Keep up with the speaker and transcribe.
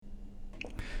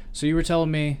So you were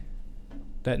telling me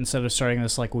that instead of starting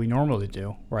this like we normally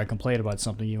do, where I complain about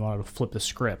something, you wanted to flip the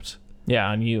script Yeah,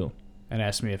 on you. and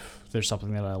ask me if there's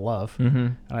something that I love. Mm-hmm.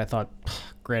 And I thought,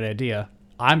 great idea.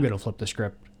 I'm going to flip the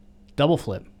script. Double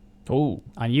flip Oh,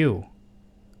 on you.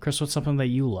 Chris, what's something that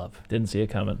you love? didn't see it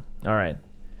coming. All right.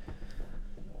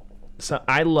 So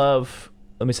I love.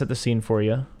 Let me set the scene for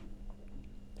you.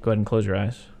 Go ahead and close your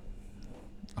eyes.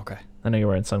 Okay. I know you're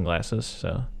wearing sunglasses,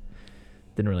 so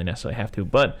didn't really necessarily have to.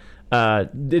 But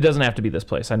it doesn't have to be this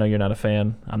place. I know you're not a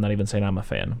fan. I'm not even saying I'm a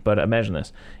fan. But imagine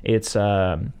this. It's,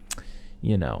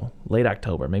 late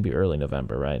October, maybe early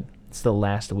November, right? It's the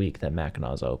last week that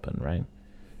Mackinaw's open, right?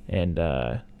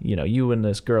 And, you and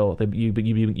this girl, you've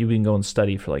been going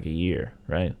study for like a year,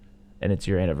 right? And it's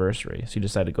your anniversary. So you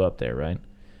decide to go up there, right?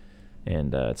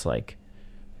 And it's like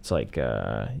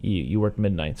you work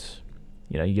midnights.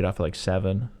 You get off at like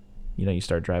 7. You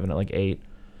start driving at like 8.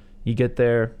 You get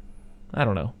there, I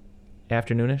don't know,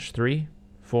 afternoonish, 3,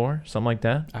 4, something like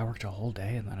that. I worked a whole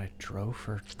day and then I drove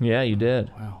for... Yeah, you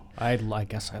did. Wow. I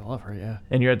guess I love her, yeah.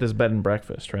 And you're at this bed and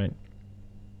breakfast, right?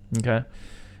 Okay.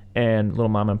 And little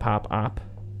mom and pop op,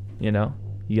 you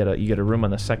get a room on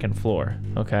the second floor,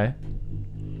 okay?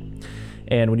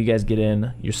 And when you guys get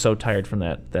in, you're so tired from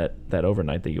that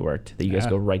overnight that you worked that you guys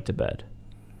go right to bed,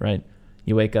 right?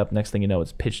 You wake up, next thing you know,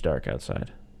 it's pitch dark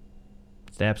outside.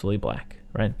 It's absolutely black,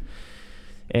 right?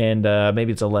 And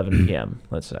maybe it's 11 p.m.,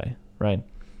 let's say, right?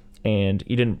 And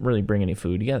you didn't really bring any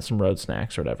food. You got some road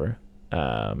snacks or whatever.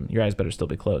 Your eyes better still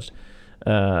be closed.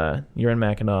 You're in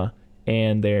Mackinac,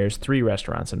 and there's 3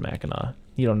 restaurants in Mackinac.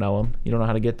 You don't know them. You don't know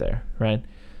how to get there, right?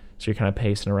 So you're kind of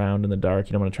pacing around in the dark.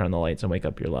 You don't want to turn on the lights and wake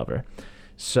up your lover.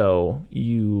 So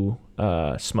you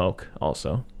smoke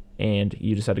also, and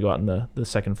you decide to go out in the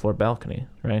second floor balcony,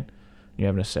 right? You're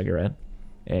having a cigarette,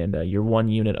 and you're 1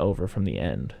 unit over from the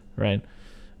end, right?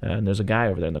 And there's a guy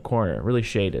over there in the corner, really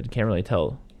shaded. Can't really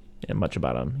tell much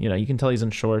about him. You can tell he's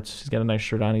in shorts. He's got a nice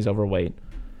shirt on. He's overweight.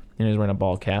 He's wearing a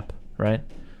ball cap, right?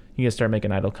 You guys start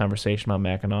making idle conversation about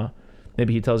Mackinac.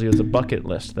 Maybe he tells you it's a bucket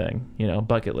list thing,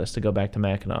 bucket list to go back to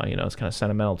Mackinac. It's kind of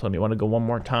sentimental to him. You want to go one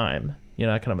more time,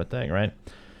 that kind of a thing, right?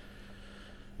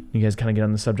 You guys kind of get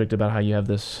on the subject about how you have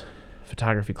this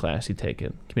photography class you take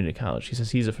at community college. He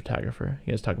says he's a photographer.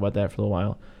 You guys talk about that for a little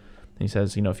while. And he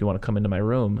says, if you want to come into my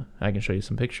room, I can show you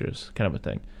some pictures, kind of a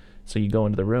thing. So you go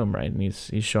into the room, right? And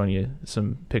he's showing you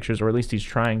some pictures, or at least he's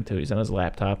trying to. He's on his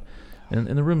laptop. And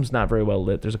the room's not very well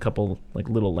lit. There's a couple like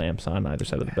little lamps on either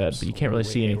side of the bed, but you can't really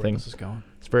see anything. This is going.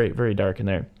 It's very, very dark in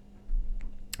there.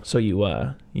 So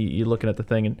you're looking at the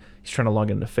thing, and he's trying to log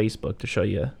into Facebook to show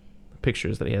you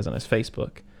pictures that he has on his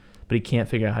Facebook, but he can't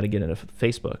figure out how to get into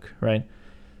Facebook, right?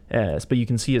 But you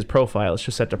can see his profile. It's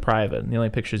just set to private, and the only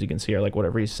pictures you can see are like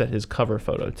whatever he set his cover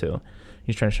photo to.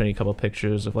 He's trying to show you a couple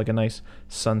pictures of like a nice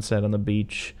sunset on the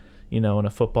beach, and a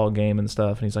football game and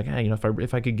stuff. And he's like, hey,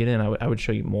 if I could get in, I would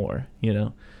show you more,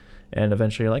 And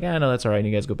eventually you're like, no, that's all right. And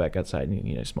you guys go back outside and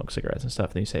you smoke cigarettes and stuff.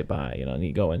 And then you say bye, and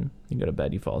you go in, you go to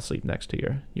bed, you fall asleep next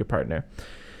to your partner.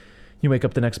 You wake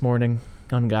up the next morning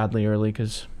ungodly early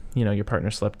because, your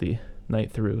partner slept the night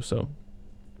through. So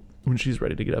when she's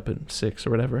ready to get up at 6 or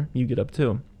whatever, you get up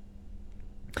too.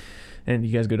 And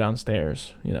you guys go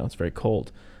downstairs. It's very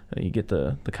cold. You get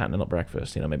the continental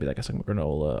breakfast, maybe like some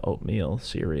granola, oatmeal,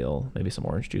 cereal, maybe some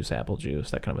orange juice, apple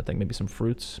juice, that kind of a thing. Maybe some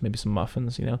fruits, maybe some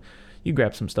muffins, You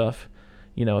grab some stuff.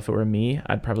 If it were me,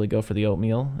 I'd probably go for the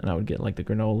oatmeal, and I would get like the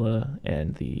granola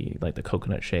and the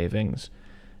coconut shavings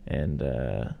and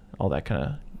all that kind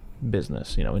of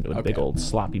business, into a big old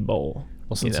sloppy bowl.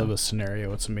 Well, since of the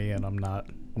scenario, it's me and I'm not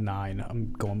 9.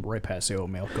 I'm going right past the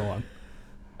oatmeal. Go on.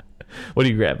 What are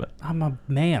you grabbing? I'm a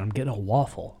man. I'm getting a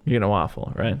waffle. You're getting a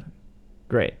waffle, right?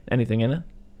 Great. Anything in it?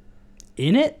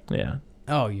 In it? Yeah.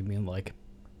 Oh, you mean like...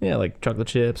 Yeah, like chocolate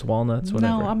chips, walnuts,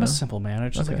 whatever. No, I'm a simple man. I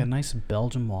just like a nice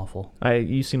Belgian waffle.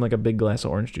 You seem like a big glass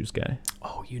of orange juice guy.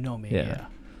 Oh, you know me, yeah.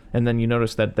 And then you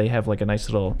notice that they have like a nice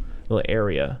little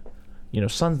area.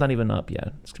 Sun's not even up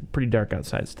yet. It's pretty dark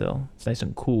outside still. It's nice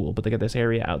and cool, but they got this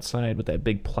area outside with that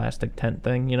big plastic tent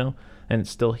thing, and it's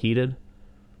still heated,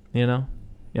 You know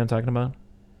what I'm talking about?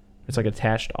 It's like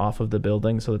attached off of the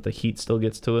building so that the heat still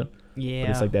gets to it. Yeah. But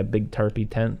it's like that big tarpy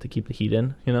tent to keep the heat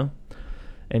in,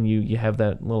 And you have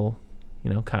that little,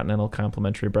 continental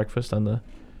complimentary breakfast in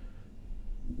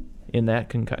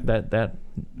that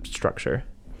structure.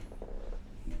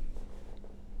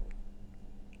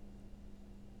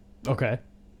 Okay.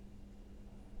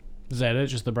 Is that it?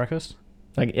 Just the breakfast?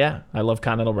 Like, yeah, I love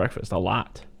continental breakfast a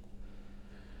lot.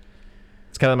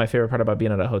 It's kind of my favorite part about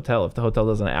being at a hotel. If the hotel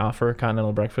doesn't offer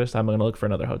continental breakfast, I'm going to look for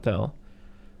another hotel.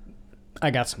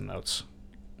 I got some notes.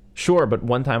 Sure, but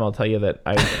one time I'll tell you that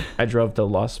I drove to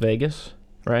Las Vegas,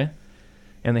 right?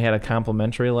 And they had a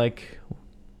complimentary like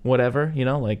whatever,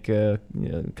 like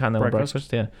continental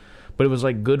breakfast, yeah. But it was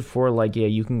like good for like, yeah,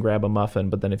 you can grab a muffin,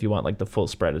 but then if you want like the full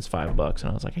spread, it's $5. And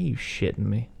I was like, are you shitting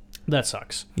me? That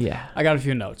sucks. Yeah. I got a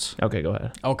few notes. Okay, go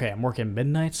ahead. Okay, I'm working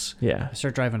midnights. Yeah. I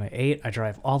start driving at 8. I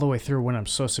drive all the way through when I'm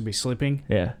supposed to be sleeping.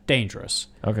 Yeah. Dangerous.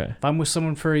 Okay. If I'm with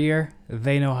someone for a year,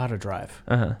 they know how to drive.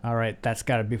 Uh-huh. All right, that's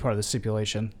got to be part of the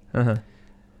stipulation. Uh-huh.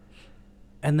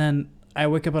 And then I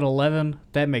wake up at 11.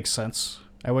 That makes sense.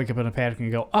 I wake up in a panic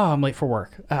and go, oh, I'm late for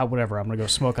work. Whatever, I'm going to go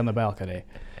smoke on the balcony.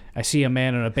 I see a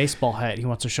man in a baseball hat. He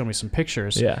wants to show me some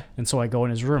pictures. Yeah. And so I go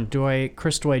in his room. Do I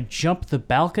jump the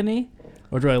balcony?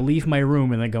 Or do I leave my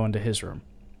room and then go into his room?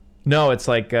 No, it's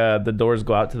like the doors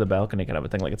go out to the balcony kind of a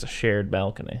thing. Like it's a shared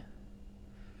balcony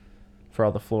for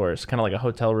all the floors. Kind of like a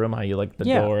hotel room, how you like the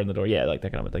door and the door. Yeah, like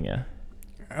that kind of a thing, yeah.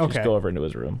 Okay. Just go over into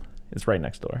his room. It's right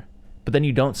next door. But then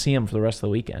you don't see him for the rest of the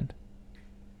weekend.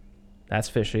 That's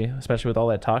fishy, especially with all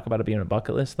that talk about it being a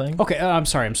bucket list thing. Okay, I'm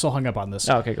sorry. I'm still hung up on this.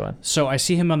 Oh, okay, go on. So I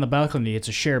see him on the balcony. It's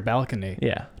a shared balcony.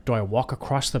 Yeah. Do I walk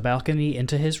across the balcony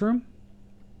into his room?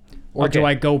 Or Okay. do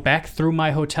I go back through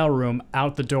my hotel room,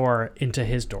 out the door, into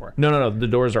his door? No. The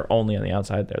doors are only on the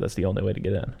outside there. That's the only way to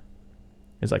get in.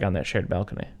 It's like on that shared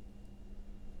balcony.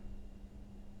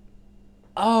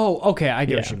 Oh, okay. I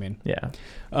get what you mean. Yeah.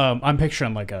 I'm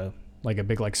picturing like a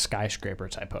big like skyscraper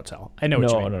type hotel. I know what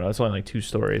you mean. No. It's only like 2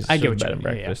 stories. I get of what you bed mean. and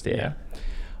breakfast. Yeah.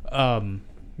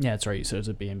 Yeah, that's right. You said it was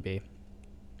a B&B.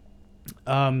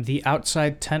 The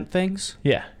outside tent things,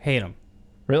 Yeah. hate them.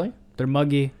 Really? They're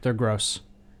muggy. They're gross.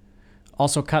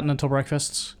 Also, continental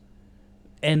breakfasts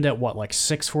end at what, like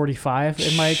 6:45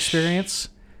 in my experience.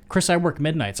 Chris, I work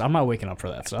midnights. I'm not waking up for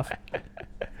that stuff.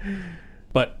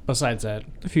 But besides that,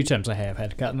 a few times I have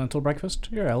had continental breakfast.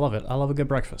 Yeah, I love it. I love a good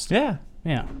breakfast. Yeah.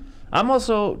 Yeah. I'm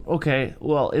also, okay,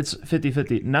 well, it's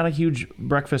 50-50. Not a huge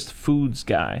breakfast foods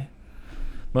guy.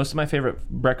 Most of my favorite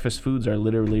breakfast foods are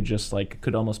literally just like,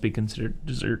 could almost be considered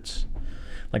desserts.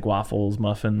 Like waffles,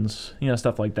 muffins,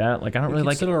 stuff like that. Like, I don't really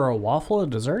like Consider a waffle a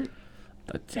dessert?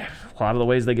 a lot of the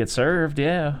ways they get served,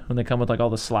 yeah. When they come with like all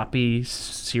the sloppy,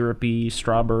 syrupy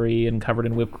strawberry and covered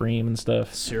in whipped cream and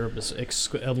stuff. Syrup is,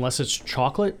 unless it's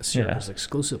chocolate, syrup Yeah. is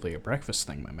exclusively a breakfast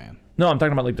thing, my man. No, I'm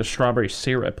talking about like the strawberry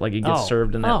syrup. Like it gets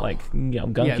served in that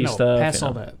gunky stuff. Pass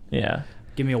all that. Yeah.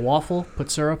 Give me a waffle,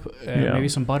 put syrup, maybe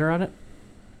some butter on it.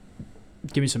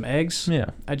 Give me some eggs.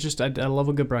 Yeah. I love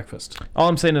a good breakfast. All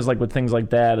I'm saying is like with things like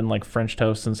that and like French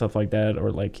toast and stuff like that, or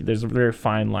like there's a very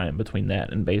fine line between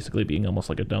that and basically being almost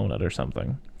like a donut or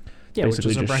something. Yeah, Basically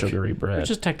which is just sugary bread. Which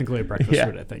is technically a breakfast Yeah.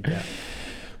 food, I think. Yeah.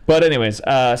 But anyways,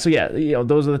 so yeah,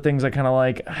 those are the things I kind of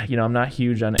like. I'm not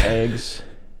huge on eggs.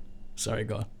 Sorry,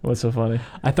 go on. What's so funny?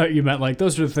 I thought you meant like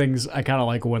those are the things I kind of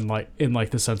like when like in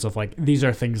like the sense of like these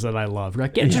are things that I love.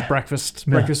 Like just breakfast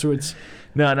foods.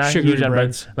 No, not Sugary huge on bread.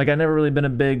 breads. Like I've never really been a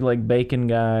big like bacon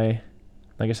guy.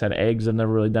 Like I said, eggs have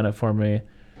never really done it for me.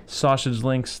 Sausage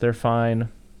links, they're fine.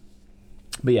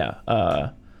 But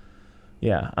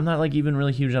yeah, I'm not like even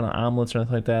really huge on omelets or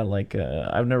anything like that. Like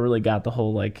I've never really got the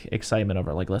whole like excitement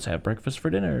over like let's have breakfast for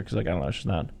dinner because like I don't know, it's just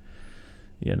not,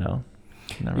 not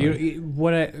really.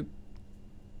 What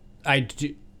I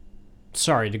do.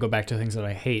 Sorry to go back to things that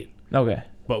I hate. Okay.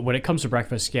 But when it comes to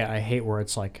breakfast, yeah, I hate where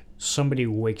it's like somebody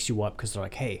wakes you up because they're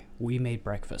like, hey, we made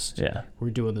breakfast. Yeah.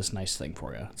 We're doing this nice thing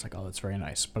for you. It's like, oh, that's very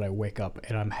nice. But I wake up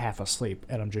and I'm half asleep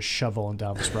and I'm just shoveling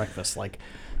down this breakfast. Like,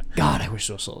 God, I wish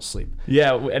I was still asleep.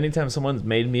 Yeah, anytime someone's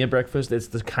made me a breakfast, it's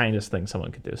the kindest thing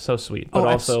someone could do. So sweet. But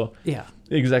also, yeah,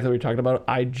 exactly what you're talking about.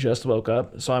 I just woke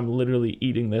up, so I'm literally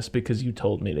eating this because you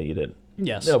told me to eat it.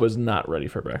 yes. I was not ready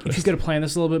for If breakfast. you could have planned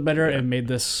this a little bit better and made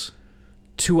this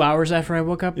 2 hours after I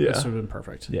woke up, Yeah. this would have been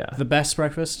perfect. Yeah. The best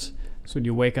breakfast is when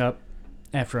you wake up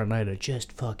after a night of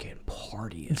just fucking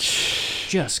partying,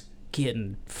 just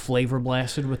getting flavor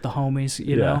blasted with the homies,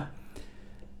 you know?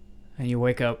 And you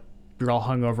wake up, you're all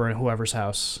hungover in whoever's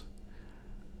house.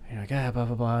 And you're like, blah,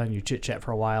 blah, blah. And you chit-chat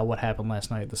for a while. What happened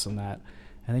last night, this and that.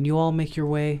 And then you all make your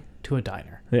way to a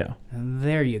diner. Yeah. And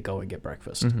there you go and get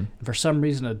breakfast. Mm-hmm. And for some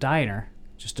reason, a diner,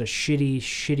 just a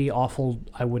shitty, awful,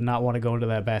 I would not want to go into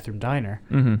that bathroom diner,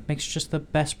 makes just the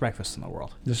best breakfast in the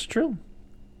world. This is true.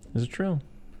 This is true.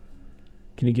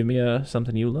 Can you give me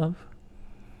something you love?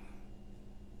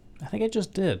 I think I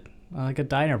just did. I like a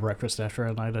diner breakfast after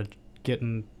a night of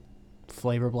getting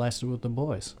flavor blasted with the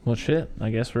boys. Well, shit. I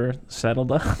guess we're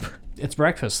settled up. It's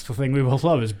breakfast. The thing we both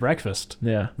love is breakfast.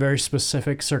 Yeah. Very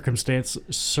specific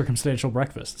circumstantial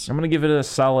breakfasts. I'm going to give it a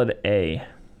solid A.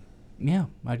 Yeah,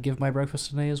 I'd give my breakfast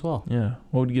today as well. Yeah.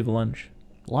 What would you give lunch?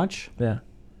 Lunch? Yeah.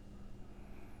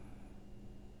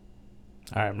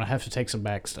 All right, I'm gonna have to take some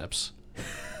back steps.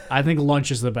 I think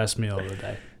lunch is the best meal of the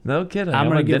day. No kidding. I'm I'm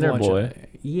gonna a give dinner lunch boy.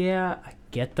 Yeah, I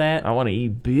get that. I want to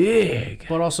eat big.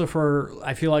 But also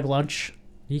I feel like lunch,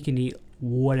 you can eat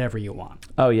whatever you want.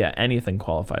 Oh yeah, anything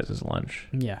qualifies as lunch.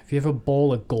 Yeah, if you have a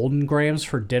bowl of Golden Grams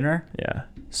for dinner, Yeah.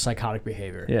 psychotic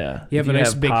behavior. Yeah. You have If a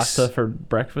nice have big pasta for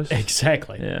breakfast.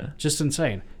 Exactly. Yeah. Just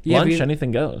insane. Lunch,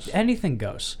 anything goes. Anything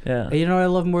goes. Yeah. And you know what I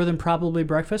love more than probably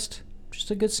breakfast? Just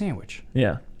a good sandwich.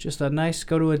 Yeah. Just a nice,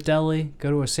 go to a deli,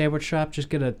 go to a sandwich shop, just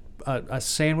get a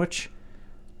sandwich.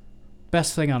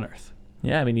 Best thing on earth.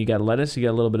 Yeah, I mean, you got lettuce, you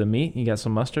got a little bit of meat, you got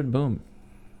some mustard, boom.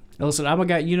 Now listen, I'm a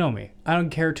guy, you know me. I don't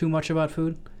care too much about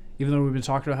food, even though we've been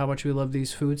talking about how much we love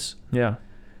these foods. Yeah.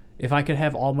 If I could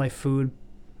have all my food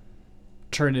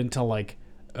turned into like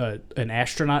an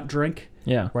astronaut drink,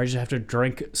 Yeah. where I just have to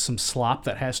drink some slop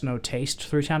that has no taste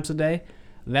 3 times a day,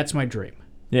 that's my dream.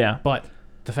 Yeah. But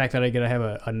the fact that I get to have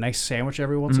a nice sandwich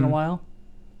every once in a while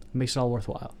makes it all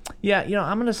worthwhile. Yeah,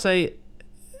 I'm going to say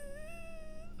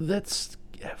that's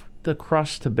the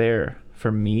cross to bear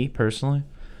for me personally.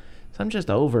 So I'm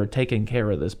just over taking care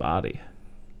of this body.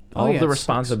 All of the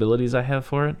responsibilities I have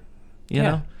for it, you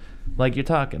know? Like you're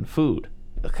talking food.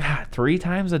 God, 3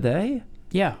 times a day?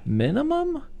 Yeah.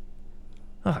 Minimum?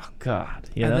 Oh, God.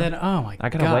 And then, oh my God. I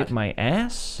got to wipe my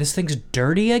ass? This thing's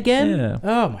dirty again? Yeah.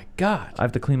 Oh my God. I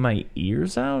have to clean my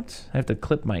ears out. I have to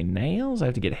clip my nails. I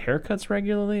have to get haircuts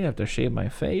regularly. I have to shave my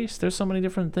face. There's so many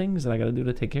different things that I got to do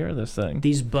to take care of this thing.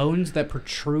 These bones that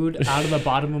protrude out of the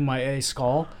bottom of my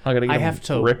skull, I got to get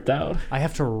them ripped out. I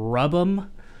have to rub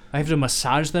them. I have to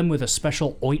massage them with a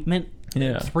special ointment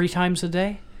 3 times a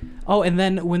day. Oh, and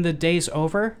then when the day's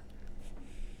over,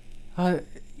 I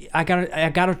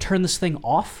gotta turn this thing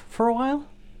off for a while.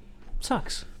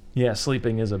 Sucks. Yeah,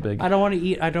 sleeping is a big... I don't want to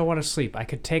eat. I don't want to sleep. I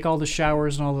could take all the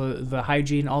showers and all the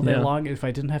hygiene all day long if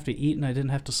I didn't have to eat and I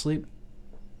didn't have to sleep.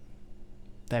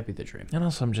 That'd be the dream. And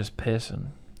also, I'm just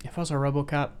pissing. If I was a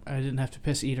RoboCop, I didn't have to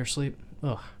piss, eat, or sleep.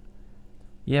 Ugh.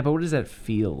 Yeah, but what does that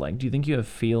feel like? Do you think you have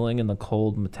feeling in the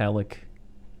cold metallic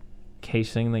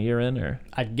casing that you're in, or?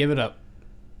 I'd give it up.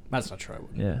 That's not true. I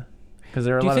wouldn't. Yeah, because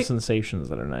there are a lot of sensations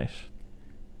that are nice.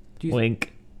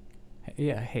 Wink.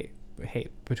 Yeah. Hey,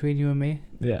 between you and me.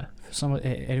 Yeah.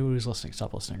 Anyone who's listening,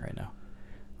 stop listening right now.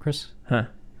 Chris. Huh?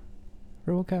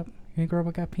 RoboCop. You think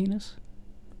RoboCop penis?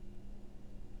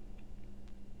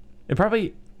 It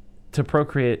probably, to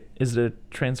procreate, is it a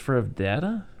transfer of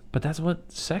data? But that's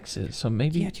what sex is, so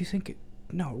maybe... Yeah, do you think...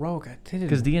 No, RoboCop...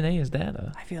 Because DNA is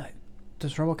data. I feel like...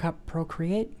 Does RoboCop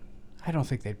procreate? I don't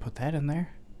think they'd put that in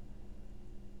there.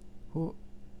 What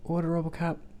a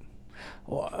RoboCop...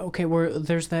 Well, okay,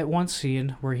 there's that one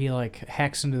scene where he, like,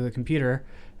 hacks into the computer,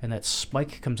 and that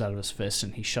spike comes out of his fist,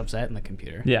 and he shoves that in the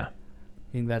computer. Yeah.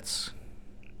 You think that's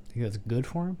good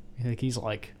for him? You think he's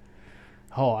like...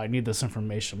 Oh, I need this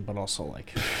information, but also,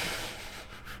 like...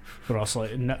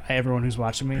 no, everyone who's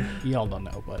watching me, y'all don't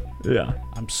know, but yeah,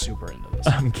 I'm super into this.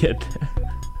 I'm kidding.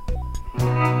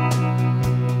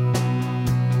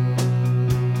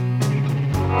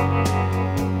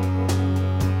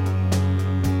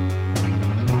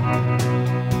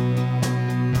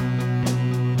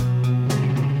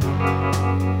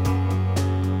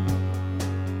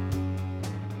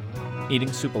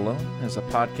 Eating Soup Alone is a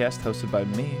podcast hosted by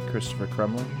me, Christopher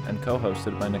Crumlin, and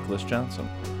co-hosted by Nicholas Johnson.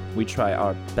 We try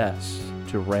our best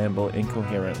to ramble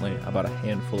incoherently about a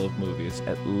handful of movies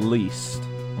at least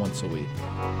once a week.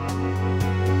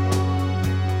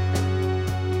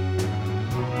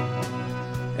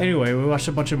 Anyway, we watched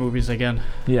a bunch of movies again.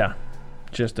 Yeah,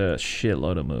 just a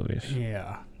shitload of movies.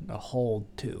 Yeah, a whole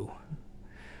 2. Do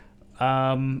you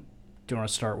want to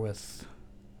start with...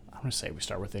 I'm going to say we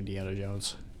start with Indiana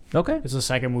Jones. Okay. It's the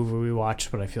second movie we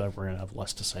watched, but I feel like we're going to have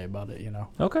less to say about it, you know?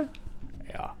 Okay.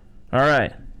 Yeah. All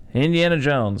right. Indiana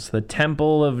Jones, The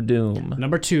Temple of Doom.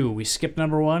 Number 2, we skipped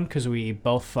number 1 because we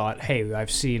both thought, hey,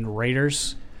 I've seen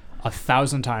Raiders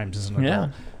 1,000 times as an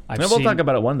adult. Yeah. We'll talk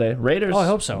about it one day. Raiders. Oh, I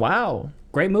hope so. Wow.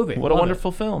 Great movie. What a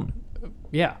wonderful film.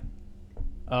 Yeah.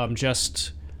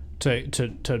 Just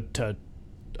to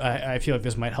I feel like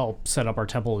this might help set up our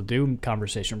Temple of Doom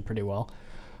conversation pretty well.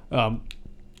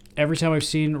 Every time I've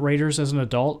seen Raiders as an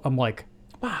adult, I'm like,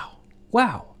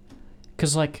 wow.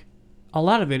 Because, like, a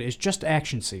lot of it is just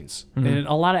action scenes. Mm-hmm. And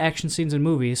a lot of action scenes in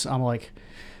movies, I'm like,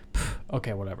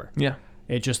 okay, whatever. Yeah.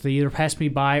 It just, they either pass me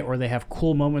by or they have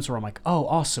cool moments where I'm like, oh,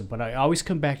 awesome. But I always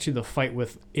come back to the fight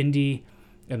with Indy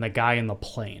and the guy in the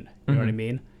plane. You know what I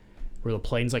mean? Where the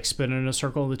plane's, like, spinning in a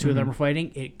circle and the two of them are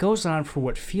fighting. It goes on for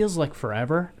what feels like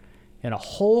forever. And a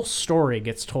whole story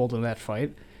gets told in that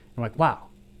fight. I'm like, wow,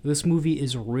 this movie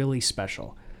is really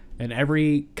special. And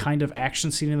every kind of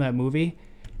action scene in that movie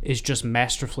is just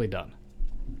masterfully done.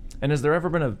 And has there ever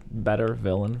been a better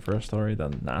villain for a story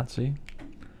than Nazi?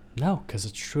 No, because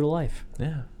it's true to life.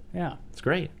 Yeah. Yeah. It's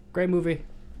great. Great movie.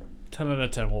 10 out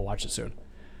of 10. We'll watch it soon.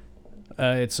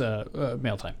 It's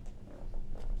mail time.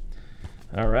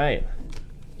 All right.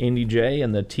 Indy J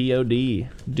and the TOD.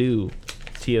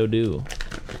 TOD.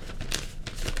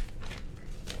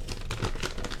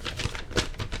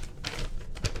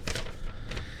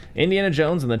 Indiana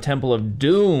Jones and the Temple of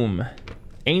Doom.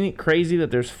 Ain't it crazy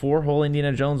that there's 4 whole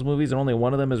Indiana Jones movies and only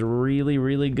one of them is really,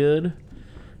 really good?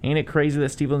 Ain't it crazy that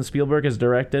Steven Spielberg has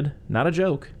directed, not a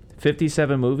joke,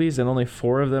 57 movies and only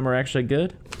 4 of them are actually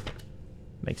good?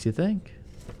 Makes you think.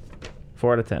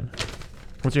 4 out of 10.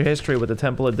 What's your history with the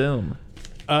Temple of Doom?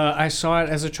 I saw it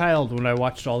as a child when I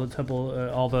watched all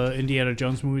the Indiana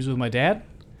Jones movies with my dad,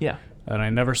 Yeah. and I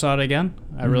never saw it again.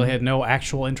 I really had no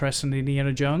actual interest in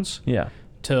Indiana Jones Yeah.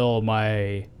 till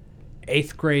my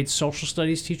 8th grade social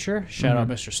studies teacher, shout out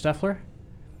Mr. Steffler,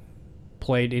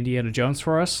 played Indiana Jones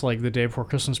for us like the day before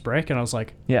Christmas break, and I was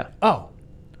like, Yeah. oh,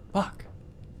 fuck,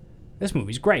 this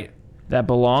movie's great. That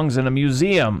belongs in a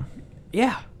museum.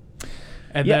 Yeah.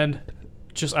 And Yeah. then,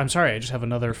 I'm sorry, I just have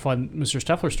another fun Mr.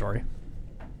 Steffler story.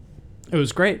 It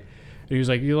was great. And he was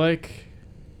like, you like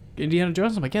Indiana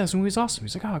Jones? I'm like, yeah, this movie's awesome.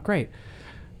 He's like, oh, great.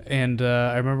 And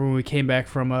I remember when we came back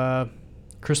from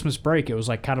Christmas break, it was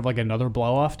like kind of like another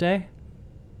blow-off day.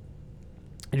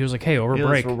 And he was like, hey, over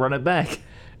break. We'll run it back.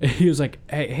 He was like,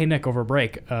 hey, Nick, over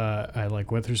break, I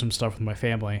like went through some stuff with my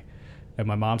family at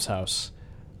my mom's house,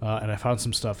 and I found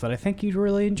some stuff that I think you'd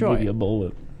really enjoy. Give you a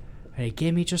bullet. And he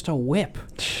gave me just a whip.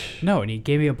 No, and he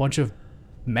gave me a bunch of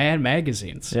Mad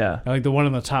magazines. Yeah. And like the one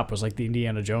on the top was like the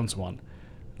Indiana Jones one.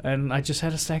 And I just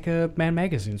had a stack of Mad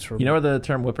magazines for You know where the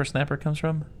term whippersnapper comes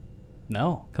from?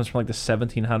 No. It comes from like the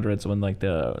 1700s when like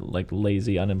the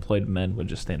lazy unemployed men would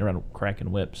just stand around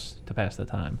cracking whips to pass the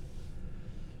time.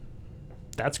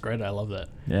 That's great. I love that.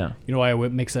 Yeah. You know why a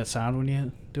whip makes that sound when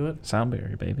you do it? Sound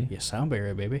barrier, baby. Yeah, sound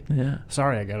barrier, baby. Yeah.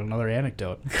 Sorry, I got another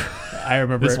anecdote. I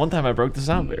remember This one time I broke the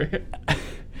sound barrier.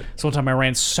 So one time I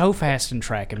ran so fast in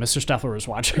track, and Mr. Steffler was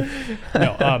watching.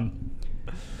 No,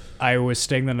 I was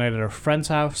staying the night at a friend's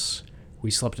house.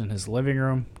 We slept in his living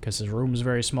room because his room was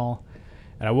very small.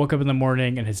 And I woke up in the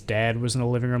morning, and his dad was in the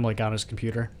living room, like on his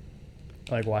computer,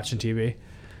 like watching TV.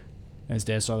 And his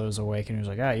dad saw that I was awake, and he was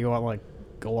like, "Ah, you want like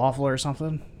a waffle or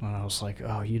something?" And I was like,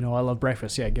 "Oh, you know I love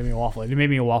breakfast. Yeah, give me a waffle." And he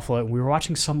made me a waffle, and we were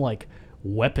watching some like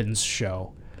weapons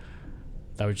show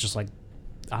that was just like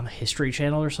on the History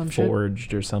Channel or some shit.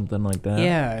 Forged or something like that.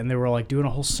 Yeah, and they were like doing a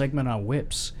whole segment on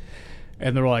whips.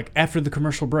 And they were like, after the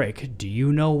commercial break, do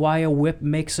you know why a whip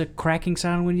makes a cracking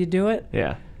sound when you do it?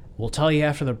 Yeah. We'll tell you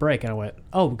after the break. And I went,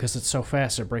 oh, because it's so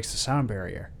fast it breaks the sound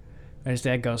barrier. And his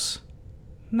dad goes,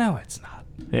 no, it's not.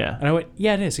 Yeah. And I went,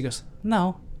 yeah, it is. He goes,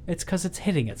 no, it's because it's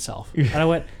hitting itself. And I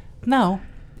went, no,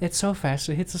 it's so fast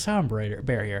it hits the sound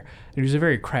barrier. And he was a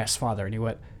very crass father. And he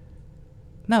went,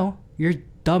 no, you're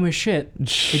dumb as shit. It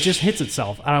just hits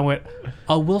itself. And I went,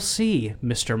 oh, we'll see,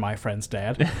 Mr. My Friend's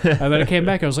dad. And then I came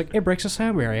back. I was like, it breaks the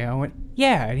sound barrier. I went,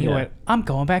 yeah. And he went, I'm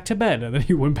going back to bed. And then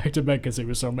he went back to bed because he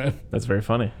was so mad. That's very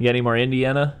funny. You got any more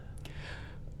Indiana?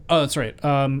 Oh, that's right.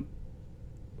 No,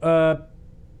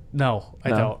 I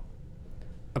don't.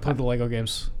 I played the Lego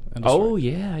games. Oh,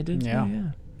 yeah, I did. Yeah.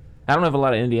 Yeah. I don't have a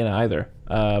lot of Indiana either.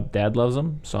 Dad loves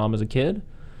them. Saw them as a kid.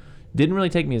 Didn't really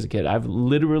take me as a kid. I've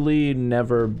literally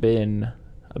never been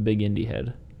a big Indy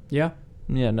head. Yeah?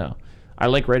 Yeah, no. I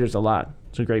like Raiders a lot.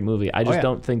 It's a great movie. I just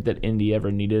don't think that Indy ever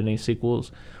needed any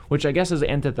sequels, which I guess is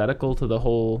antithetical to the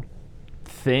whole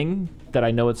thing that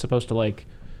I know it's supposed to, like,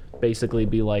 basically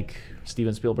be like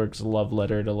Steven Spielberg's love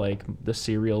letter to, like, the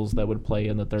serials that would play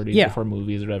in the 30s before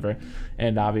movies or whatever.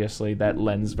 And obviously that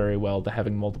lends very well to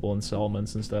having multiple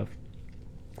installments and stuff.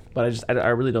 But I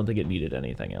really don't think it needed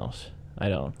anything else. I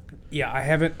don't. Yeah,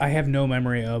 I have no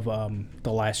memory of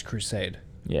The Last Crusade.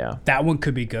 Yeah. That one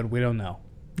could be good. We don't know.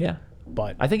 Yeah.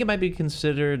 But I think it might be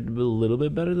considered a little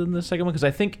bit better than the second one because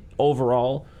I think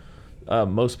overall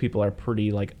most people are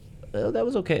pretty like, oh, that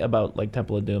was okay about like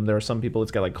Temple of Doom. There are some people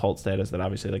it's got like cult status that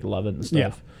obviously like love it and stuff.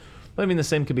 Yeah. But I mean the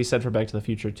same could be said for Back to the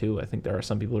Future too. I think there are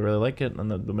some people who really like it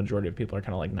and the majority of people are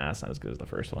kind of like, nah, it's not as good as the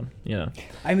first one. Yeah.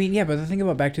 I mean, yeah, but the thing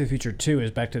about Back to the Future 2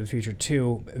 is Back to the Future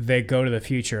 2, they go to the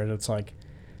future and it's like,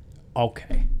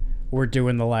 okay, we're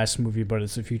doing the last movie, but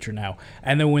it's the future now.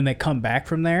 And then when they come back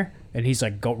from there, and he's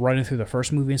like running through the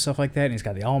first movie and stuff like that, and he's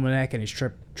got the almanac, and he's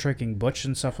tricking Biff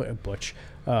and stuff like Buffy.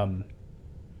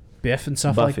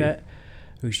 that.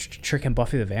 He's tricking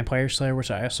Buffy the Vampire Slayer,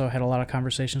 which I also had a lot of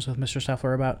conversations with Mr.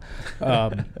 Steffler about.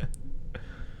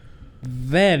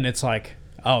 Then it's like,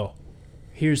 oh,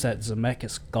 here's that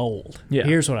Zemeckis gold. Yeah.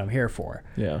 Here's what I'm here for.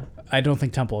 Yeah. I don't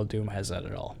think Temple of Doom has that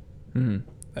at all.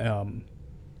 Mm-hmm.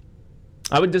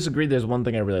 I would disagree. There's one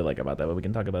thing I really like about that, but we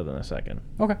can talk about that in a second.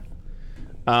 Okay.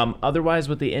 Otherwise,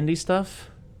 with the indie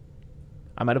stuff,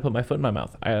 I might have put my foot in my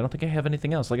mouth. I don't think I have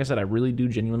anything else. Like I said, I really do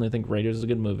genuinely think Raiders is a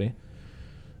good movie.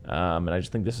 And I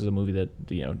just think this is a movie that,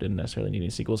 didn't necessarily need any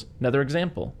sequels. Another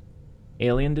example.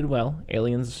 Alien did well.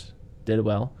 Aliens did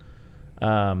well.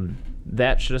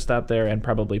 That should have stopped there, and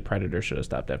probably Predator should have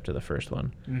stopped after the first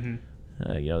one. Mm-hmm.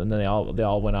 And then they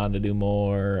all went on to do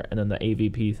more, and then the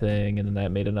AVP thing, and then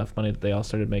that made enough money that they all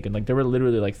started making, like, there were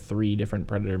literally like 3 different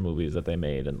Predator movies that they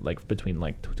made, and like between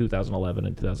like 2011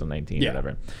 and 2019 or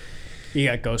whatever. You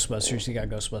got Ghostbusters. You got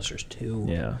Ghostbusters 2.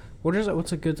 Yeah.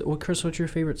 Chris, what's your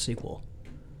favorite sequel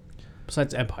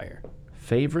besides Empire?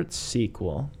 Favorite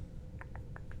sequel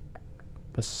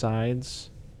besides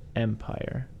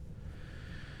Empire?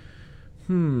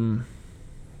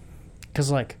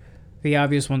 Because like the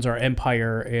obvious ones are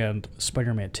Empire and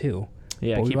Spider-Man 2.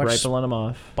 Yeah, but keep rifling them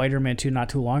off. Spider-Man 2 not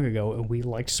too long ago, and we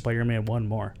liked Spider-Man 1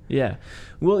 more. Yeah.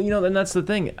 Well, and that's the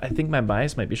thing. I think my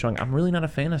bias might be showing. I'm really not a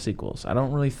fan of sequels. I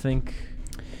don't really think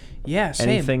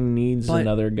anything needs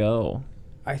another go.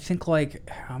 I think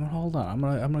hold on.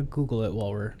 I'm gonna Google it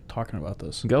while we're talking about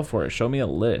this. Go for it. Show me a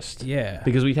list. Yeah.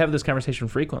 Because we have this conversation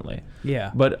frequently.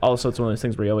 Yeah. But also it's one of those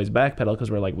things where you always backpedal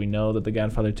because we're like, we know that The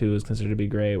Godfather 2 is considered to be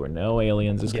great. We know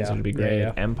Aliens is considered to be great.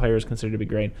 Yeah. Empire is considered to be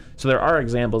great. So there are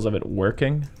examples of it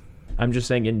working. I'm just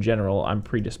saying in general, I'm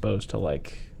predisposed to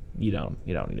you don't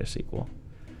need a sequel.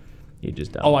 You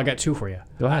just don't. Oh, I got 2 for you.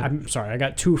 Go ahead. I'm sorry. I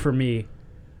got 2 for me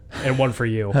and 1 for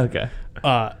you. Okay.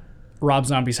 Rob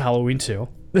Zombie's Halloween 2,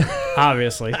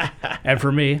 obviously. And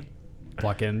for me,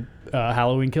 fucking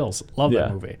Halloween Kills. Love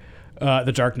that movie.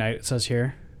 The Dark Knight, it says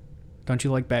here. Don't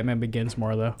you like Batman Begins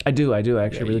more, though? I do. I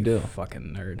actually really do.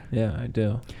 Fucking nerd. Yeah, I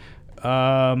do.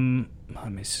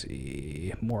 Let me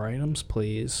see. More items,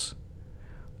 please.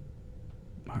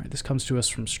 All right, this comes to us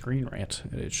from Screen Rant.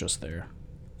 It's just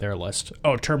their list.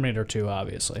 Oh, Terminator 2,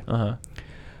 obviously.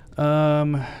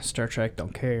 Star Trek,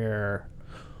 don't care.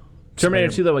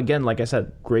 Terminator 2, though, again, like I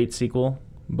said, great sequel,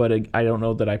 but I don't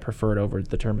know that I prefer it over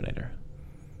the Terminator.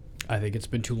 I think it's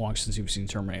been too long since you've seen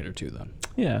Terminator 2, then.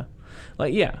 Yeah.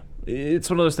 It's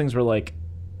one of those things where,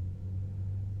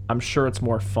 I'm sure it's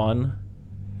more fun,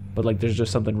 but, there's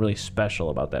just something really special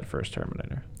about that first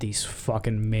Terminator. These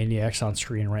fucking maniacs on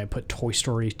Screen Rant put Toy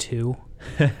Story 2.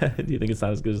 Do you think it's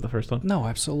not as good as the first one? No,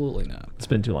 absolutely not. It's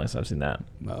been too long since I've seen that.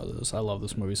 I love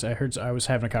this movie. I was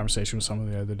having a conversation with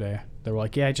someone the other day. They were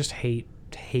like, yeah, I just hate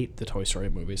the Toy Story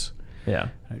movies. Yeah.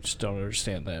 I just don't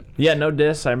understand that. Yeah, no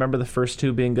diss. I remember the first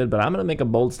 2 being good, but I'm going to make a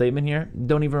bold statement here.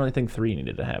 Don't even really think 3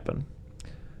 needed to happen.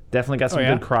 Definitely got some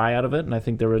good cry out of it, and I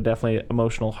think there was definitely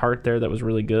emotional heart there that was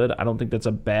really good. I don't think that's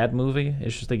a bad movie.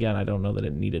 It's just, again, I don't know that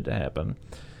it needed to happen.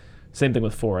 Same thing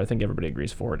with 4. I think everybody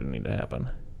agrees 4 didn't need to happen.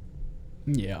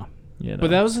 Yeah.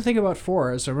 But that was the thing about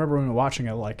 4, is I remember when watching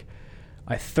it,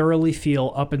 I thoroughly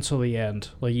feel up until the end,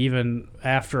 even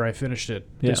after I finished it,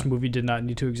 this movie did not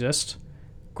need to exist.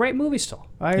 Great movie still.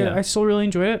 I still really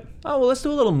enjoy it. Oh, well, let's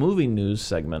do a little movie news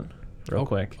segment real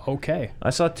quick. Okay. I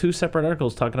saw 2 separate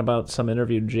articles talking about some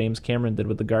interview James Cameron did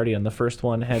with The Guardian. The first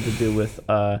one had to do with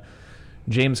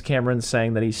James Cameron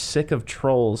saying that he's sick of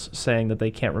trolls saying that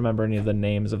they can't remember any of the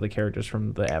names of the characters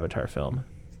from the Avatar film.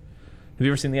 Have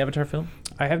you ever seen the Avatar film?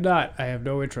 I have not. I have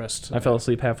no interest. I fell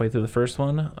asleep halfway through the first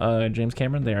one. James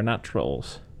Cameron, they are not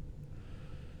trolls.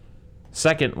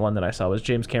 Second one that I saw was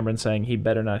James Cameron saying he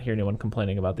better not hear anyone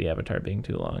complaining about the Avatar being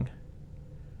too long.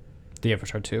 The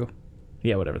Avatar 2?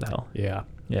 Yeah, whatever the hell. Yeah.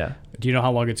 Yeah. Do you know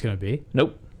how long it's going to be?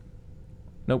 Nope.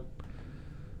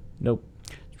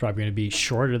 It's probably going to be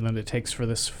shorter than it takes for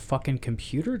this fucking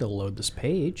computer to load this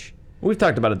page. We've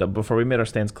talked about it, though, before. We made our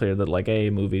stance clear that,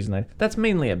 movies, and that's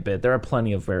mainly a bit. There are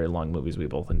plenty of very long movies we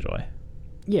both enjoy.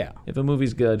 Yeah. If a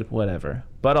movie's good, whatever.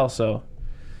 But also,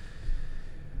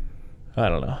 I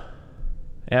don't know.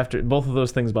 After both of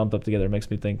those things bumped up together, it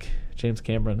makes me think, James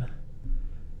Cameron,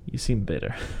 you seem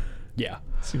bitter. Yeah.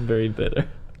 You seem very bitter.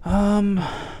 I'm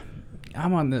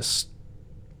on this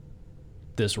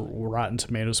Rotten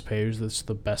Tomatoes page that's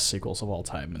the best sequels of all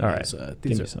time. And all right,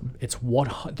 give me some.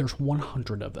 There's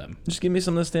 100 of them. Just give me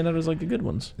some that stand out as the good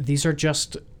ones. These are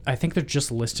I think they're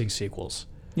just listing sequels.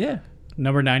 Yeah.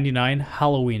 Number 99,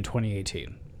 Halloween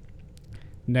 2018.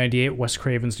 98, Wes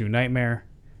Craven's New Nightmare.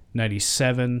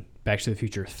 97, Back to the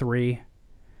Future 3.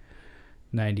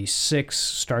 96,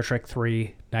 Star Trek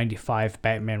 3. 95,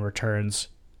 Batman Returns.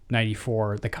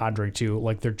 94, The Conjuring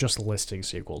 2. They're just listing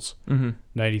sequels.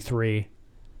 93,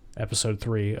 Episode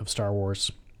 3 of Star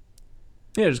Wars.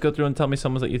 Yeah, just go through and tell me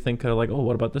some ones that you think are like, oh,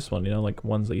 what about this one? You know, like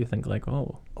ones that you think like,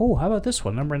 oh. Oh, how about this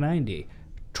one? Number 90.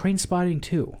 Trainspotting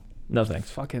 2. No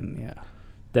thanks. Fucking, yeah.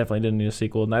 Definitely didn't need a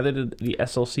sequel. Neither did the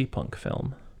SLC Punk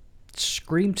film.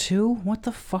 Scream 2? What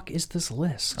the fuck is this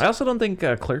list? I also don't think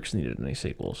Clerks needed any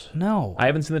sequels. No. I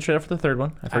haven't seen the trailer for the third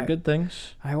one. I've heard good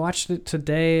things. I watched it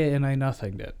today and I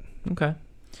nothinged it. Okay.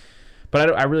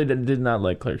 But I really did not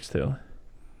like Clerks 2.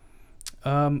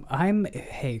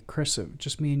 Hey, Chris,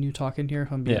 just me and you talking here,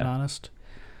 if I'm being honest.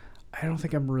 I don't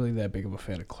think I'm really that big of a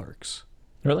fan of Clerks.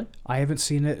 Really? I haven't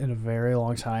seen it in a very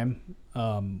long time.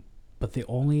 But the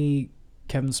only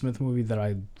Kevin Smith movie that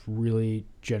I really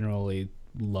generally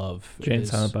love Jane is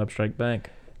Silent Bob Strike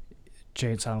Back.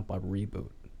 Jane Silent Bob reboot.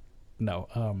 No,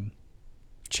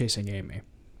 Chasing Amy.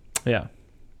 Yeah.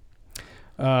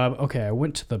 Okay, I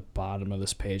went to the bottom of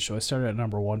this page, so I started at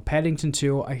number 1. Paddington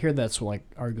 2. I hear that's like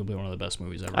arguably one of the best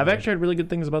movies ever. I've made. actually heard really good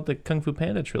things about the Kung Fu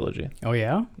Panda trilogy. Oh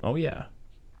yeah? Oh yeah.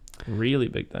 Really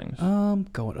big things.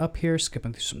 Going up here,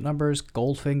 skipping through some numbers.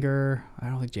 Goldfinger. I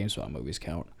don't think James Bond movies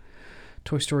count.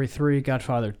 Toy Story 3,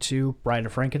 Godfather 2, Bride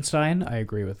of Frankenstein. I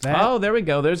agree with that. Oh, there we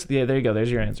go. There you go.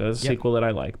 There's your answer. There's a sequel that I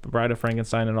like. Bride of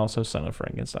Frankenstein and also Son of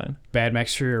Frankenstein. Mad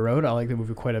Max Fury Road. I like the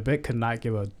movie quite a bit. Could not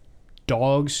give a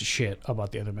dog's shit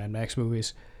about the other Mad Max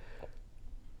movies.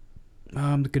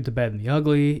 The Good, the Bad, and the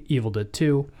Ugly. Evil Dead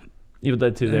 2. Evil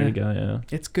Dead 2, there you go, yeah.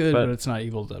 It's good, but it's not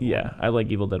Evil Dead 1. Yeah, I like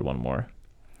Evil Dead 1 more.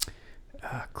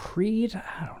 Creed?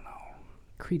 I don't know.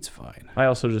 Creed's fine. I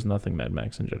also just nothing Mad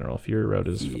Max in general. Fury Road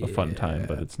is a fun time,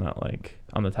 but it's not like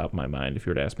on the top of my mind. If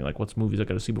you were to ask me like what's movies I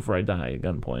got to see before I die at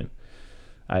gunpoint,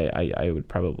 I would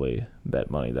probably bet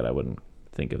money that I wouldn't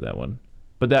think of that one.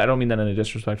 But that I don't mean that in a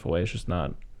disrespectful way. It's just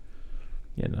not,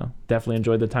 definitely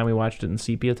enjoyed the time we watched it in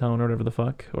sepia tone or whatever the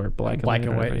fuck, or black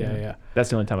and white. Yeah. That's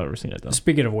the only time I've ever seen it though.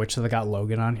 Speaking of which, they got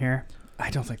Logan on here. I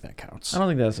don't think that counts. I don't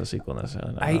think that's a sequel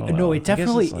necessarily. No, it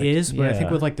definitely is, but I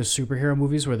think with like the superhero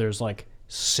movies where there's like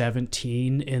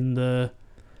 17 in the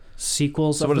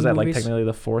sequels. So what is that movies? Like technically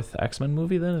the 4th X-Men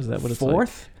movie then? Is that what it's 4th?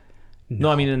 Like?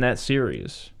 No, I mean in that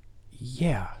series.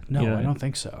 Yeah. No, I don't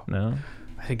think so. No.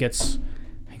 I think there's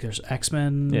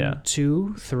X-Men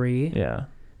 2, 3. Yeah.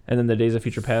 And then the Days of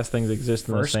Future Past things exist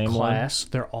in the same First Class,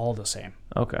 they're all the same.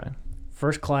 Okay.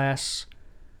 First Class,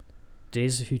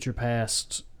 Days of Future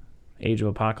Past, Age of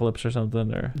Apocalypse or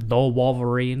something, or The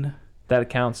Wolverine. That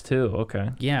counts too.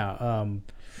 Okay. Yeah,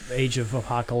 Age of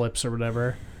Apocalypse or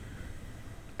whatever,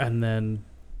 and then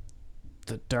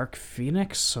the Dark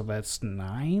Phoenix. So that's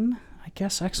 9, I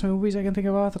guess. X-Men movies I can think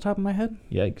of off the top of my head.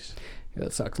 Yikes. Yeah,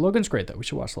 that sucks. Logan's great though. We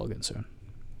should watch Logan soon.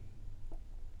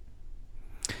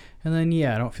 And then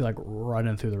I don't feel like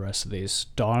running through the rest of these.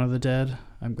 Dawn of the Dead.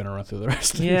 I'm gonna run through the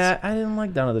rest of these. Yeah, I didn't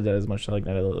like Dawn of the Dead as much as I like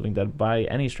Night of the Living Dead by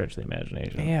any stretch of the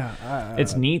imagination. Yeah,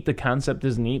 it's neat. The concept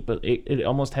is neat, but it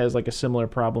almost has like a similar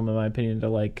problem in my opinion to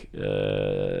like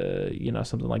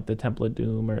something like the Temple of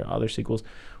Doom or other sequels,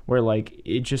 where like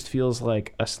it just feels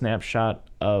like a snapshot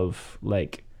of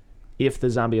like if the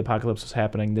zombie apocalypse was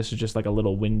happening, this is just like a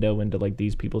little window into like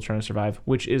these people trying to survive,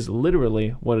 which is literally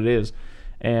what it is.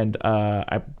 And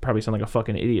I probably sound like a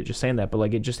fucking idiot just saying that, but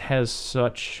like it just has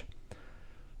such,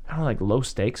 I don't know, like low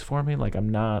stakes for me. Like I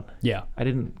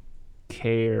didn't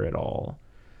care at all.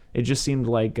 It just seemed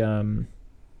like a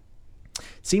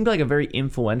very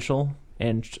influential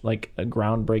and like a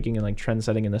groundbreaking and like trend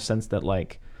setting in the sense that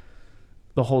like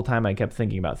the whole time I kept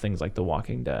thinking about things like The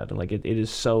Walking Dead. Like it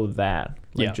is so that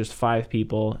like just 5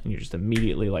 people and you're just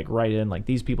immediately like right in, like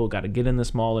these people got to get in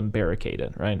this mall and barricade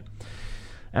it, right?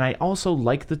 And I also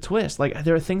like the twist. Like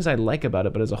there are things I like about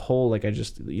it, but as a whole, like I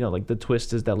just, like the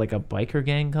twist is that like a biker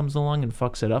gang comes along and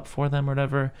fucks it up for them or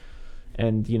whatever.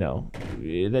 And,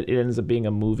 that it ends up being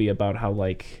a movie about how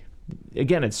like,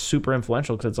 again, it's super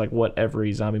influential because it's like what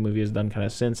every zombie movie has done kind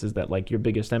of since is that like your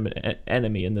biggest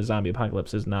enemy in the zombie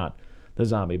apocalypse is not the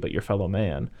zombie, but your fellow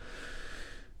man.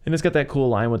 And it's got that cool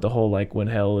line with the whole like when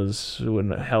hell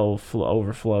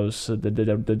overflows, the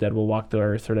dead will walk the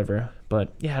earth or whatever.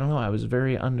 But yeah, I don't know. I was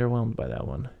very underwhelmed by that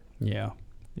one. Yeah,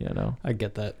 I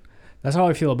get that. That's how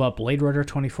I feel about Blade Runner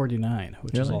 2049,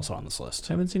 which is also on this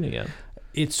list. I haven't seen it yet.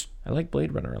 I like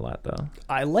Blade Runner a lot though.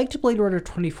 I liked Blade Runner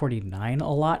 2049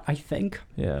 a lot, I think.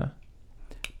 Yeah.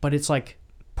 But it's like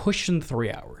pushing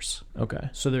 3 hours.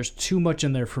 Okay. So there's too much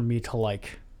in there for me to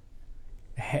like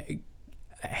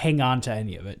hang on to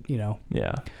any of it,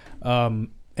 Yeah.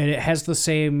 And it has the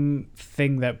same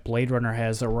thing that Blade Runner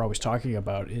has that we're always talking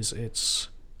about is it's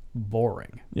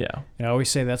boring. Yeah. And I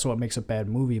always say that's what makes a bad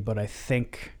movie, but I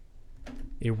think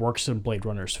it works in Blade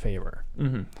Runner's favor.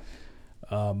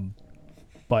 Mm-hmm.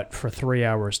 But for 3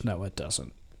 hours, no, it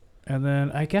doesn't. And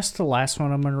then I guess the last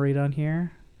one I'm going to read on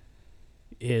here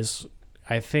is,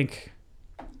 I think,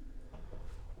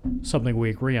 something we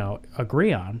agree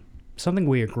on, something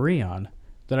we agree on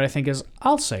that I think is,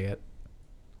 I'll say it,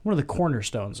 one of the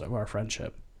cornerstones of our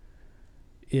friendship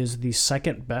is the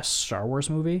second best Star Wars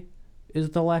movie is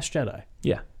The Last Jedi.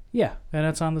 Yeah. Yeah, and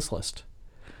it's on this list.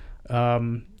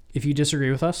 If you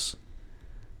disagree with us,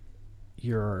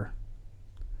 you're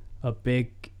a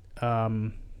big, how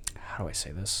do I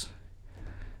say this?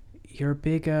 You're a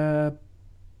big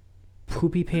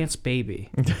poopy pants baby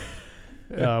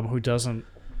who doesn't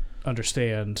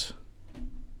understand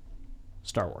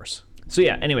Star Wars. So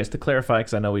yeah, anyways, to clarify,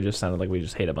 because I know we just sounded like we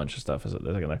just hate a bunch of stuff.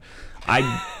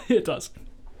 It does.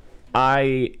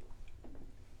 I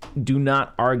do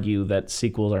not argue that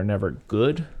sequels are never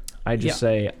good. I just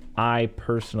say I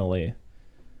personally,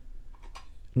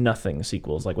 nothing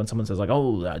sequels. Like when someone says like,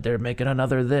 oh, they're making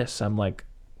another this, I'm like,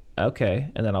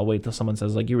 okay. And then I'll wait till someone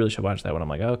says like, you really should watch that one. I'm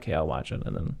like, okay, I'll watch it.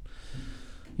 And then,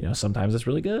 you know, sometimes it's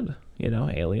really good. You know,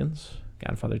 Aliens,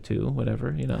 Godfather 2,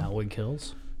 whatever, you know. Halloween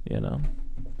Kills. You know.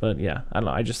 But yeah, I don't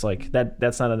know. I just like that.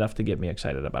 That's not enough to get me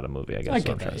excited about a movie. I guess. I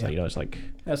get that, say. You know, it's like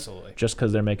absolutely. Just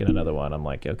because they're making another one, I'm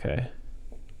like, okay.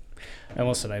 And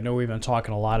listen, I know we've been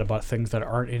talking a lot about things that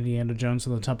aren't Indiana Jones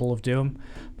and the Temple of Doom,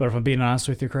 but if I'm being honest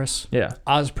with you, Chris, yeah,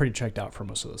 I was pretty checked out for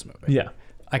most of this movie. Yeah,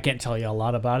 I can't tell you a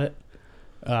lot about it.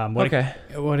 Okay,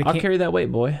 I'll carry that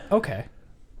weight, boy. Okay,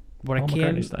 what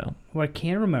I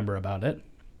can remember about it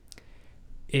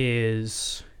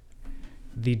is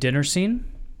the dinner scene,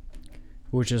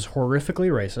 which is horrifically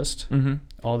racist. Mm-hmm.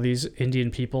 All these Indian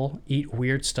people eat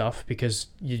weird stuff because,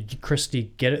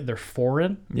 Christy, get it? They're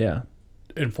foreign. Yeah.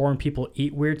 And foreign people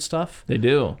eat weird stuff. They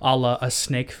do. A la a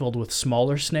snake filled with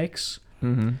smaller snakes.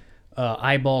 Mm-hmm.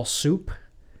 Eyeball soup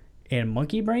and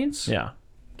monkey brains. Yeah.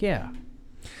 Yeah.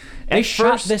 They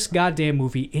shot this goddamn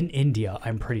movie in India,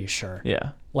 I'm pretty sure.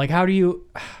 Yeah. Like, how do you...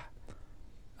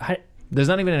 There's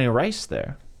not even any rice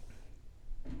there.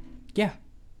 Yeah.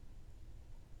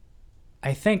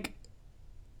 I think...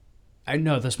 I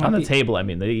know this might on the table, I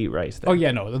mean, they eat rice there. Oh,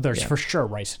 yeah, no, there's for sure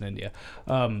rice in India.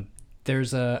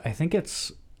 There's I think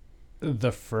it's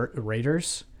the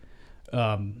Raiders.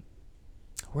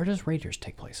 Where does Raiders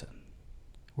take place in?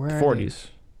 Where 40s.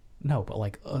 No, but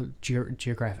like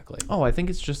geographically. Oh, I think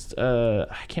it's just I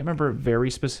can't remember very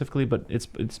specifically, but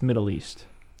it's Middle East.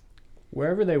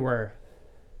 Wherever they were,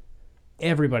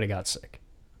 everybody got sick.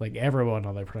 Like everyone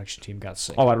on their production team got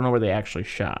sick. Oh, I don't know where they actually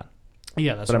shot.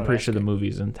 Yeah, that's. But I'm pretty sure the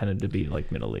movie's intended to be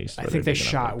like Middle East. I think they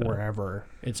shot wherever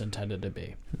it's intended to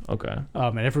be. Okay.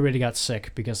 And everybody got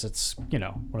sick because it's, you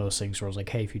know, one of those things where it's like,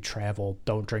 hey, if you travel,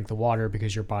 don't drink the water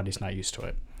because your body's not used to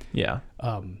it. Yeah.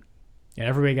 And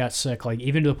everybody got sick, like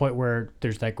even to the point where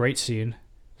there's that great scene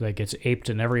that gets aped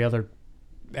in every other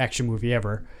action movie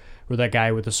ever, where that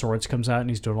guy with the swords comes out and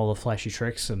he's doing all the flashy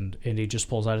tricks, and he just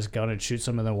pulls out his gun and shoots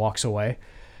him and then walks away.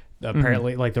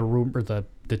 Apparently, like the rumor,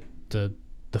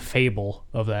 the fable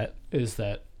of that is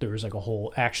that there was like a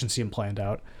whole action scene planned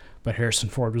out, but Harrison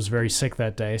Ford was very sick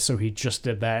that day, so he just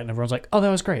did that, and everyone's like, "Oh, that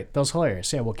was great, that was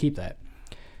hilarious. Yeah, we'll keep that."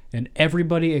 And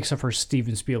everybody except for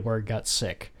Steven Spielberg got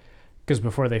sick, because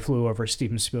before they flew over,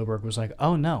 Steven Spielberg was like,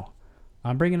 "Oh no,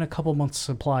 I'm bringing a couple months'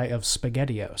 supply of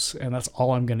SpaghettiOs, and that's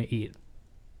all I'm gonna eat."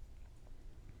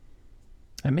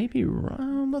 I may be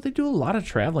wrong, but they do a lot of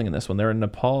traveling in this one. They're in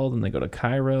Nepal, then they go to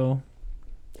Cairo.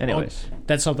 Anyways,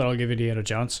 that's something I'll give Indiana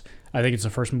Jones. I think it's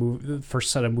the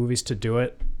first set of movies to do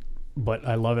it, but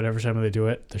I love it every time they do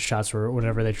it. The shots where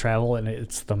whenever they travel and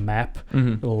it's the map, the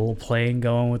little plane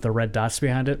going with the red dots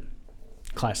behind it.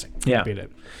 Classic. Yeah. Beat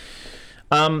it.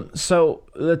 So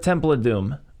the Temple of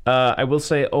Doom. I will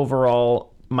say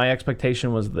overall, my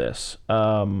expectation was this.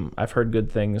 I've heard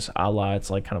good things, a la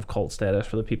it's like kind of cult status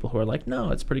for the people who are like,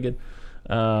 no, it's pretty good.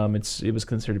 It was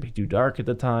considered to be too dark at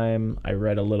the time. I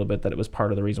read a little bit that it was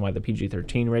part of the reason why the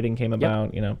PG-13 rating came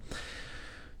about, you know,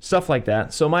 stuff like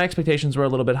that. So my expectations were a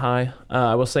little bit high.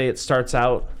 I will say it starts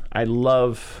out, I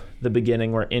love the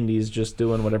beginning where Indy's just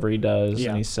doing whatever he does,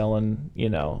 and he's selling, you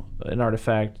know, an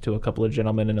artifact to a couple of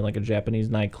gentlemen in like a Japanese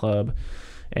nightclub,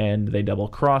 and they double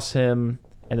cross him,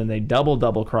 and then they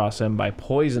double cross him by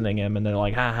poisoning him, and they're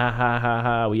like, ha ha ha ha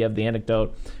ha, we have the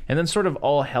anecdote, and then sort of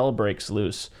all hell breaks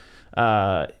loose.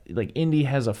 Like Indy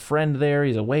has a friend there,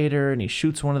 he's a waiter, and he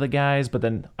shoots one of the guys, but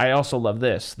then I also love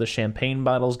this, the champagne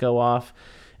bottles go off,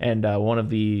 and one of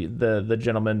the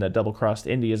gentlemen that double crossed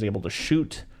Indy is able to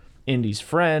shoot Indy's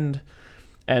friend,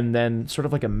 And then sort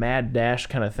of like a mad dash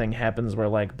kind of thing happens where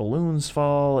like balloons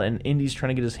fall and Indy's trying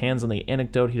to get his hands on the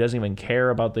anecdote. He doesn't even care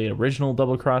about the original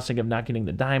double crossing of not getting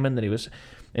the diamond that he was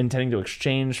intending to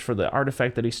exchange for the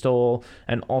artifact that he stole.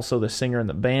 And also the singer in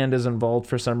the band is involved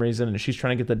for some reason, and she's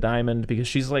trying to get the diamond because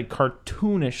she's like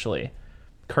cartoonishly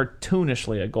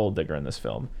a gold digger in this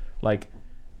film. Like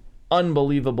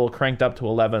unbelievable, cranked up to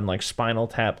 11, like Spinal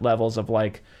Tap levels of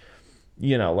like,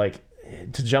 you know, like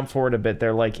to jump forward a bit,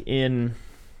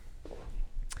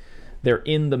 they're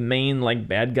in the main like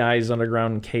bad guys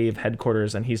underground cave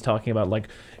headquarters, and he's talking about like,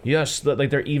 yes, like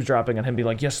they're eavesdropping on him, be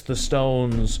like, yes, the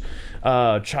stones,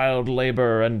 child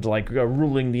labor and like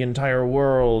ruling the entire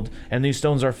world, and these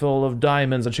stones are full of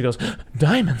diamonds. And she goes,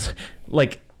 diamonds?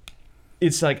 Like,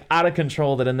 it's like out of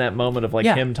control that in that moment of like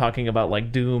him talking about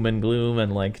like doom and gloom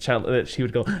and like child, she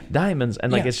would go diamonds,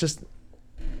 and like it's just,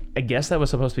 I guess that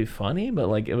was supposed to be funny, but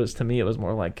like it was, to me it was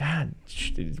more like, God,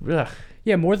 ugh.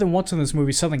 Yeah, more than once in this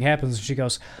movie, something happens and she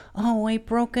goes, oh, I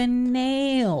broke a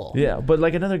nail. Yeah, but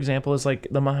like another example is like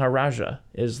the Maharaja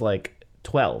is like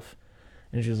 12.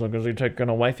 And she's like, is he taking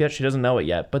a wife yet? She doesn't know it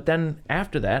yet. But then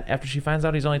after that, after she finds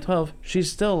out he's only 12,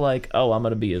 she's still like, oh, I'm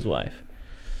going to be his wife.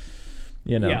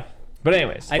 You know? Yeah. But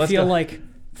anyways. I feel like,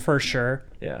 for sure.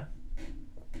 Yeah.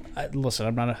 Listen,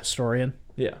 I'm not a historian.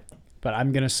 Yeah. But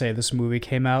I'm going to say this movie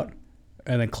came out,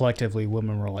 and then collectively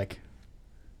women were like,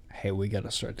 hey, we got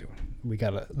to start doing it.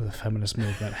 The feminist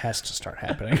movement has to start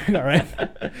happening. All right.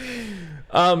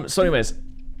 So anyways,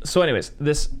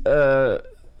 this,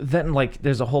 then like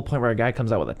there's a whole point where a guy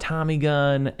comes out with a Tommy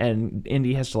gun, and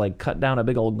Indy has to like cut down a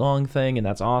big old gong thing, and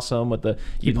that's awesome. With the,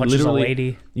 he punches a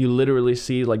lady. You literally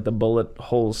see like the bullet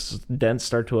holes dents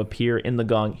start to appear in the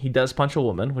gong. He does punch a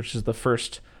woman, which is the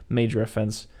first major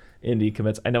offense Indy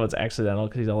commits. I know it's accidental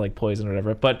because he's all like poison or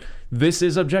whatever, but this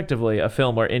is objectively a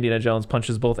film where Indiana Jones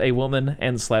punches both a woman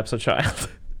and slaps a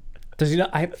child. Does he not?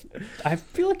 I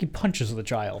feel like he punches the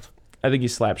child. I think he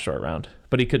slaps Short Round,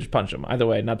 but he could punch him. Either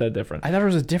way, not that different. I thought it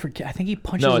was a different kid. I think he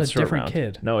punches a different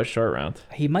kid. No, it's Short Round.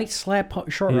 He might slap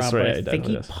Short Round, but I think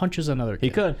he punches another kid. He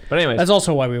could. But anyways. That's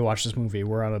also why we watched this movie.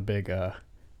 We're on a big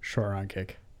Short Round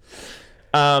kick.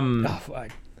 So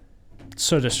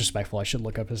disrespectful. I should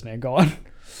look up his name. Go on.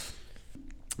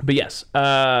 But yes,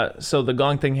 so the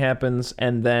gong thing happens,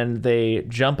 and then they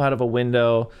jump out of a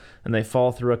window, and they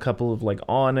fall through a couple of like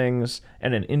awnings,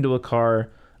 and then into a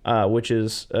car, which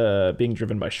is being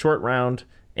driven by Short Round.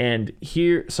 And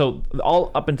here, so all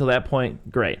up until that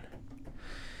point, great.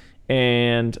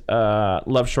 And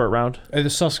love Short Round.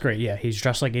 The stuff's great. Yeah, he's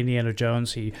dressed like Indiana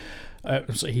Jones.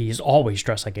 He's always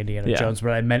dressed like Indiana Jones, but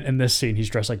I meant in this scene he's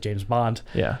dressed like James Bond.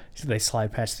 Yeah. So they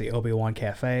slide past the Obi-Wan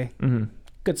Cafe. Mm-hmm.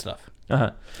 Good stuff.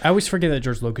 Uh-huh. I always forget that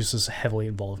George Lucas is heavily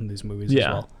involved in these movies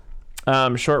as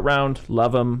well. Short Round,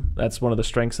 love him. That's one of the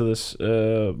strengths of this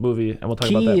movie, and we'll talk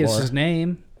about that more. Key is his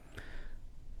name.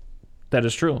 That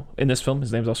is true. In this film,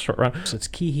 his name's also Short Round. So it's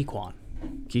Ke Huy Quan.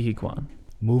 Ke Huy Quan.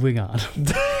 Moving on.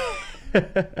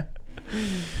 But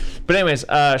anyways,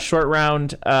 Short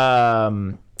Round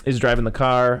is driving the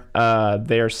car.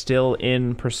 They are still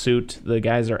in pursuit. The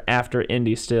guys are after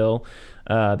Indy still.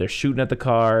 They're shooting at the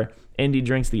car. Indy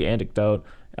drinks the antidote,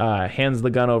 hands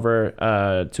the gun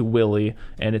over to Willie,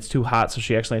 and it's too hot, so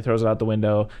she accidentally throws it out the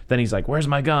window. Then he's like, where's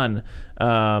my gun?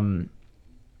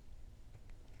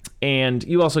 And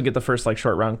you also get the first like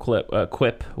Short Round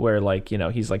quip where like, you know,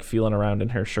 he's like feeling around in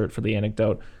her shirt for the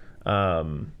anecdote.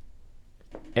 And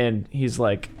he's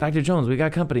like, Dr. Jones, we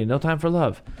got company, no time for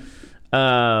love.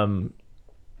 But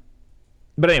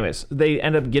anyways, they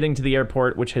end up getting to the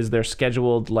airport, which is their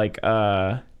scheduled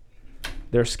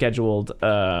but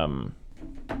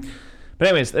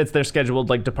anyways, it's their scheduled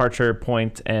like departure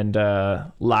point, and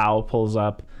Lau pulls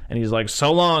up and he's like,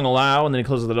 so long, Lau, and then he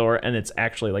closes the door, and it's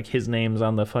actually like his name's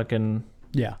on the fucking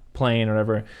plane or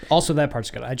whatever. Also, that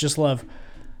part's good. I just love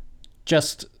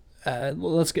I'd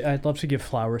love to give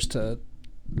flowers to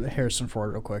Harrison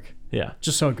Ford real quick. Yeah.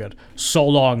 Just so good. So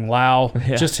long, Lau.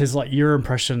 Yeah. Just his like your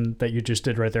impression that you just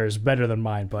did right there is better than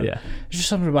mine, but there's just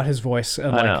something about his voice.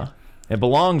 And, I know. It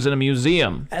belongs in a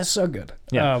museum. That's so good.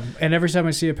 Yeah. And every time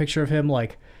I see a picture of him,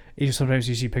 like, sometimes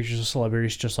you see pictures of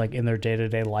celebrities just like in their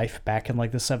day-to-day life back in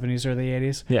like the 70s or the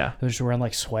 80s. Yeah. They're just wearing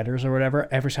like sweaters or whatever.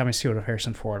 Every time I see one of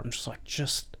Harrison Ford, I'm just like,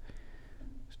 just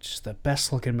the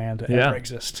best looking man to ever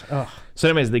exist. Ugh. So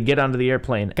anyways, they get onto the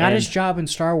airplane. Got his job in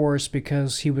Star Wars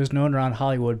because he was known around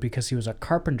Hollywood because he was a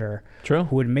carpenter. True.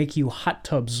 Who would make you hot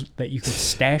tubs that you could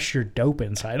stash your dope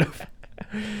inside of.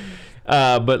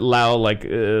 But Lau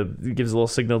gives a little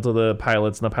signal to the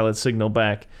pilots, and the pilots signal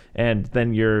back, and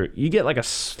then you get like a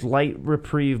slight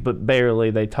reprieve, but barely.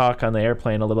 They talk on the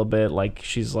airplane a little bit. Like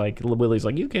she's like, Willie's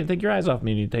like, you can't take your eyes off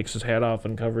me, and he takes his hat off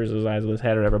and covers his eyes with his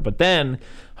hat or whatever. But then,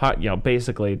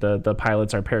 basically the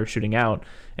pilots are parachuting out,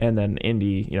 and then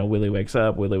Indy, Willie wakes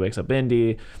up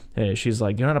Indy, and she's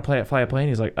like, you know how to fly a plane?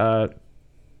 He's like,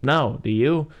 no, do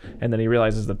you? And then he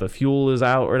realizes that the fuel is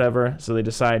out or whatever, so they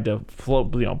decide to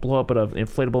blow up at an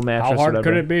inflatable mattress. How hard or whatever.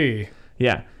 could it be?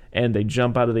 Yeah, and they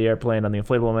jump out of the airplane on the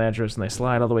inflatable mattress, and they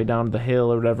slide all the way down the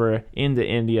hill or whatever into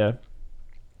India.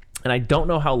 And I don't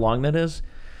know how long that is.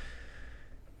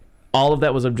 All of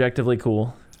that was objectively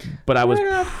cool, but I was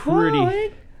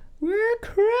We're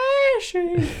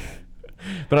crashing.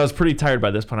 But I was pretty tired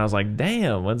by this point. I was like,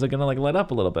 damn, when's it gonna let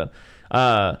up a little bit?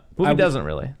 Movie doesn't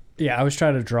really. Yeah, I was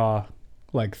trying to draw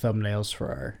like thumbnails for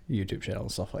our YouTube channel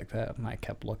and stuff like that, and I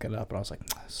kept looking up, and I was like,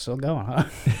 still going, huh?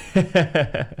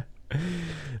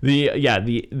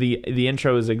 The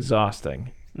intro is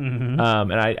exhausting. Mm-hmm.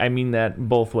 And I mean that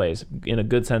both ways, in a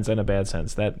good sense and a bad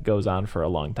sense. That goes on for a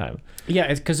long time.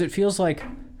 Yeah, because it feels like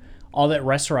all that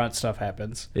restaurant stuff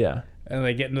happens. Yeah. And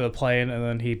they get into the plane, and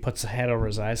then he puts the hat over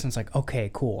his eyes, and it's like, okay,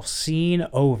 cool, scene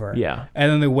over. Yeah.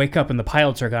 And then they wake up, and the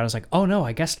pilots are gone. It's like, oh no,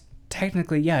 I guess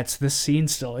technically, yeah, it's this scene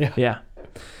still. Yeah. Yeah.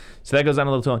 So that goes on a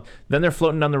little too long. Then they're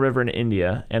floating down the river in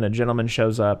India, and a gentleman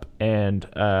shows up and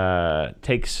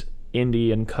takes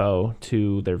Indy and co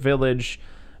to their village.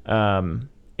 And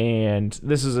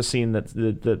this is a scene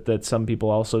that some people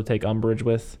also take umbrage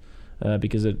with,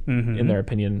 because it, in their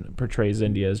opinion, portrays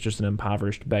India as just an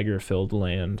impoverished, beggar-filled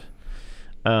land.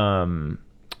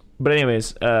 But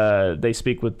anyways, they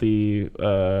speak with the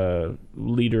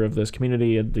leader of this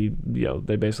community, and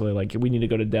they basically like, we need to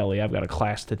go to Delhi. I've got a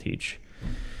class to teach.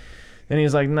 And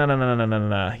he's like, no.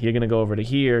 You're going to go over to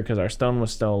here because our stone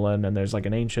was stolen, and there's like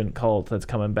an ancient cult that's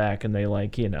coming back, and they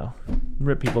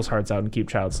rip people's hearts out and keep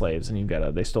child slaves, and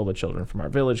they stole the children from our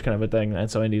village kind of a thing.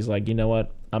 And so Indy's like, you know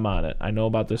what? I'm on it. I know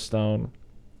about this stone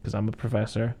because I'm a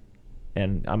professor,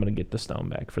 and I'm going to get the stone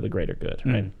back for the greater good,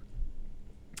 right?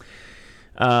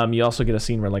 You also get a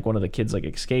scene where like one of the kids like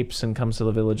escapes and comes to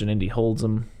the village, and Indy holds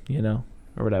him,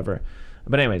 or whatever.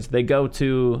 But anyways, they go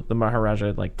to the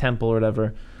Maharaja like temple or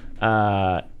whatever.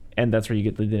 And that's where you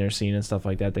get the dinner scene and stuff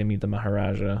like that. They meet the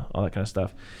Maharaja, all that kind of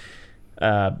stuff.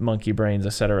 Monkey brains,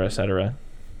 etc., etc.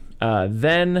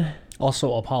 Then...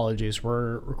 Also, apologies.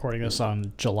 We're recording this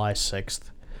on July 6th.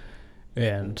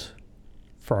 And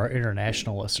for our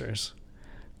international listeners,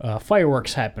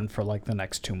 fireworks happen for like the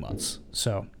next 2 months.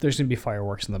 So there's going to be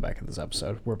fireworks in the back of this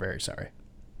episode. We're very sorry.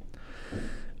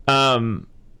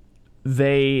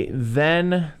 They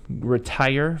then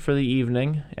retire for the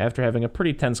evening after having a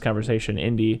pretty tense conversation.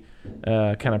 Indy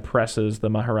kind of presses the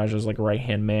Maharaja's like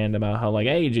right-hand man about how like,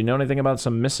 hey, do you know anything about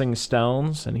some missing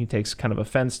stones? And he takes kind of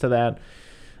offense to that.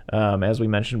 As we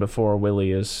mentioned before,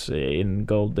 Willie is in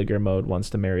gold digger mode, wants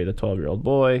to marry the 12-year-old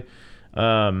boy.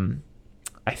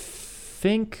 I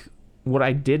think what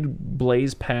I did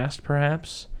blaze past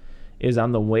perhaps is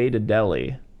on the way to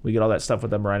Delhi. We get all that stuff with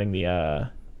them riding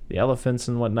the elephants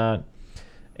and whatnot,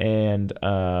 and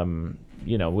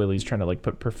Willie's trying to like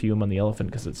put perfume on the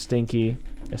elephant because it's stinky,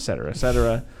 etc.,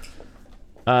 etc.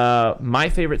 My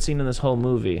favorite scene in this whole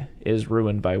movie is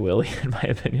ruined by Willie, in my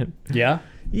opinion. Yeah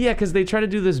because they try to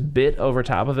do this bit over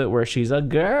top of it where she's a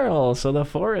girl, so the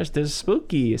forest is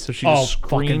spooky, so she just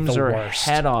screams her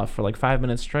head off for like 5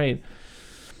 minutes straight.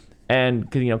 And,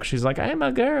 cause she's like, I'm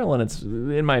a girl. And it's,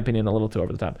 in my opinion, a little too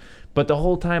over the top. But the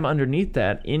whole time underneath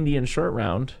that, Indy and Short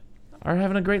Round are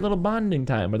having a great little bonding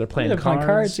time where they're playing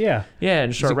cards. Yeah. Yeah,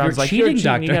 and Short Round's like, you're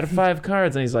cheating, you got 5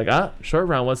 cards. And he's like, Short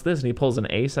Round, what's this? And he pulls an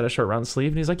ace out of Short Round's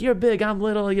sleeve. And he's like, you're big, I'm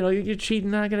little. You're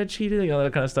cheating, not going to cheat. All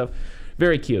that kind of stuff.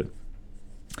 Very cute.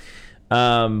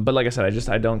 But like I said,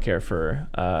 I don't care for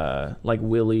like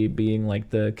Willie being like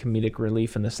the comedic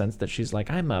relief in the sense that she's like,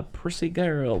 I'm a prissy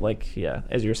girl, like, yeah,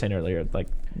 as you were saying earlier, like,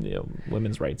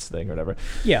 women's rights thing or whatever.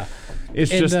 Yeah, it's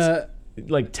just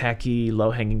like tacky,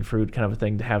 low hanging fruit kind of a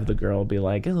thing to have the girl be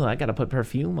like, oh, I gotta put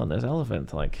perfume on this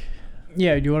elephant, like.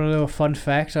 Yeah, do you want to know a fun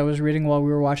fact I was reading while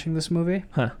we were watching this movie?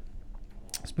 Huh.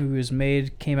 This movie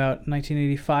came out in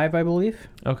 1985, I believe.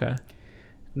 Okay.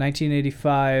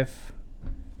 1985.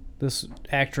 This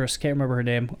actress, can't remember her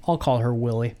name, I'll call her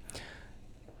Willie,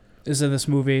 is in this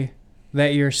movie.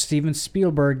 That year, Steven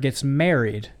Spielberg gets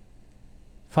married.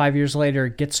 5 years later,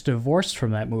 gets divorced from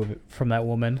that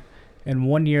woman, and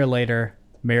 1 year later,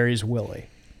 marries Willie.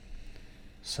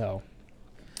 So,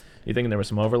 you thinking there was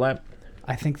some overlap?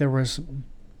 I think there was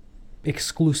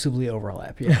exclusively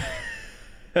overlap, yeah.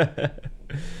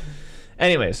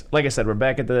 Anyways, like I said, we're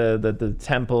back at the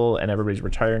temple, and everybody's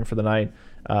retiring for the night.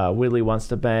 Willie wants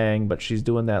to bang, but she's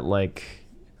doing that, like,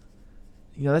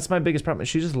 that's my biggest problem.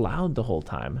 She's just loud the whole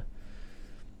time.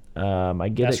 I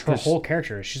get That's it. her whole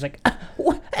character. She's like,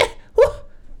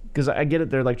 because I get it.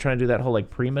 They're like trying to do that whole like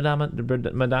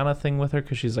pre-Madonna thing with her,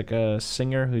 because she's like a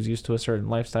singer who's used to a certain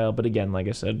lifestyle. But again, like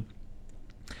I said,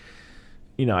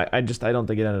 I don't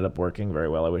think it ended up working very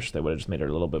well. I wish they would have just made her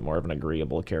a little bit more of an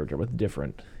agreeable character with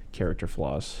different character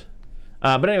flaws.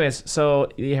 But anyways, so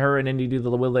her and Indy do the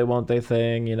will they won't they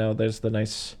thing. There's the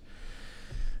nice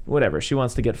whatever. She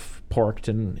wants to get porked,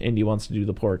 and Indy wants to do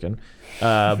the porking.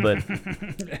 But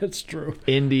it's true.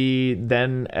 Indy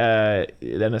then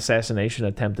an assassination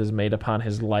attempt is made upon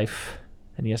his life,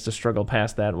 and he has to struggle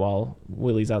past that while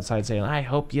Willie's outside saying, "I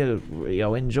hope you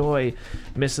enjoy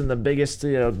missing the biggest,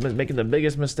 making the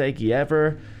biggest mistake you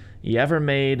ever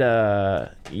made in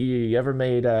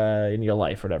your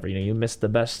life, or whatever. You missed the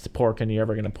best porking you're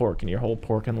ever gonna pork in your whole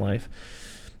porking life."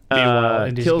 Meanwhile,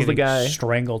 Indy's kills the getting guy,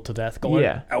 strangled to death. Going,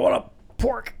 Yeah. I want a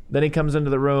pork. Then he comes into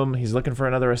the room. He's looking for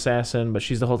another assassin, but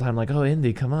she's the whole time like, "Oh,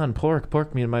 Indy, come on,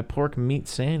 pork me in my pork meat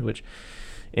sandwich."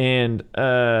 And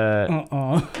I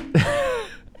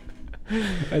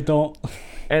don't.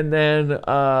 And then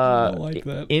don't like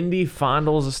that. Indy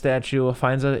fondles a statue,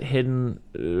 finds a hidden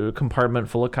compartment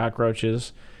full of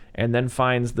cockroaches, and then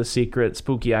finds the secret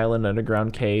spooky island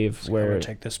underground cave where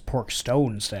take this pork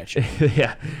stone statue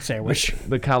yeah, sandwich.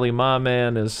 the Kali Ma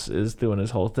man is doing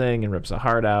his whole thing and rips a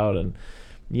heart out and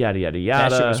yada yada yada.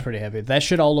 That shit was pretty heavy. That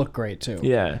should all look great too.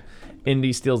 Yeah.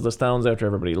 Indy steals the stones after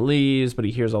everybody leaves, but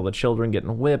he hears all the children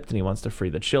getting whipped and he wants to free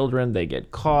the children. They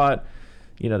get caught.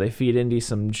 They feed Indy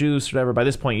some juice or whatever. By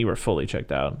this point, you were fully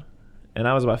checked out, and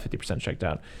I was about 50% checked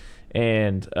out.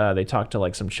 And they talked to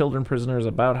like some children prisoners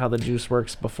about how the juice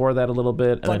works before that a little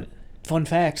bit. Fun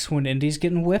facts: when Indy's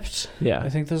getting whipped, Yeah. I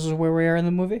think this is where we are in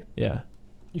the movie. Yeah.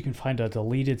 You can find a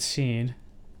deleted scene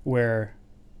where,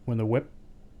 when the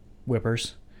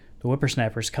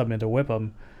whippersnappers come in to whip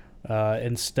them,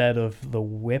 instead of the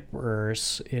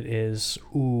whippers, it is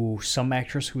some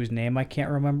actress whose name I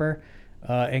can't remember,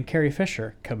 and Carrie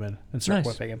Fisher come in and start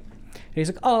whipping him. And he's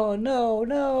like, "Oh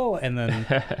no!" And then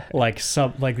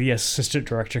the assistant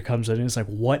director comes in and he's like,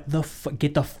 "What the fuck?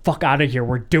 Get the fuck out of here!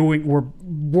 We're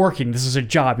working. This is a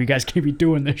job. You guys can't be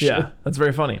doing this shit." Yeah, that's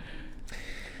very funny.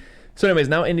 So, anyways,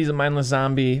 now Indy's a mindless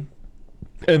zombie,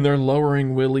 and they're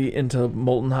lowering Willie into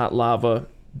molten hot lava.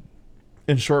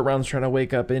 And Short Round's trying to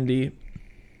wake up Indy.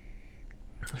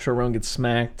 Short Round gets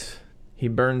smacked. He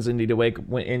burns Indy to wake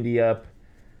Indy up.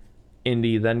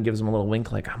 Indy then gives him a little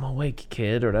wink like, "I'm awake,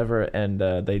 kid," or whatever, and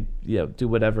they do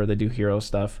whatever. They do hero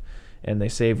stuff, and they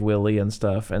save Willie and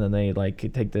stuff, and then they like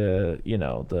take the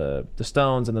the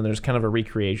stones, and then there's kind of a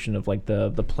recreation of like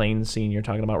the plane scene you're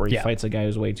talking about where he fights a guy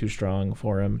who's way too strong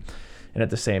for him, and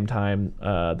at the same time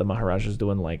the Maharaja's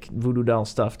doing like voodoo doll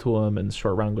stuff to him, and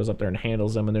Short Round goes up there and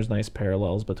handles him, and there's nice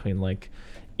parallels between like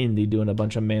Indy doing a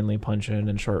bunch of manly punching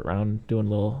and Short Round doing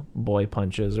little boy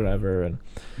punches or whatever, and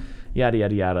yada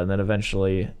yada yada. And then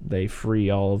eventually they free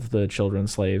all of the children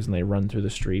slaves and they run through the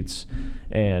streets,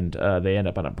 and they end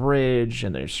up on a bridge,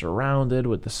 and they're surrounded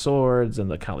with the swords and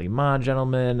the Kali Ma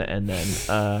gentleman, and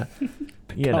then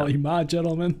Kali Ma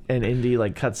gentleman, and Indy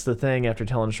like cuts the thing after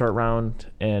telling Short Round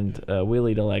and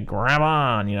Willie to like grab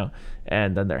on,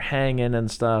 and then they're hanging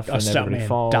and stuff, and everybody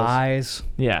falls, dies.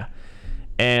 Yeah.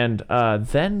 And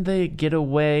then they get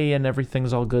away and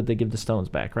everything's all good. They give the stones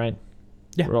back, right?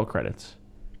 Yeah. Roll credits.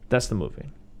 That's the movie.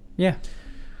 Yeah.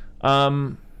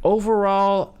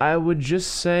 Overall, I would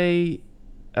just say,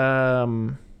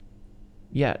 not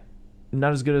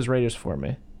as good as Raiders for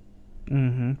me.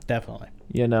 Mm-hmm. Definitely.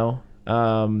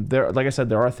 There, like I said,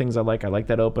 there are things I like. I like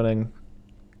that opening.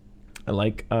 I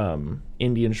like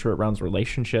Indy and Short Round's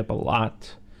relationship a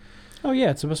lot. Oh yeah,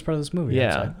 it's the best part of this movie.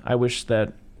 Yeah, I wish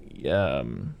that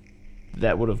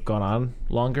that would have gone on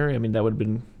longer. I mean, that would have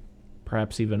been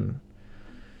perhaps even.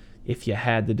 If you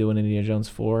had to do an Indiana Jones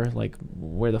 4, like,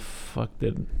 where the fuck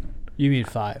did... You mean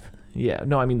 5? Yeah,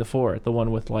 no, I mean the 4. The one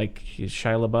with, like,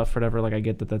 Shia LaBeouf or whatever. Like, I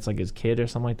get that that's, like, his kid or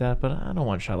something like that, but I don't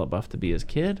want Shia LaBeouf to be his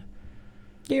kid.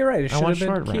 Yeah, you're right. It should have been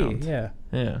Short key. Round. Yeah.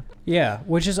 Yeah. Yeah,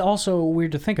 which is also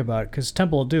weird to think about, because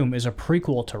Temple of Doom is a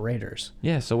prequel to Raiders.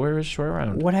 Yeah, so where is Short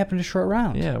Round? What happened to Short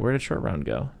Round? Yeah, where did Short Round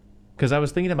go? Because I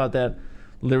was thinking about that.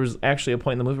 There was actually a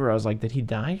point in the movie where I was like, did he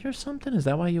die or something? Is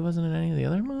that why he wasn't in any of the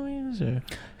other movies? Or?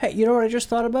 Hey, you know what I just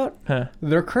thought about? Huh.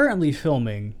 They're currently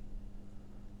filming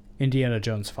Indiana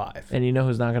Jones 5. And you know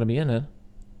who's not going to be in it?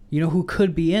 You know who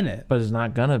could be in it? But is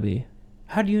not going to be.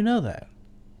 How do you know that?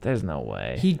 There's no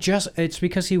way. It's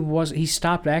because he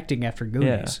stopped acting after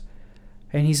Goonies.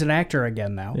 And he's an actor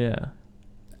again now. Yeah.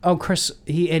 Oh, Chris,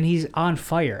 he's on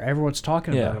fire. Everyone's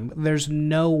talking about him. There's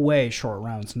no way Short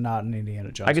Round's not an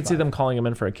Indiana Jones. I could see them calling him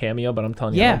in for a cameo, but I'm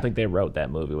telling you, I Yeah. don't think they wrote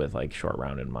that movie with like Short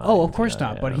Round in mind. Oh, of course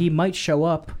not. Yeah. But he might show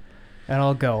up, and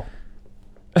I'll go.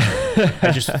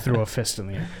 I just threw a fist in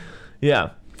the air.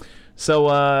 Yeah. So,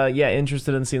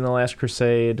 interested in seeing The Last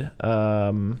Crusade.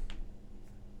 Yeah,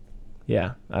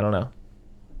 I don't know.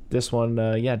 This one,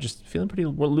 just feeling pretty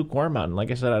lukewarm on.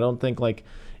 Like I said, I don't think like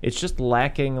it's just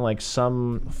lacking like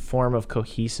some form of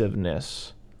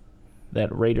cohesiveness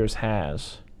that Raiders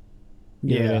has.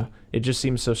 You know what I mean? It just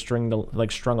seems so strung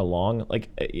along. Like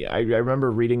I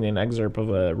remember reading an excerpt of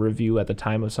a review at the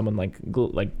time of someone like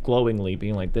glowingly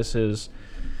being like, "This is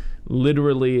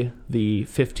literally the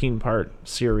 15-part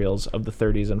serials of the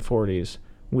 30s and 40s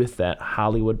with that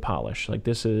Hollywood polish. Like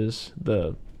this is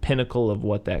the pinnacle of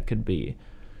what that could be."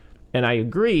 And I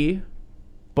agree,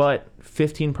 but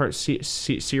 15-part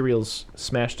serials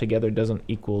smashed together doesn't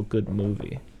equal good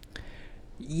movie.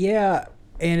 Yeah,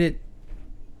 and it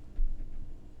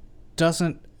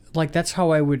doesn't, like, that's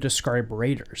how I would describe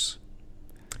Raiders.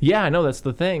 Yeah, I know, that's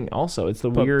the thing. Also, it's the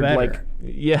weird, better. like,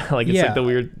 like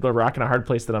the rock and a hard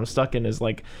place that I'm stuck in is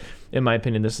like, in my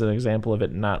opinion, this is an example of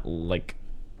it not like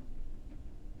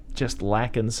just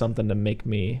lacking something to make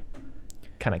me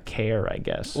kind of care, I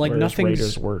guess. Like, nothing's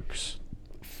Raiders works.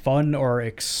 Fun or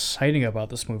exciting about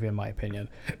this movie, in my opinion,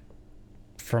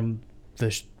 from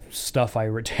the stuff I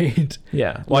retained.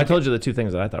 Yeah. Well, I told you the two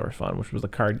things that I thought were fun, which was the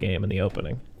card game and the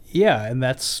opening. Yeah, and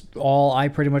that's all I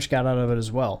pretty much got out of it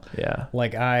as well. Yeah.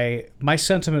 Like, my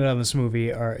sentiment on this movie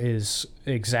is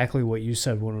exactly what you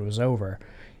said when it was over.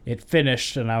 It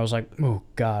finished, and I was like, oh,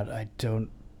 God, I don't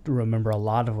remember a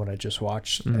lot of what I just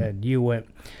watched. Mm. And you went,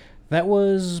 that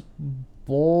was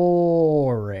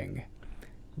boring.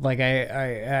 Like,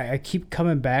 I keep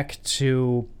coming back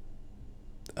to,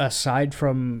 aside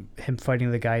from him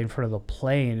fighting the guy in front of the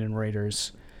plane in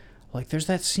Raiders, like, there's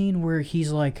that scene where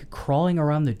he's, like, crawling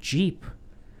around the Jeep,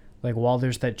 like, while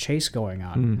there's that chase going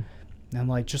on. Mm. And,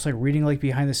 like, just, like, reading, like,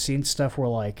 behind-the-scenes stuff where,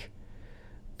 like,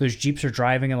 those Jeeps are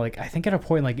driving, and, like, I think at a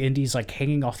point, like, Indy's, like,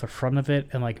 hanging off the front of it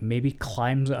and, like, maybe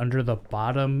climbs under the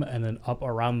bottom and then up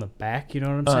around the back, you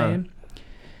know what I'm saying?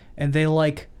 And they,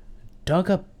 like,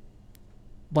 dug up,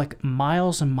 like,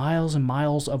 miles and miles and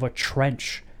miles of a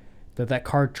trench that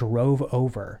car drove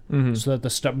over, so that the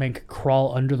stuntman could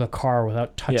crawl under the car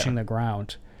without touching the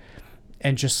ground.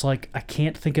 And just, like, I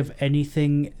can't think of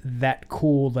anything that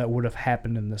cool that would have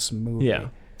happened in this movie. Yeah.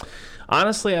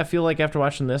 Honestly, I feel like after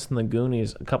watching this and the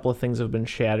Goonies, a couple of things have been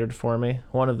shattered for me.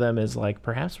 One of them is, like,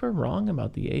 perhaps we're wrong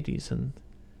about the 80s. And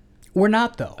We're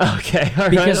not, though. Okay, all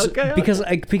right.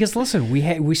 Because listen, we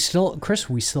still have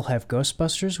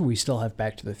Ghostbusters, we still have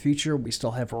Back to the Future, we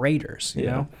still have Raiders, you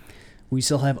know? We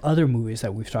still have other movies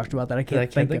that we've talked about that I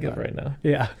can't think of right now.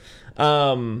 Yeah.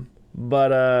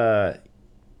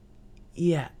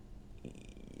 Yeah.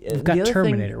 We've got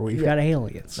Terminator, we've got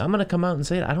Aliens. I'm going to come out and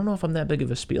say it. I don't know if I'm that big of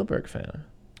a Spielberg fan.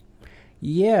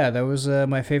 Yeah, that was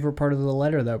my favorite part of the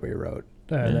letter that we wrote,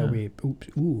 that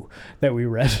we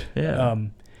read.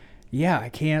 Yeah. I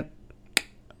can't.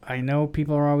 I know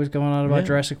people are always going on about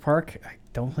Jurassic Park. I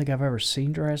don't think I've ever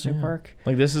seen Jurassic Park.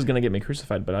 Like, this is gonna get me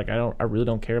crucified, but like I really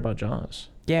don't care about Jaws.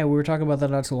 Yeah, we were talking about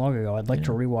that not too long ago. I'd like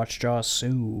to rewatch Jaws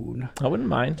soon. I wouldn't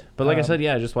mind, but like I said,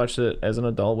 I just watched it as an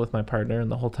adult with my partner,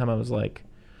 and the whole time I was like,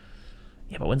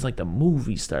 yeah, but when's like the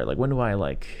movie start? Like, when do I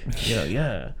like,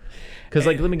 Because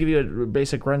like, let me give you a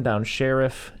basic rundown.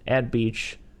 Sheriff at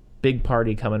beach, big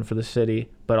party coming for the city,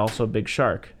 but also big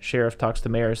shark. Sheriff talks to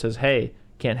mayor, says, hey,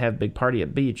 can't have big party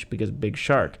at beach because big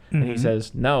shark. And he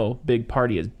says, no, big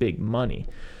party is big money.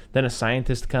 Then a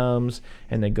scientist comes,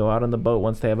 and they go out on the boat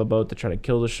once they have a boat to try to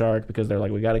kill the shark, because they're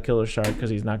like, we got to kill the shark because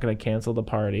he's not going to cancel the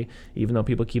party, even though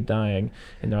people keep dying.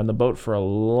 And they're on the boat for a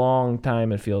long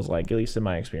time, it feels like, at least in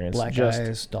my experience. Black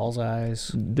eyes, doll's eyes.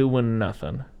 Doing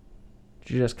nothing.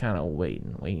 Just kind of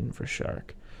waiting for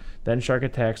shark. Then shark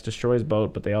attacks, destroys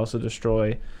boat, but they also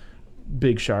destroy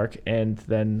big shark, and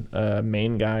then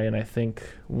main guy, and I think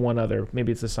one other,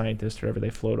 maybe it's a scientist or whatever, they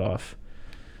float off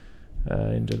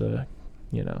into the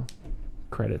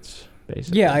credits,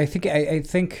 basically. Yeah, I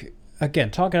think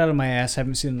again, talking out of my ass,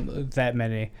 haven't seen that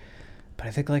many, but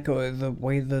I think like the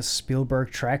way the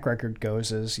Spielberg track record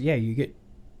goes is, you get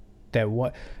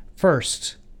that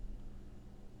first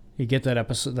you get that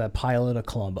episode, that pilot of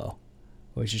Columbo,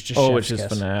 which is just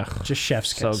just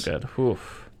chef's kiss. So good.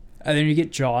 Oof. And then you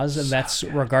get Jaws, and that's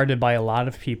regarded by a lot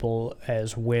of people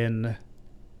as when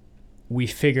we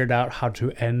figured out how to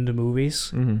end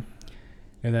movies. Mm-hmm.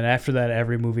 And then after that,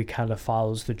 every movie kind of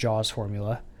follows the Jaws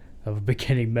formula. of a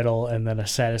beginning, middle, and then a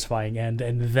satisfying end,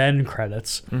 and then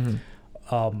credits. Mm-hmm.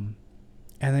 And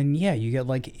then you get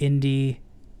like Indy,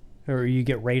 or you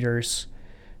get Raiders,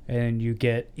 and you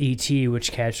get E.T.,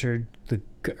 which captured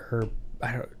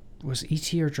was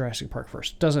E.T. or Jurassic Park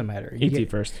first? Doesn't matter. E.T.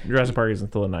 first. Jurassic Park is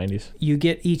until the 90s. You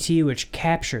get E.T., which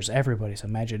captures everybody's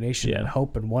imagination and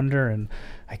hope and wonder, and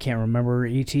I can't remember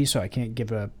E.T., so I can't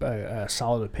give a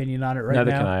solid opinion on it right now.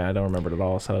 Neither can I. I don't remember it at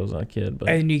all. I said I was a kid. But.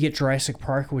 And you get Jurassic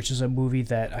Park, which is a movie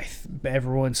that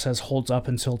everyone says holds up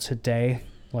until today,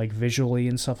 like visually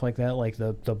and stuff like that. Like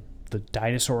the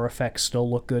dinosaur effects still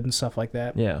look good and stuff like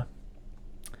that. Yeah.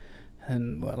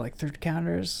 And like Third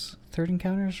Encounters,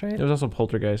 right? There was also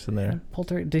Poltergeist in there.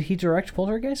 Did he direct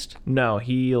Poltergeist? No,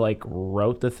 he like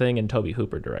wrote the thing and Tobe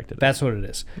Hooper directed it. That's what it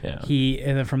is. Yeah.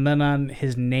 And then from then on,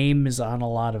 his name is on a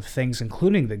lot of things,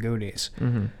 including The Goonies,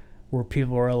 where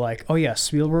people are like, "Oh yeah,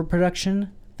 Spielberg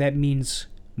production. That means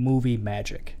movie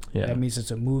magic. Yeah. That means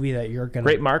it's a movie that you're gonna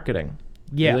great marketing."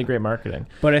 Yeah, really great marketing.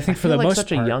 But I think for the like most such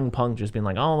part, a young punk just being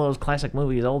like, all those classic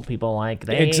movies old people like,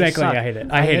 they exactly. suck. I hate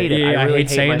it. I hate it. Yeah, I really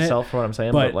hate saying myself it, for what I'm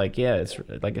saying, but like, yeah, it's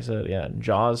like I said, yeah.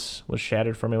 Jaws was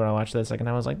shattered for me when I watched that second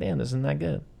time. I was like, damn, this isn't that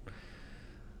good.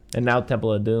 And now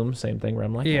Temple of Doom, same thing. Where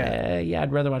I'm like, yeah,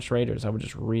 I'd rather watch Raiders. I would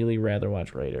just really rather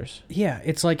watch Raiders. Yeah,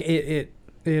 it's like it.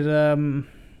 I don't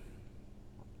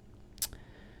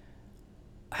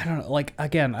know. Like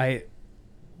again,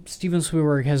 Steven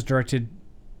Spielberg has directed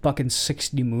fucking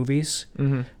 60 movies,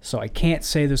 so I can't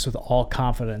say this with all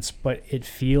confidence, but it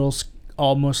feels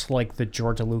almost like the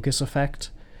George Lucas effect,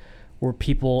 where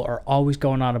people are always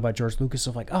going on about George Lucas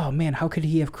of like, oh man, how could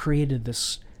he have created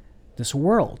this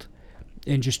world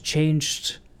and just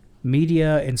changed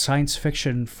media and science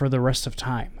fiction for the rest of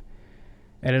time?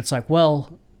 And it's like,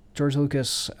 well, George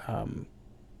Lucas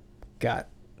got,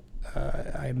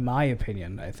 in my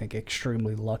opinion, I think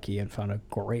extremely lucky and found a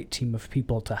great team of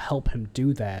people to help him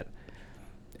do that.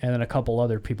 And then a couple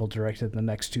other people directed the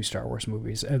next 2 Star Wars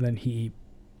movies, and then he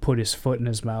put his foot in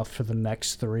his mouth for the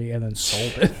next 3 and then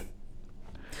sold it.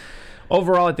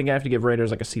 Overall, I think I have to give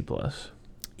Raiders like a C+.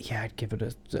 Yeah, I'd give it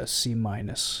a C-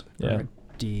 or a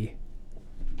D.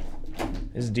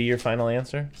 Is D your final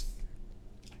answer?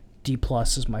 D+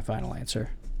 is my final answer.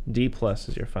 D+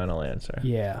 is your final answer.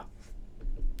 Yeah.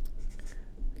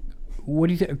 What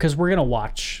do you think? Because we're gonna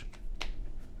watch.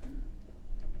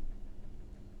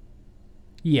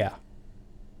 Yeah.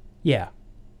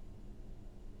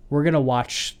 We're gonna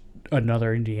watch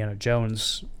another Indiana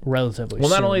Jones relatively soon.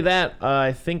 Well, not only that,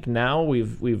 I think now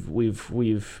we've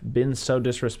been so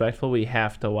disrespectful. We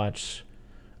have to watch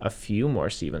a few more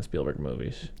Steven Spielberg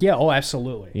movies. Yeah. Oh,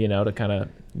 absolutely. You know, to kind of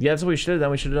that's what we should have done.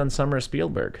 We should have done Summer of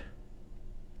Spielberg.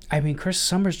 I mean, Chris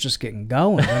Summer's just getting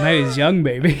going. The night is young,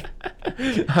 baby.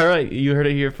 All right, you heard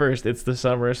it here first. It's the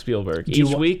Summer of Spielberg.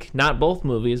 Each week, not both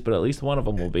movies, but at least one of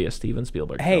them will be a Steven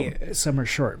Spielberg film. Summer's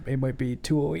short. It might be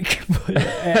 2 a week. But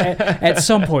at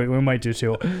some point, we might do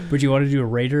 2. But you want to do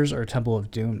Raiders or Temple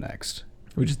of Doom next?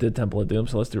 We just did Temple of Doom,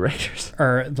 so let's do Raiders.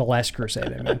 Or The Last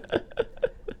Crusade, I mean.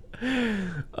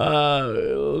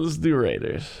 Let's do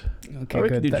Raiders. Okay, or we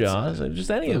good. could do Jaws. Just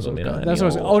any of them. You know, that's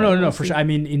what I was. No, for sure. I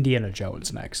mean Indiana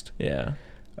Jones next. Yeah.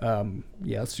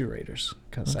 Yeah, let's do Raiders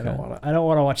because Okay. I don't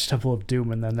want to watch Temple of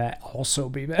Doom and then that also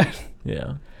be bad.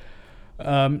 Yeah.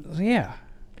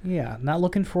 Yeah. Not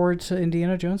looking forward to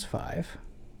Indiana Jones 5.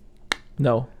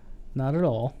 No. Not at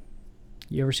all.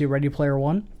 You ever see Ready Player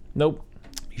One? Nope.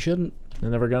 You shouldn't.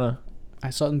 I'm never gonna. I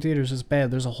saw it in theaters. It's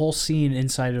bad. There's a whole scene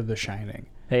inside of The Shining.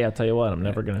 Hey, I'll tell you what. I'm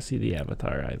never gonna see the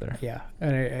Avatar either. Yeah,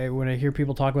 and when I hear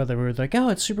people talk about that, we're like, oh,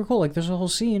 it's super cool. Like, there's a whole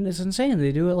scene. It's insane.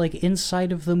 They do it like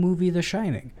inside of the movie The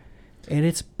Shining, and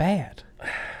it's bad.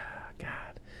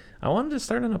 God, I wanted to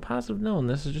start on a positive note, and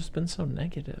this has just been so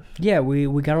negative. Yeah, we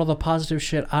got all the positive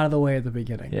shit out of the way at the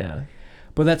beginning. Yeah,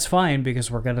 but that's fine because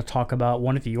we're gonna talk about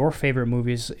one of your favorite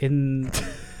movies in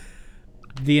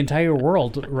the entire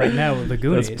world right now, The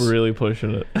Goonies. That's really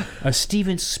pushing it.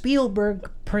 Steven Spielberg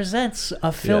presents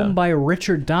a film by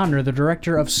Richard Donner, the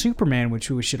director of Superman, which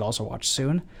we should also watch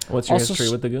soon. What's your history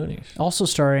with The Goonies? Also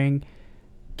starring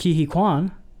Ke Huy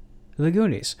Quan, The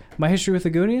Goonies. My history with The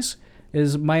Goonies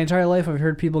is my entire life I've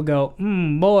heard people go,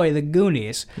 boy, The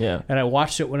Goonies. Yeah. And I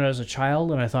watched it when I was a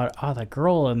child, and I thought, oh, that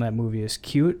girl in that movie is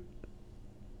cute.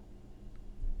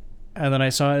 And then I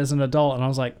saw it as an adult, and I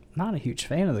was like, not a huge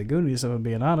fan of The Goonies, if I'm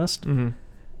being honest. Mm-hmm.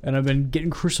 And I've been getting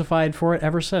crucified for it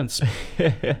ever since.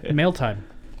 Mail time.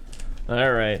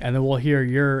 All right. And then we'll hear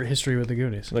your history with The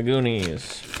Goonies. The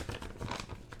Goonies.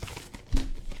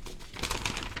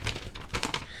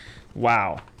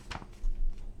 Wow.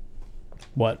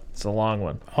 What? It's a long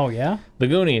one. Oh, yeah? The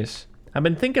Goonies. I've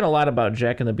been thinking a lot about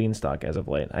Jack and the Beanstalk as of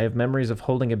late. I have memories of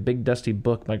holding a big dusty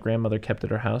book my grandmother kept at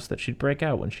her house that she'd break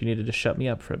out when she needed to shut me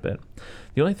up for a bit.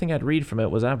 The only thing I'd read from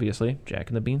it was obviously Jack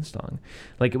and the Beanstalk.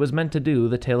 Like it was meant to do,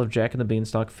 the tale of Jack and the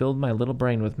Beanstalk filled my little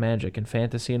brain with magic and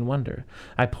fantasy and wonder.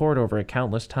 I pored over it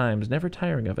countless times, never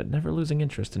tiring of it, never losing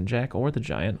interest in Jack or the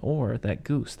giant or that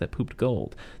goose that pooped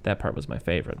gold. That part was my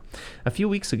favorite. A few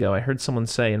weeks ago, I heard someone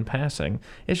say in passing,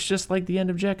 it's just like the end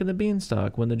of Jack and the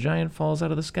Beanstalk when the giant falls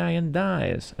out of the sky and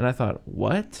dies. And I thought,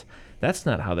 what? That's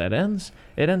not how that ends.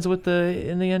 It ends with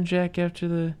in the end, Jack, after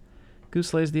the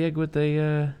goose lays the egg with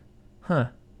the,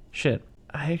 shit.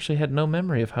 I actually had no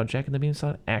memory of how Jack and the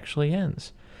Beanstalk actually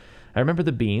ends. I remember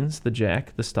the beans, the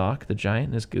Jack, the stalk, the giant,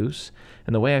 and his goose,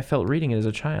 and the way I felt reading it as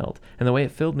a child, and the way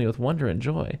it filled me with wonder and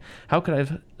joy. How could I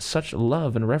have such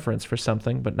love and reverence for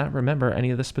something but not remember any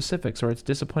of the specifics or its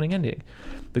disappointing ending?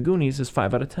 The Goonies is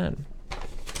 5 out of 10.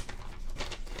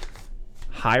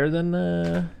 Higher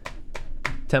than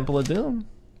Temple of Doom.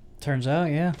 Turns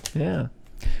out, yeah. Yeah.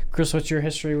 Chris, what's your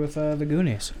history with the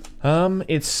Goonies?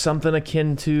 It's something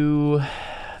akin to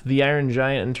The Iron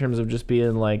Giant in terms of just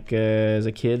being like, as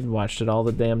a kid, watched it all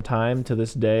the damn time to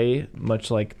this day, much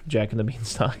like Jack and the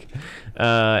Beanstalk.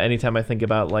 Anytime I think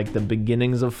about like the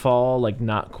beginnings of fall, like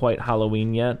not quite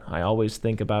Halloween yet, I always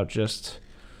think about just,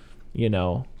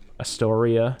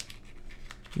 Astoria,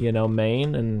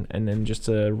 Maine, and then just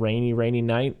a rainy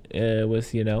night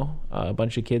with, a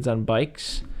bunch of kids on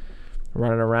bikes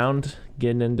running around,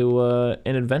 getting into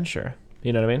an adventure.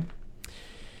 You know what I mean?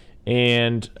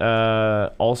 And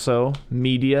also,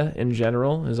 media in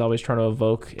general is always trying to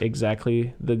evoke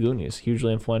exactly the Goonies.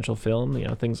 Hugely influential film,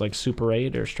 things like Super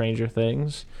 8 or Stranger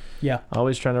Things. Yeah.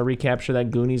 Always trying to recapture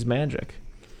that Goonies magic.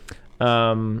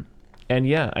 And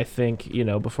yeah, I think,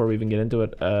 before we even get into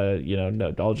it,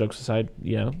 no, all jokes aside,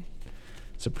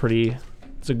 it's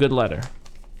a good letter.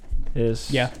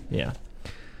 Yeah.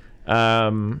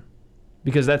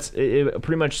 Because it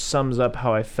pretty much sums up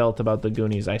how I felt about the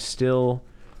Goonies. I still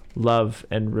love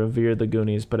and revere the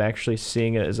Goonies, but actually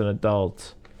seeing it as an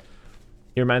adult,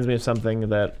 it reminds me of something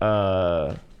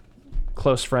that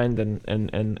close friend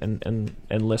and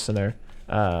listener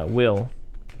Will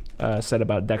said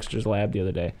about Dexter's Lab the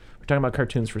other day. We're talking about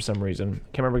cartoons for some reason.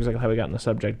 Can't remember exactly how we got in the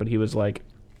subject, but he was like,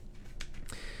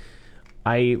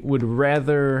 I would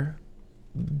rather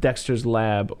Dexter's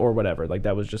Lab or whatever, like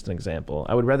that was just an example.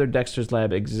 I would rather Dexter's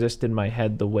Lab exist in my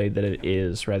head the way that it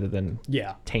is rather than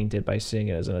tainted by seeing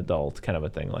it as an adult, kind of a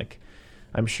thing. Like,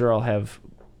 I'm sure I'll have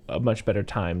a much better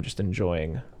time just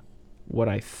enjoying what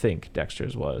I think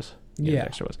Dexter's was.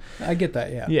 Dexter was. I get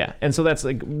that, yeah. Yeah, and so that's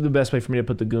like the best way for me to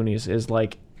put the Goonies is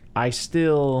like, I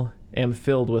still am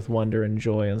filled with wonder and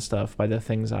joy and stuff by the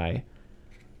things I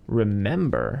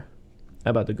remember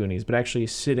about the Goonies, but actually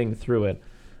sitting through it,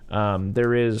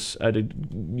 there is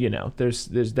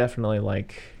there's definitely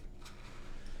like,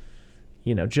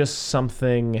 just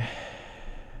something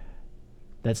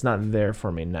that's not there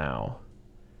for me now.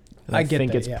 And I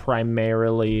think it's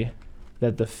primarily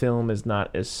that the film is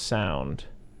not as sound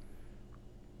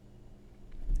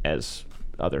as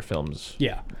other films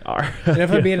are. And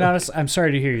if I'm being honest, I'm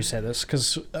sorry to hear you say this,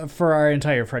 because for our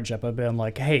entire friendship, I've been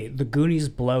like, hey, the Goonies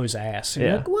blows ass. And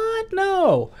you're like, what?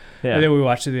 No. Yeah. And then we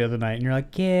watched it the other night, and you're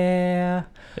like, yeah.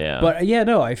 Yeah. But yeah,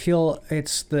 no, I feel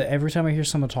every time I hear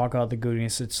someone talk about the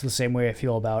Goonies, it's the same way I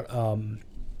feel about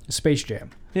Space Jam.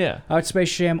 Yeah. I watched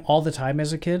Space Jam all the time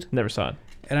as a kid. Never saw it.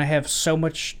 And I have so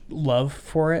much love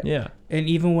for it. Yeah. And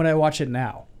even when I watch it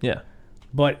now. Yeah.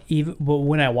 But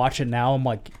when I watch it now, I'm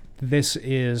like, this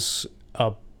is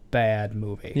a bad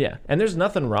movie. Yeah, and there's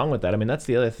nothing wrong with that. I mean, that's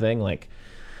the other thing. Like,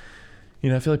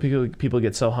 I feel like people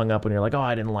get so hung up when you're like, oh,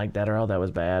 I didn't like that, or oh, that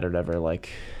was bad, or whatever. Like,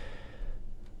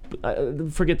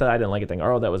 forget that I didn't like a thing,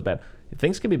 or oh, that was bad.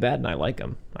 Things can be bad, and I like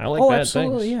them. I like bad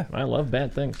things. Yeah. I love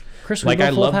bad things. Chris, we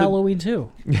both love Halloween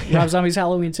too. Rob Zombie's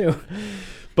Halloween too.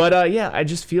 But I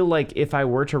just feel like if I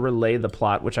were to relay the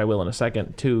plot, which I will in a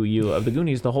second, to you of the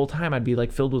Goonies, the whole time I'd be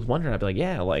like filled with wonder. I'd be like,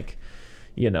 yeah, like,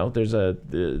 there's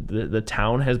the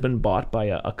town has been bought by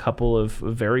a couple of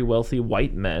very wealthy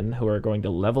white men who are going to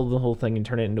level the whole thing and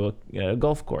turn it into a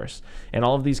golf course. And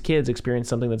all of these kids experience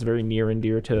something that's very near and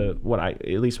dear to what I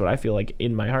feel like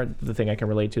in my heart, the thing I can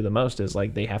relate to the most is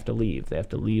like they have to leave. They have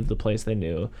to leave the place they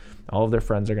knew. All of their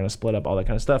friends are going to split up, all that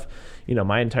kind of stuff.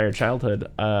 My entire childhood,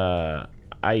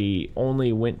 I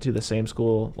only went to the same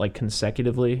school like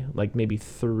consecutively, like maybe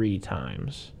 3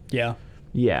 times. Yeah.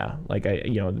 Yeah, like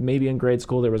maybe in grade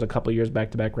school there was a couple of years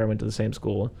back to back where I went to the same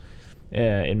school.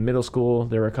 In middle school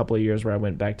there were a couple of years where I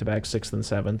went back to back 6th and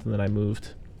 7th, and then I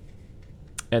moved.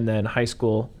 And then high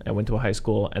school, I went to a high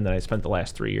school, and then I spent the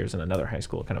last 3 years in another high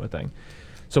school, kind of a thing.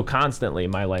 So constantly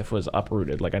my life was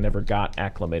uprooted. Like I never got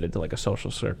acclimated to like a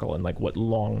social circle and like what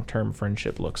long-term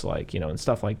friendship looks like, and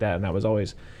stuff like that. And I was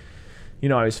always, I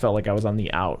always felt like I was on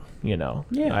the out,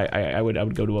 Yeah. I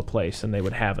would go to a place and they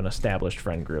would have an established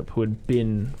friend group who had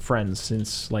been friends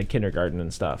since like kindergarten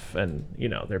and stuff. And,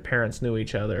 their parents knew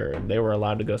each other and they were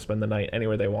allowed to go spend the night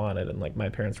anywhere they wanted. And like my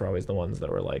parents were always the ones that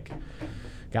were like,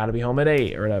 gotta be home at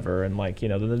 8 or whatever. And like,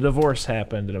 then the divorce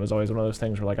happened and it was always one of those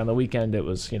things where like on the weekend it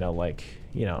was,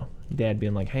 dad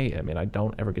being like, hey, I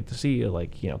don't ever get to see you,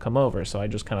 like, come over. So I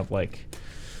just kind of like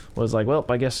was like, well,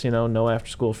 I guess, no after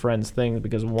school friends thing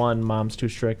because one, mom's too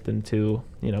strict, and two,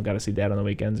 got to see dad on the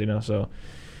weekends, so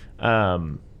I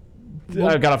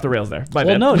got off the rails there. My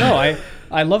bad. No,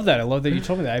 I love that. I love that you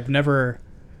told me that. I've never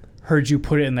heard you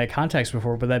put it in that context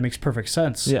before, but that makes perfect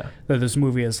sense. Yeah. That this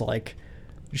movie is like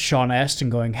Sean Astin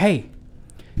going, hey,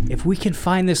 if we can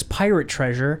find this pirate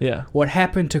treasure, what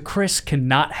happened to Chris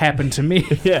cannot happen to me.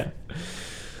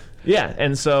 Yeah.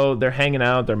 And so they're hanging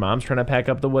out. Their mom's trying to pack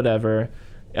up the whatever.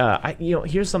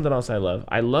 Here's something else I love.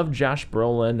 I love Josh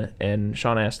Brolin and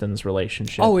Sean Astin's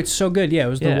relationship. Oh, it's so good. Yeah, it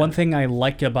was the one thing I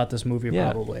liked about this movie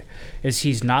probably is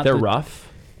he's not. They're rough.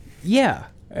 Yeah,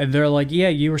 and they're like,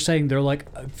 you were saying they're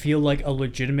like feel like a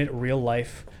legitimate real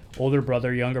life older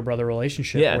brother younger brother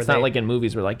relationship. Yeah, it's not like in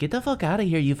movies where like get the fuck out of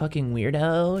here, you fucking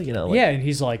weirdo. And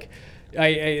he's like.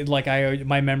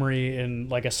 My memory and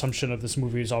like assumption of this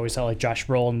movie is always that like Josh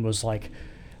Brolin was like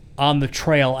on the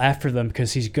trail after them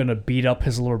because he's gonna beat up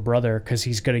his little brother because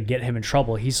he's gonna get him in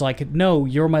trouble. He's like, no,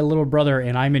 you're my little brother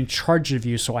and I'm in charge of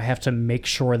you, so I have to make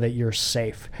sure that you're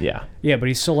safe. Yeah, but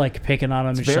he's still like picking on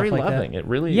him. It's and very stuff like loving. That. It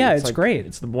really, it's like, great.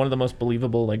 It's one of the most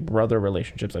believable like brother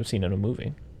relationships I've seen in a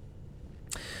movie.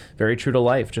 Very true to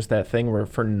life. Just that thing where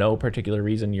for no particular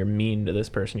reason you're mean to this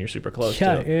person you're super close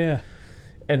to. Yeah.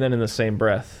 And then in the same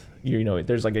breath,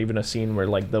 there's like even a scene where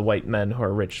like the white men who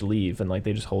are rich leave and like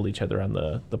they just hold each other on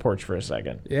the porch for a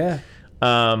second. Yeah.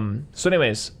 So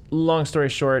anyways, long story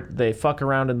short, they fuck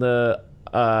around in the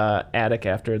attic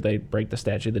after they break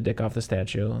the dick off the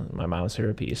statue. My mom's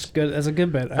favorite piece. Good. That's a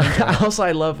good bit. Also,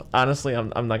 I love, honestly, I'm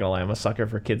not gonna lie, I'm a sucker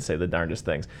for kids say the darndest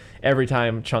things. Every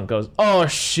time Chunk goes, oh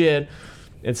shit,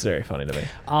 it's very funny to me.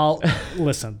 I'll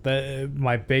listen.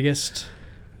 My biggest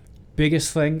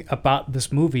thing about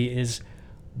this movie is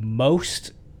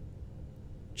most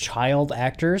child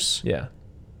actors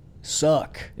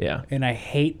suck. Yeah. And I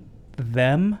hate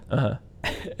them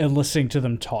and listening to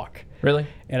them talk. Really?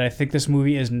 And I think this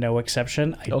movie is no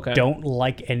exception. I don't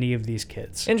like any of these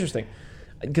kids. Interesting.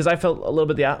 Because I felt a little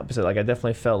bit the opposite. Like I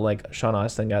definitely felt like Sean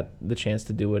Astin got the chance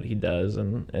to do what he does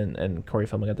and Corey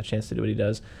Feldman got the chance to do what he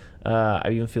does. I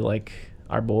even feel like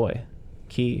our boy,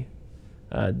 Key,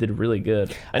 did really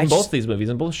good in both these movies,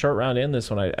 in both Short Round and this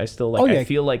one. I still like. I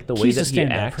feel like the way that he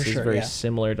acts is very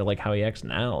similar to like how he acts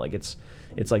now. Like it's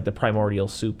like the primordial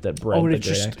soup that bred the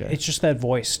great actor. It's just that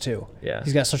voice too. Yeah,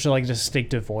 he's got such a like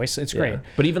distinctive voice. It's great.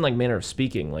 But even like manner of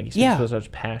speaking, like he speaks with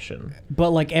such passion.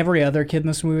 But like every other kid in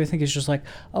this movie, I think is just like,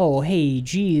 oh hey,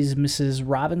 geez, Mrs.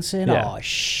 Robinson. Oh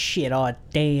shit. Oh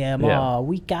damn. Oh,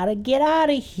 we gotta get out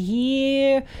of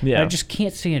here. Yeah. And I just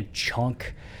can't stand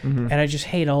Chunk. Mm-hmm. And I just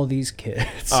hate all these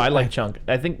kids. Oh, I like Chunk.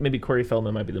 I think maybe Corey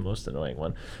Feldman might be the most annoying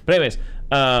one. But anyways,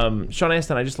 Sean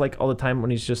Astin, I just like all the time when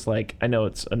he's just like, I know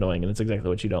it's annoying and it's exactly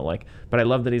what you don't like, but I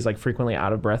love that he's like frequently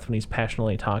out of breath when he's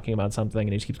passionately talking about something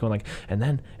and he just keeps going like, and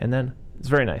then. It's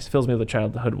very nice. Fills me with a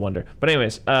childhood wonder. But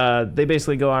anyways, they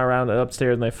basically go around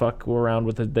upstairs and they fuck around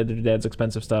with their dad's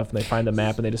expensive stuff and they find a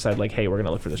map and they decide like, hey, we're going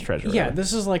to look for this treasure. Yeah,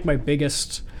 this is like my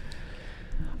biggest...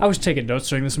 I was taking notes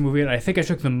during this movie, and I think I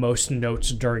took the most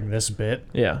notes during this bit.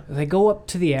 Yeah. They go up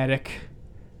to the attic.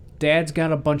 Dad's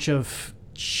got a bunch of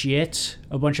shit,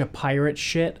 a bunch of pirate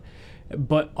shit,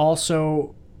 but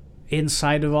also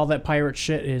inside of all that pirate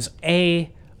shit is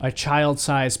a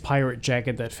child-sized pirate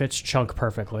jacket that fits Chunk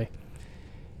perfectly,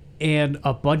 and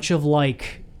a bunch of,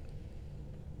 like,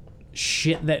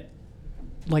 shit that...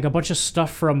 Like, a bunch of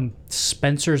stuff from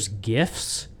Spencer's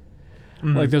Gifts.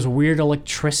 Mm-hmm. Like those weird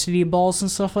electricity balls and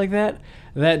stuff like that.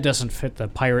 That doesn't fit the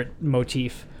pirate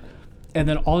motif. And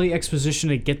then all the exposition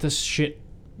to get this shit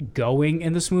going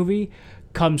in this movie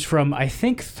comes from, I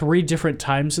think, 3 different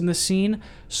times in the scene.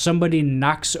 Somebody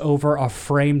knocks over a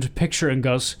framed picture and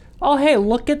goes, oh, hey,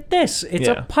 look at this. It's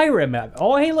a pirate map.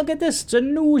 Oh, hey, look at this. It's a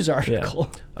news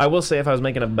article. Yeah. I will say if I was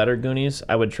making a better Goonies,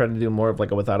 I would try to do more of like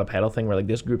a without a paddle thing where like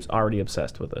this group's already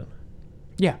obsessed with it.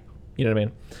 Yeah. You know what I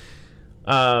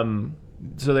mean?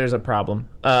 So there's a problem.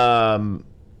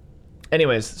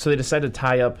 Anyways, so they decide to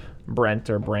tie up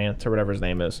Brant or whatever his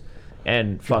name is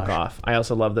and fuck off. I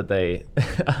also love that they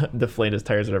deflate his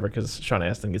tires or whatever because Sean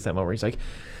Astin gets that moment where he's like,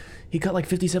 he cut like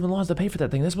 57 laws to pay for that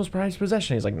thing. That's his most prized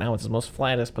possession. He's like, now it's his most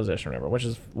flattest possession, whatever, which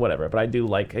is whatever. But I do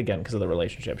like, again, because of the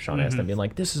relationship, Sean Astin being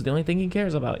like, this is the only thing he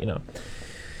cares about, you know.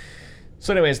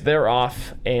 So anyways, they're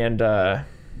off, and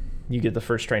you get the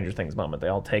first Stranger Things moment. They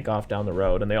all take off down the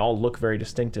road, and they all look very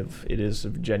distinctive. It is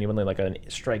genuinely like a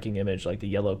striking image, like the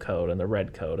yellow coat and the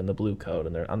red coat and the blue coat,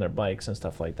 and they're on their bikes and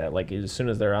stuff like that. Like, as soon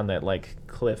as they're on that, like,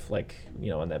 cliff, like, you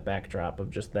know, on that backdrop of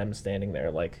just them standing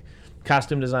there, like,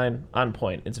 costume design on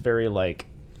point. It's very, like,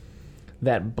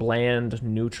 that bland,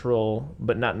 neutral,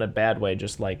 but not in a bad way,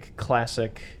 just, like,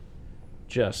 classic,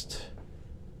 just...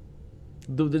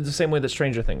 The same way that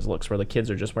Stranger Things looks, where the kids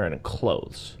are just wearing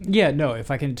clothes. Yeah, no,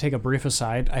 if I can take a brief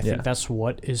aside, I think Yeah. that's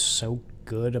what is so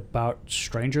good about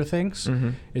Stranger Things,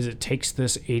 is it takes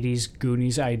this 80s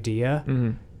Goonies idea,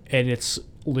 and it's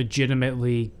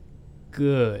legitimately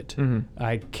good.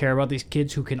 I care about these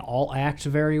kids who can all act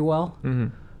very well,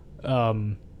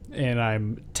 and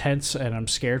I'm tense and I'm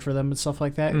scared for them and stuff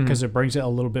like that, because it brings it a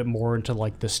little bit more into,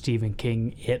 like, the Stephen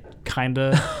King It kind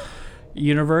of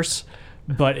universe.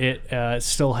 But it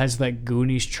still has that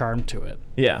Goonies charm to it.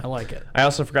 Yeah. I like it. I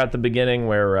also forgot the beginning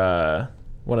where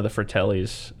one of the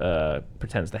Fratellis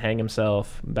pretends to hang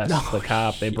himself, bests the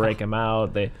cop. They break him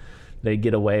out. They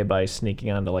get away by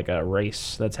sneaking onto like a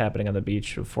race that's happening on the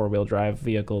beach with 4-wheel drive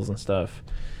vehicles and stuff.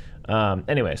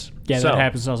 Anyways. Yeah, so, that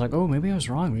happens. I was like, oh, maybe I was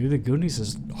wrong. Maybe the Goonies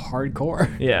is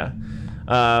hardcore. Yeah.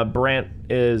 Brant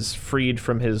is freed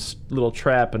from his little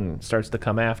trap and starts to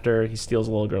come after. He steals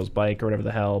a little girl's bike or whatever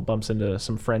the hell, bumps into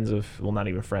some friends of, well, not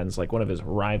even friends, like one of his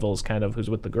rivals kind of, who's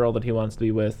with the girl that he wants to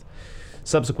be with.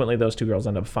 Subsequently, those two girls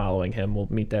end up following him. We'll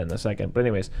meet that in a second. But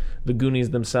anyways, the Goonies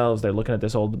themselves, they're looking at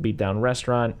this old beat-down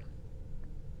restaurant,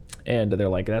 and they're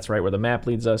like, that's right where the map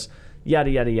leads us. Yada,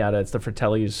 yada, yada. It's the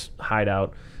Fratellis'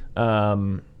 hideout.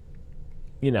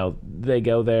 You know, they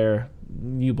go there.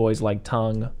 You boys like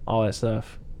tongue, all that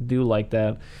stuff. Do like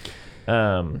that.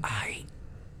 I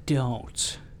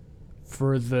don't.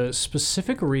 For the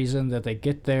specific reason that they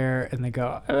get there and they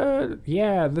go,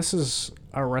 yeah, this is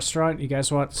a restaurant. You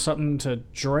guys want something to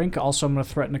drink? Also, I'm going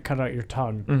to threaten to cut out your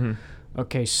tongue.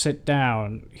 Okay, sit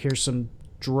down. Here's some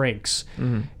drinks.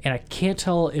 And I can't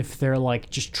tell if they're like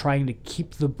just trying to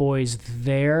keep the boys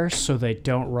there so they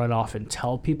don't run off and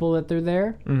tell people that they're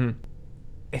there.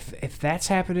 If that's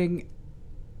happening,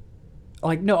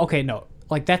 like, no,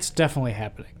 like, that's definitely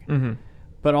happening.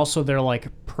 But also they're like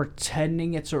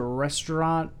pretending it's a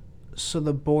restaurant so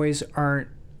the boys aren't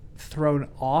thrown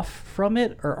off from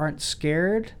it or aren't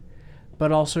scared.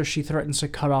 But also she threatens to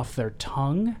cut off their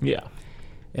tongue. Yeah.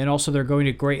 And also they're going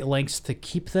to great lengths to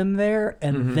keep them there.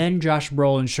 And then Josh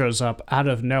Brolin shows up out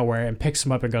of nowhere and picks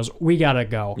them up and goes, we gotta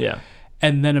go. Yeah.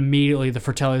 And then immediately the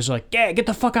Fratellis are like, yeah, get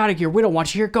the fuck out of here. We don't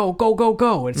want you here. Go, go, go,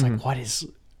 go. And it's like, what is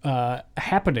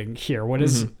happening here? What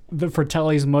is the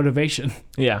Fratellis' motivation?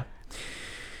 Yeah.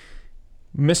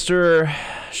 Mr.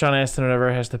 Sean Astin or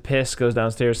whatever has to piss, goes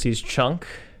downstairs, sees Chunk.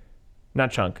 Not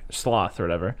Chunk, Sloth or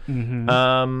whatever.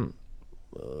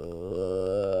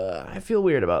 I feel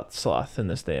weird about Sloth in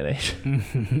this day and age.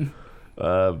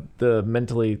 The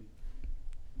mentally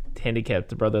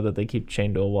handicapped brother that they keep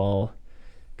chained to a wall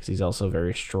because he's also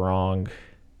very strong.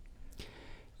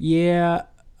 Yeah,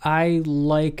 I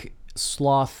like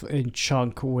Sloth and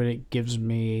Chunk when it gives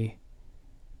me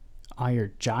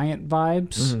Iron Giant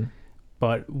vibes.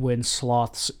 But when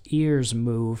Sloth's ears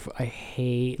move, I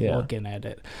hate looking at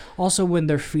it. Also, when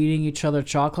they're feeding each other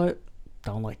chocolate,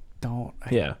 don't like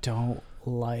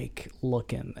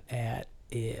looking at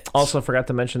it. Also, forgot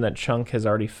to mention that Chunk has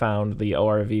already found the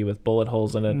ORV with bullet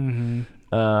holes in it.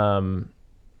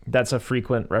 That's a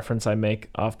frequent reference I make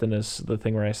often, is the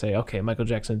thing where I say, okay, Michael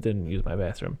Jackson didn't use my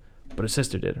bathroom, but his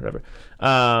sister did, or whatever.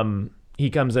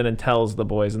 He comes in and tells the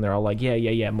boys, and they're all like,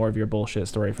 yeah, more of your bullshit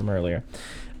story from earlier.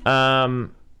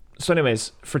 So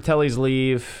anyways, Fratellis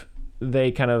leave.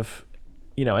 They kind of,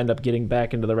 end up getting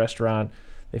back into the restaurant.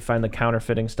 They find the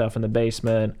counterfeiting stuff in the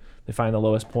basement. They find the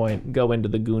lowest point, go into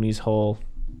the Goonies hole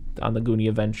on the Goonie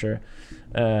adventure.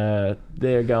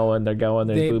 They're going, there's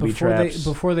booby traps.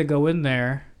 Before they go in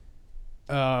there,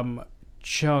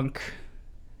 Chunk,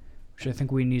 which I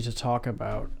think we need to talk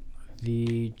about,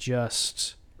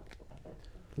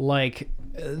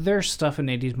 there's stuff in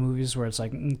 80s movies where it's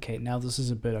like, okay, now this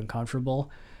is a bit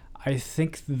uncomfortable. I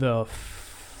think the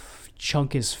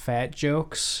Chunk is fat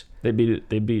jokes, They beat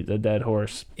the dead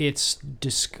horse. it's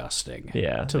disgusting.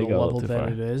 Yeah, to they the go a level little too that far.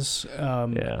 it is.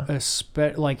 Yeah.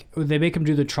 Like they make him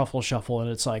do the truffle shuffle, and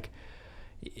it's like,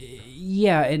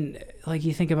 yeah, and like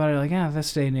you think about it, like,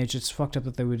 this day and age, it's fucked up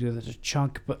that they would do that to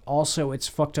Chunk, but also it's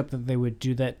fucked up that they would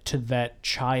do that to that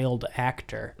child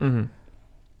actor.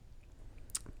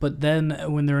 But then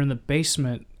when they're in the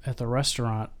basement at the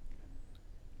restaurant,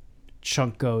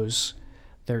 Chunk goes,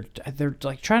 they're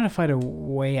like trying to find a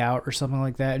way out or something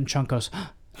like that, and Chunk goes,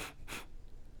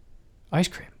 ice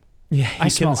cream. Yeah, I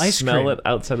smell ice cream. it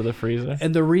outside of the freezer.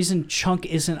 And the reason Chunk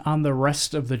isn't on the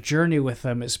rest of the journey with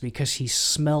them is because he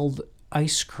smelled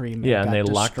ice cream. Yeah, and they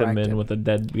locked him in with a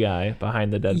dead guy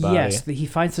behind the dead body. Yes, they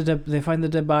find the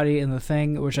dead body in the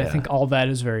thing, which I think all that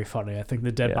is very funny. I think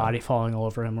the dead body falling all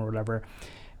over him or whatever.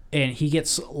 And he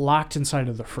gets locked inside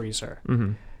of the freezer.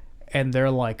 Mm-hmm. And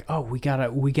they're like, "Oh, we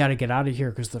gotta get out of here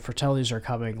because the Fratellis are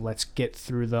coming. Let's get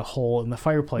through the hole in the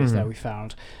fireplace that we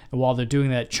found." And while they're doing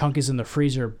that, Chunk is in the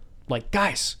freezer, like,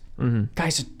 "Guys,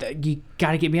 you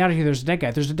gotta get me out of here. There's a dead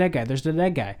guy. There's a dead guy. There's a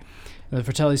dead guy." And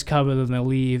the Fratellis come and then they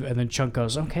leave, and then Chunk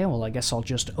goes, "Okay, well, I guess I'll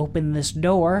just open this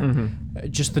door."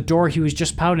 Just the door he was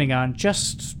just pounding on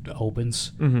just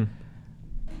opens.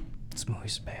 This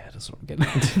movie's bad. That's what I'm getting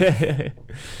at.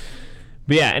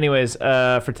 But yeah, anyways,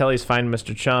 Fratellis find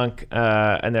Mr. Chunk,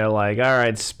 and they're like, all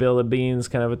right, spill the beans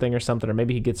kind of a thing or something, or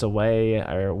maybe he gets away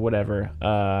or whatever.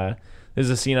 This is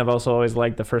a scene I've also always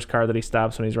liked. The first car that he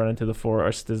stops when he's running to the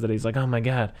forest is that he's like, oh my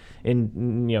God.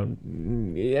 And,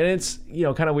 and it's,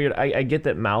 kind of weird. I get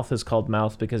that Mouth is called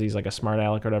Mouth because he's like a smart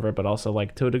aleck or whatever, but also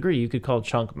like to a degree you could call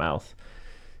Chunk Mouth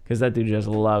because that dude just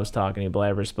loves talking. He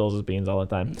blabbers, spills his beans all the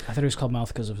time. I thought he was called Mouth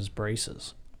because of his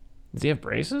braces. Does he have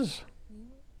braces?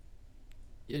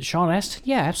 Sean Astin?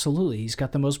 Yeah, absolutely. He's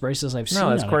got the most braces I've seen. No,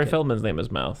 that's Corey Feldman's name is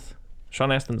Mouth. Sean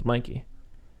Astin's Mikey.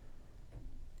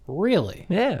 Really?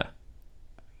 Yeah.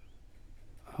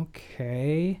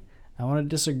 Okay. I want to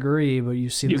disagree, but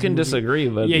you've seen You this can movie. disagree,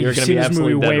 but yeah, you're going to be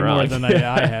absolutely movie dead way wrong. more than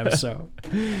I have, so.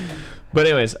 But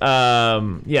anyways,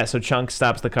 so Chunk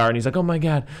stops the car and he's like, oh my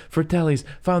God, Fratellis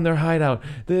found their hideout.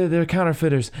 They're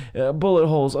counterfeiters, bullet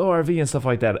holes, ORV and stuff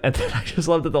like that. And then I just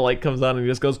love that the light comes on and he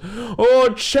just goes, oh,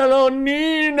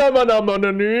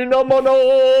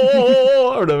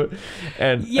 or whatever.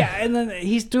 And yeah, and then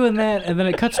he's doing that, and then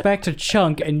it cuts back to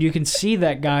Chunk, and you can see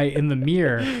that guy in the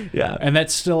mirror. Yeah. And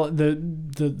that's still,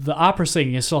 the opera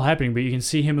singing is still happening, but you can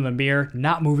see him in the mirror,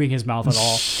 not moving his mouth at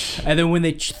all. And then when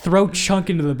they throw Chunk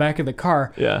into the back of the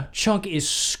car, Chunk is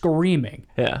screaming.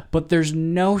 Yeah. But there's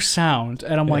no sound.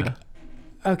 And I'm like,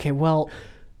 okay, well,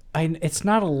 it's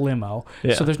not a limo.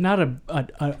 Yeah. So there's not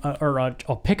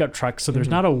a pickup truck. So there's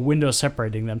not a window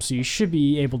separating them. So you should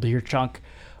be able to hear Chunk.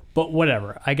 But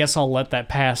whatever. I guess I'll let that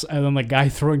pass. And then the guy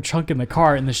throwing Chunk in the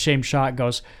car in the same shot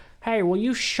goes, hey, will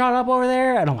you shut up over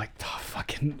there? And I'm like, oh,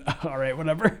 fucking, all right,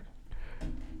 whatever.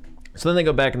 So then they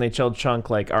go back and they tell Chunk,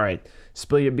 like, all right,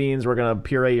 spill your beans, we're going to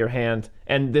puree your hand.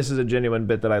 And this is a genuine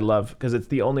bit that I love because it's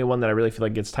the only one that I really feel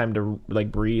like gets time to, like,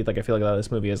 breathe. Like, I feel like a lot of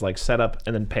this movie is, like, set up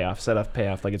and then payoff, set up,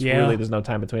 payoff. Like, it's really, there's no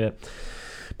time between it.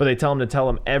 But they tell him to tell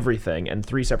him everything. And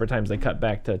 3 separate times they cut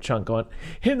back to Chunk going,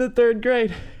 in the 3rd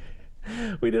grade,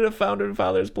 we did a Founder and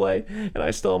Father's play, and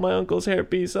I stole my uncle's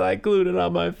hairpiece and I glued it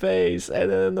on my face. And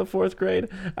then in the 4th grade,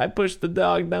 I pushed the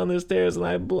dog down the stairs and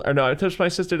I pushed my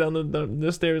sister down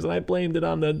the stairs and I blamed it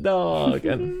on the dog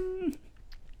and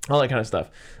all that kind of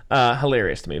stuff.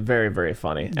 Hilarious to me, very, very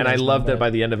funny. And I love that by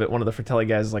the end of it, one of the Fratelli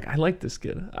guys is like, I like this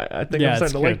kid. I think I'm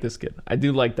starting to like this kid. I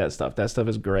do like that stuff. That stuff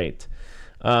is great.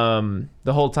 The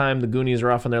whole time the Goonies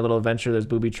are off on their little adventure, there's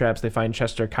booby traps. They find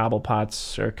Chester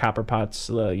Cobblepot's or Copperpot's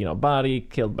body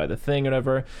killed by the thing or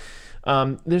whatever.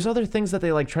 There's other things that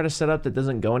they like try to set up that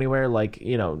doesn't go anywhere. Like,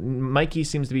 Mikey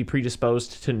seems to be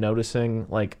predisposed to noticing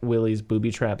like Willie's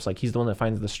booby traps. Like he's the one that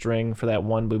finds the string for that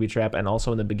one booby trap. And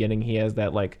also in the beginning, he has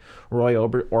that like Roy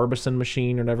Orbison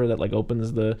machine or whatever that like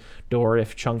opens the door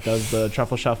if Chunk does the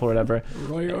truffle shuffle or whatever.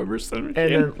 Roy Orbison machine.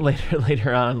 And then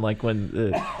later on, like when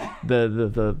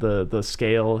the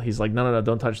scale, he's like, no,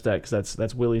 don't touch that because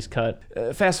that's Willie's cut.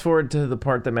 Fast forward to the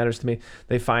part that matters to me.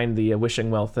 They find the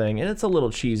wishing well thing, and it's a little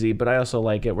cheesy, but I also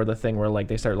like it where the thing where like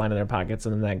they start lining their pockets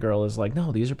and then that girl is like,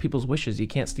 no, these are people's wishes, you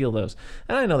can't steal those.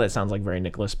 And I know that sounds like very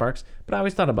Nicholas Sparks, but I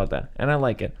always thought about that and I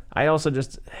like it. I also I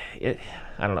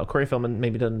don't know, Corey Feldman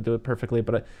maybe doesn't do it perfectly,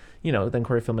 but then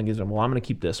Corey Feldman gives him, well, I'm gonna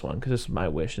keep this one because this is my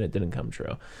wish and it didn't come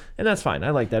true, and that's fine.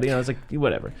 I like that. It's like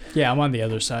whatever. Yeah, I'm on the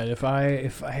other side. If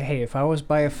I was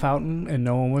by a fountain and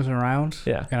no one was around,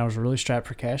 and I was really strapped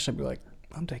for cash, I'd be like,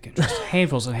 I'm taking just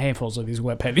handfuls and handfuls of these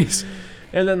wet pennies.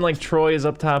 And then like Troy is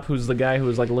up top, who's the guy who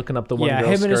was like looking up the one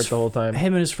girl's skirt the whhole time.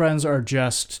 Him and his friends are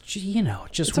just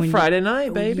it's a Friday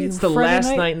night, baby. It's the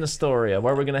last night in Astoria.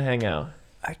 Where are we gonna hang out?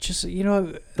 I just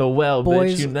the well,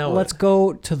 boys, bitch, let's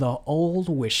go to the old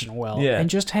wishing well and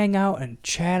just hang out and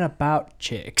chat about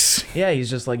chicks. Yeah, he's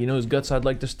just like, his guts I'd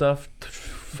like to stuff.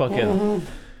 Fucking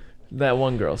That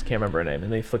one girl's, can't remember her name,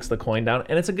 and they flicks the coin down,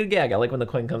 and it's a good gag. I like when the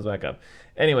coin comes back up.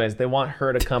 Anyways, they want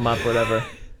her to come up, whatever.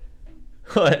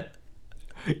 What?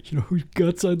 You know whose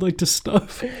guts I'd like to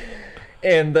stuff?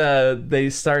 And they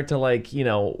start to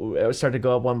start to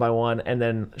go up one by one, and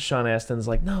then Sean Astin's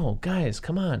like, "No, guys,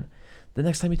 come on. The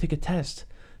next time you take a test,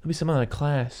 it'll be some other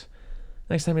class.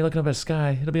 Next time you're looking up at the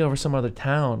sky, it'll be over some other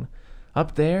town.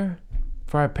 Up there,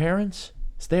 for our parents,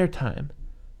 it's their time.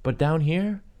 But down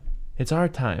here, it's our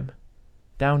time.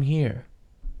 Down here."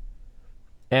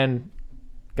 And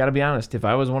gotta be honest, if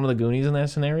I was one of the Goonies in that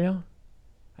scenario,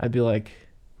 I'd be like,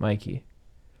 Mikey,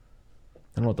 I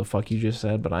don't know what the fuck you just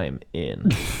said, but I am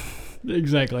in.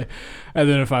 Exactly. And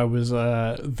then if I was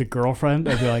the girlfriend,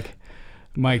 I'd be like,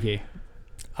 Mikey,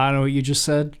 I don't know what you just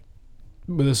said,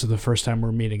 but this is the first time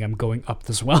we're meeting. I'm going up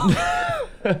this well.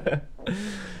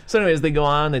 So anyways, they go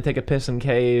on, they take a piss in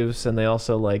caves, and they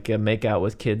also make out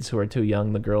with kids who are too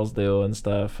young, the girls do, and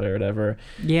stuff, or whatever.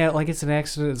 Yeah, like it's an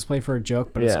accident, it's played for a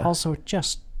joke, but it's also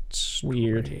just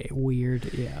weird,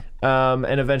 yeah.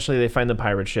 And eventually they find the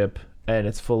pirate ship, and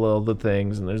it's full of the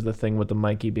things, and there's the thing with the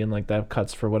Mikey being like, that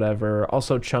cuts for whatever.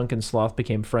 Also, Chunk and Sloth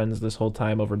became friends this whole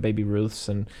time over Baby Ruth's,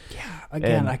 and yeah,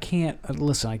 again, I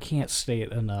can't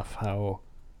state enough how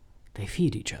they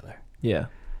feed each other. Yeah.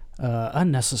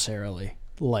 Unnecessarily.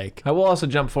 Like, I will also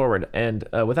jump forward, and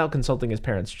without consulting his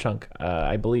parents, Chunk,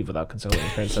 I believe without consulting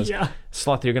his parents, says, yeah.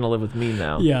 Sloth, you're going to live with me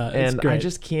now. Yeah, it's and great. I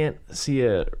just can't see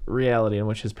a reality in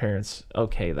which his parents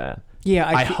okay that. Yeah,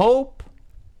 I hope,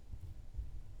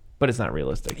 but it's not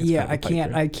realistic. It's yeah,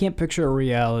 kind of I can't picture a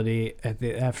reality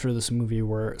after this movie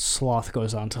where Sloth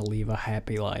goes on to live a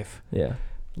happy life. Yeah.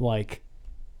 Like,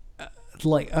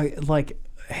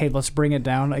 hey, let's bring it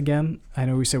down again. I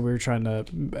know we said we were trying to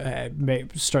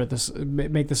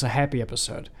make this a happy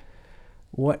episode.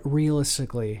 What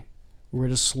realistically, where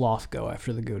does Sloth go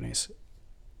after the Goonies?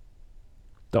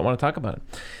 Don't want to talk about it.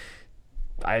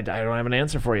 I don't have an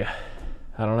answer for you.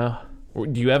 I don't know.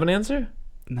 Do you have an answer?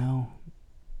 No.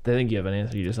 I think you have an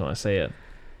answer. You just don't want to say it.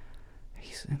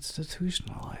 He's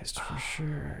institutionalized for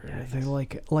sure. Yeah, they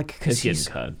because he's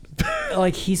getting cut.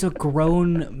 Like he's a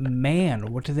grown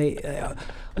man. What do they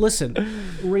listen?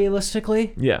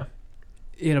 Realistically, yeah,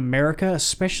 in America,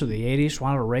 especially the '80s,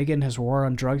 Ronald Reagan, his war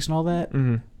on drugs and all that.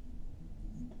 Mm-hmm.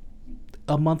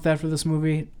 A month after this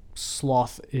movie,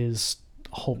 Sloth is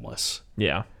homeless.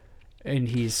 Yeah, and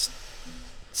he's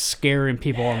scaring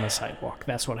people on the sidewalk.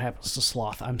 That's what happens to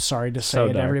Sloth. I'm sorry to say So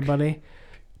it, dark. everybody.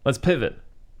 Let's pivot.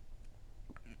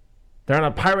 They're on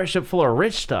a pirate ship full of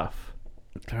rich stuff.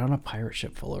 They're on a pirate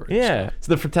ship full of rich Yeah. stuff.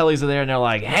 So the Fratellis are there, and they're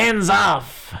like, hands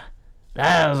off.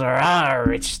 Those are our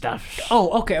rich stuff.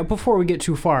 Oh, okay. Before we get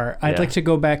too far, I'd Yeah. like to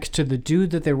go back to the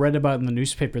dude that they read about in the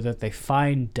newspaper that they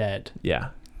find dead. Yeah.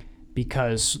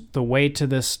 Because the way to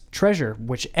this treasure,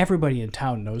 which everybody in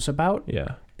town knows about,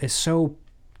 Yeah. is so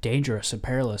dangerous and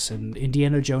perilous and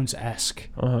Indiana Jones-esque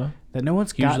Uh-huh. that no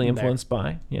one's Hugely gotten influenced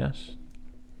by, yes.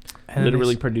 there.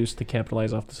 Literally produced to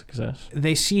capitalize off the success.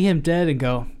 They see him dead and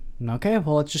go, okay,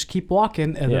 well, let's just keep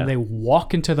walking. And Yeah. then they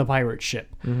walk into the pirate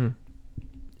ship. Mm-hmm.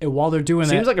 And while they're doing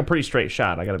Seems that, like a pretty straight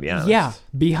shot, I gotta be honest. yeah,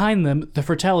 behind them, the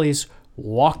Fratellis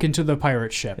walk into the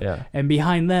pirate ship. Yeah. And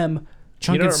behind them,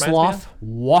 Chunk know and what it reminds me Sloth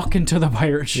walk into the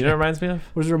pirate ship. You know what it reminds me of?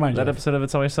 What does it remind you That of? episode of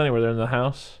It's Always Sunny where they're in the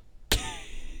house.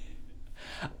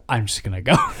 I'm just going to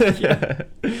go. Yeah.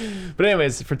 But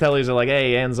anyways, Fratellis are like,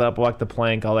 hey, hands up, walk the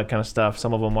plank, all that kind of stuff.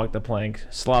 Some of them walk the plank.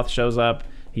 Sloth shows up.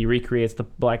 He recreates the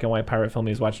black and white pirate film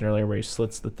he was watching earlier where he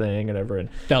slits the thing or whatever. And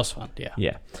That was fun, yeah.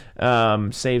 yeah.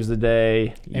 Saves the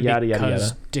day, And yada, yada, because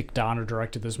yada. Dick Donner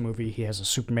directed this movie, he has a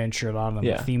Superman shirt on and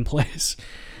Yeah. the theme plays.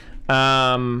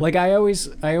 Like, I always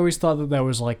thought that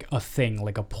was like a thing,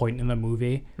 like a point in the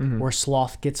movie where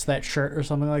Sloth gets that shirt or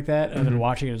something like that, and then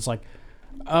watching it, it's like,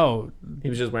 oh, he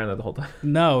was just wearing that the whole time.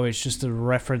 no, it's just a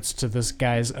reference to this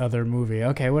guy's other movie.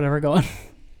 Okay, whatever, go on.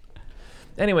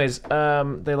 Anyways,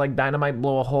 they like dynamite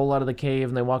blow a hole out of the cave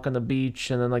and they walk on the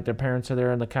beach and then like their parents are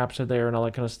there and the cops are there and all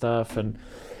that kind of stuff. And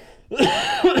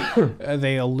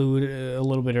They allude a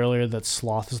little bit earlier that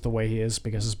Sloth is the way he is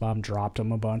because his mom dropped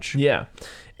him a bunch. yeah,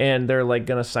 and they're like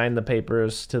gonna sign the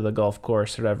papers to the golf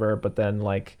course or whatever, but then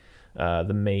like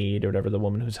the maid or whatever, the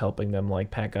woman who's helping them like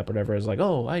pack up or whatever is like,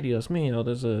 oh, ay Dios mío,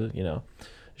 there's a, you know,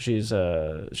 she's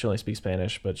she only speaks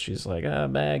Spanish, but she's like,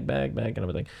 bag and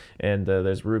everything, and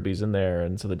there's rubies in there,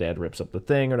 and so the dad rips up the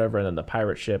thing or whatever, and then the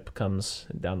pirate ship comes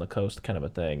down the coast kind of a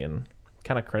thing, and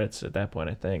kind of credits at that point,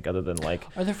 I think, other than like,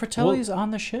 Are the Fratellis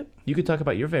on the ship? you could talk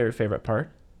about your very favorite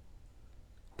part,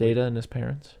 Data and his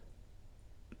parents.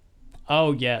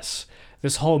 Oh yes,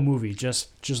 this whole movie just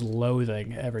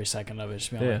loathing every second of it.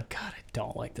 Just being Yeah. like, God, I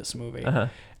don't like this movie. Uh-huh.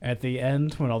 At the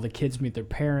end, when all the kids meet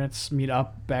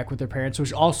up back with their parents,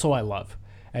 which also I love.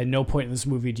 At no point in this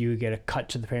movie do you get a cut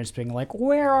to the parents being like,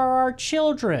 "Where are our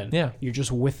children?" Yeah. You're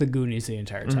just with the Goonies the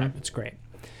entire time. It's great.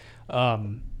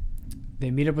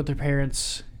 They meet up with their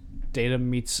parents. Data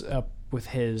meets up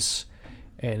with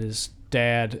and his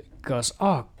dad goes,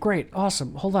 "Oh, great,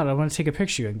 awesome. Hold on, I want to take a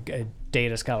picture." And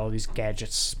Data's got all these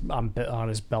gadgets on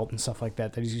his belt and stuff like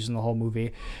that he's using the whole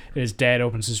movie. And his dad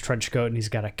opens his trench coat and he's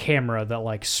got a camera that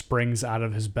like springs out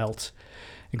of his belt.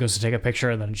 He goes to take a picture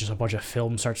and then just a bunch of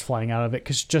film starts flying out of it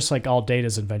because just like all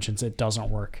Data's inventions, it doesn't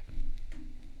work.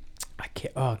 I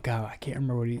can't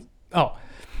remember what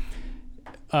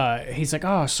he's like,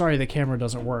 "Oh, sorry, the camera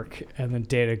doesn't work." And then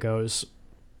Data goes,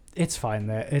 it's fine,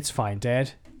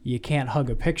 Dad. You can't hug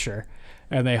a picture."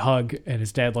 And they hug, and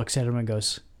his dad looks at him and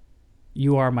goes,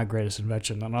 "You are my greatest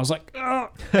invention." And I was like, "Oh,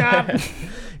 God."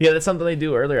 Yeah, that's something they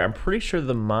do earlier. I'm pretty sure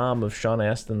the mom of Sean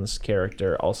Astin's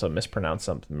character also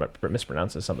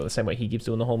mispronounces something the same way he keeps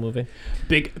doing the whole movie.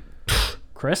 Big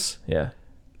Chris? Yeah.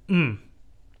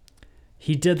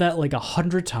 He did that like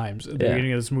 100 times at the Yeah.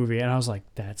 beginning of this movie, and I was like,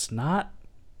 that's not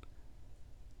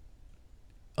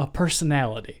a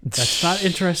personality. That's not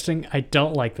interesting. I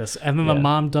don't like this. And then the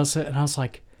mom does it, and I was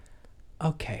like,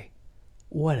 okay,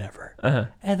 whatever. Uh-huh.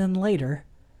 And then later,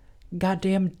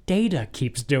 goddamn Data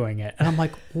keeps doing it. And I'm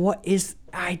like,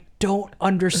 I don't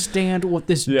understand what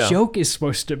this joke is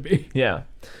supposed to be. Yeah.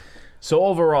 So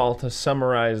overall, to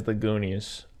summarize the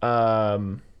Goonies,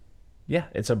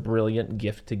 it's a brilliant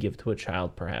gift to give to a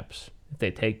child, perhaps, if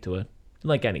they take to it.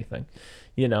 Like anything.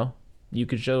 You know, you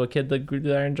could show a kid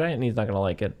the Iron Giant and he's not going to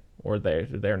like it, or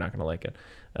they're not going to like it.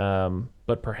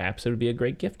 But perhaps it would be a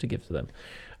great gift to give to them.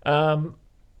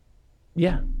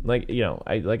 Like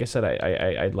I said,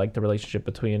 I like the relationship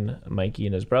between Mikey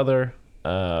and his brother.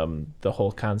 The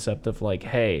whole concept of like,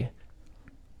 hey,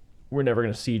 we're never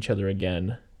going to see each other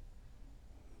again.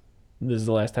 This is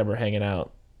the last time we're hanging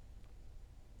out.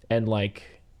 And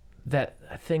like that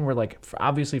thing where like,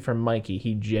 obviously for Mikey,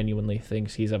 he genuinely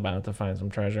thinks he's about to find some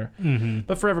treasure. Mm-hmm.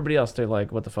 But for everybody else, they're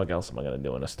like, what the fuck else am I going to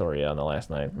do in a story on the last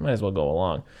night? Might as well go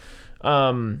along.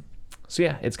 So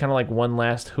yeah, it's kind of like one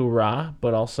last hoorah,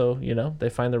 but also, you know, they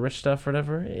find the rich stuff,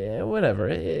 whatever. Yeah, whatever.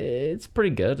 It's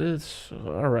pretty good. It's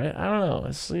all right. I don't know.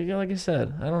 It's like I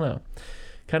said, I don't know.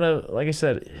 Kind of like I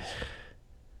said,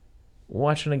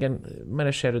 watching again might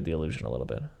have shattered the illusion a little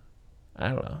bit. I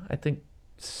don't know. I think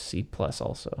C+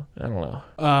 also. I don't know.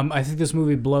 I think this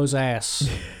movie blows ass.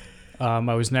 I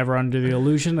was never under the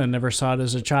illusion. I never saw it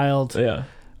as a child. Yeah.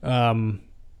 I'm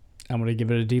gonna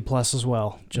give it a D+ as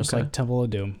well, just Okay. like Temple of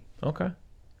Doom. Okay.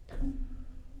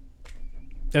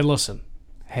 And listen,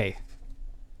 hey,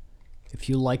 if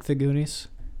you like the Goonies,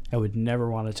 I would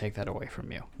never want to take that away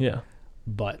from you. Yeah.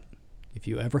 But if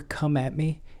you ever come at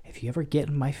me, if you ever get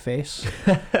in my face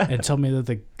and tell me that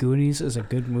the Goonies is a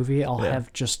good movie, I'll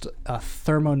have just a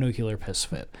thermonuclear piss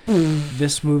fit.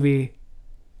 This movie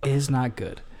is not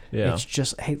good. Yeah. It's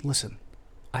just, hey, listen,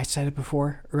 I said it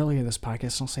before earlier in this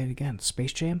podcast, and I'll say it again.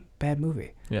 Space Jam, bad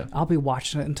movie. Yeah. I'll be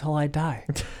watching it until I die.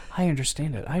 I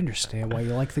understand it. I understand why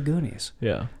you like the Goonies.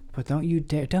 Yeah. But don't you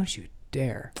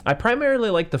dare. I primarily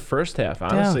like the first half,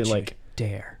 honestly. Don't Like, you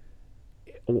dare.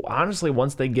 honestly,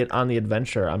 once they get on the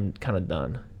adventure, I'm kind of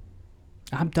done.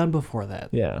 I'm done before that.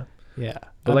 Yeah. Yeah.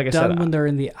 But like I said, when they're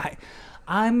in the...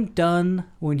 I'm done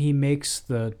when he makes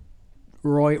the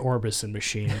Roy Orbison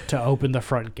machine to open the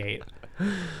front gate.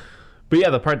 But yeah,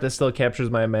 the part that still captures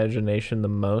my imagination the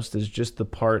most is just the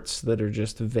parts that are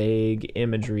just vague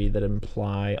imagery that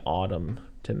imply autumn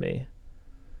to me.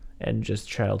 And just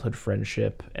childhood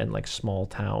friendship and like small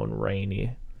town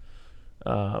Rainy.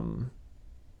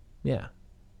 Yeah.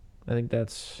 I think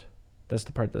that's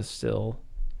the part that still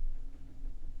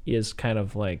is kind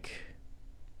of like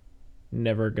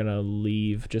never gonna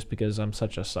leave, just because I'm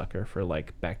such a sucker for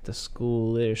like back to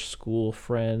school-ish, school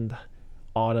friend,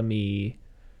 autumny,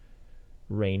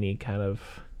 rainy kind of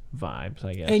vibes,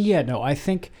 I guess. And yeah, no, I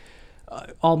think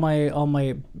all my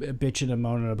bitching and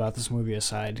moaning about this movie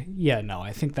aside, yeah, no,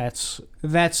 I think that's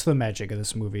the magic of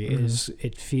this movie. Is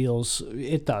it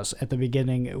does at the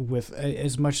beginning, with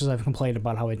as much as I've complained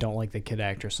about how I don't like the kid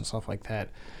actress and stuff like that,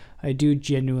 I do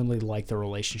genuinely like the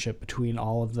relationship between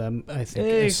all of them. I think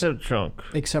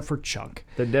except for Chunk.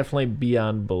 They're definitely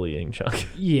beyond bullying Chunk.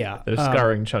 Yeah, They're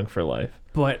scarring Chunk for life.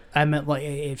 But I meant, like,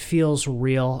 it feels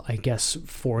real, I guess,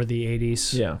 for the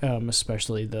 80s. Yeah.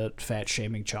 Especially the fat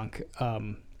shaming Chunk.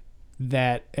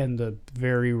 That and the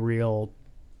very real,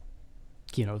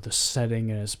 the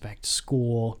setting and it's back to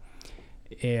school.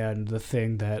 and the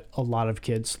thing that a lot of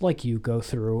kids like you go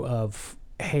through of,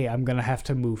 hey, I'm going to have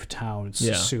to move towns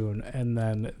soon. And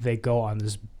then they go on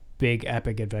this big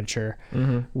epic adventure,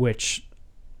 which,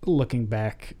 looking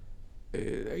back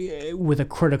with a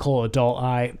critical adult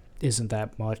eye, isn't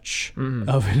that much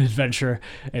of an adventure,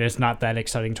 and it's not that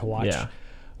exciting to watch. Yeah.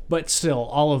 But still,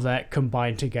 all of that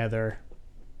combined together,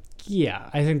 yeah,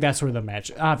 I think that's where the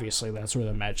magic, obviously that's where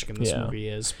the magic in this movie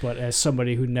is. But as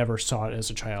somebody who never saw it as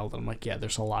a child, I'm like, yeah,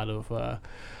 there's a lot of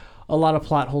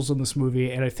plot holes in this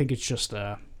movie, and I think it's just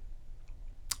a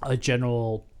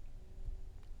general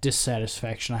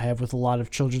dissatisfaction I have with a lot of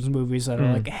children's movies that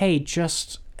are like, hey,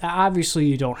 just, obviously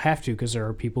you don't have to, because there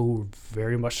are people who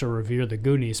very much so revere the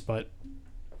Goonies, but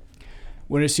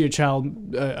when I see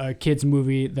a kid's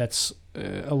movie that's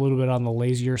a little bit on the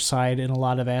lazier side in a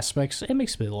lot of aspects, it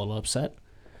makes me a little upset.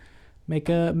 Make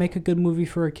a good movie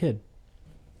for a kid.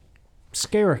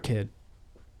 Scare a kid.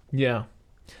 Yeah.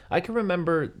 I can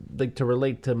remember, like, to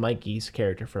relate to Mikey's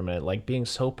character for a minute, like, being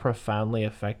so profoundly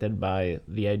affected by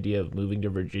the idea of moving to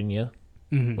Virginia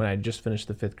when I just finished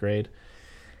the 5th grade,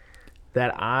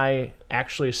 that I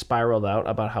actually spiraled out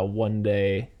about how one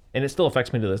day, and it still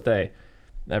affects me to this day,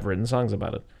 I've written songs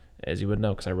about it, as you would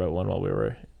know, because I wrote one while we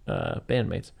were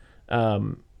bandmates,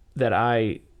 that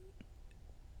I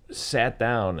sat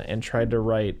down and tried to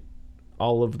write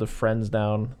all of the friends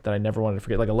down that I never wanted to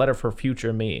forget, like a letter for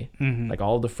future me, like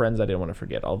all the friends I didn't want to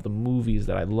forget, all the movies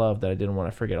that I loved that I didn't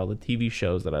want to forget, all the TV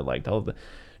shows that I liked, all of the,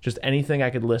 just anything I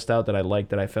could list out that I liked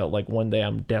that I felt like one day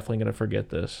I'm definitely going to forget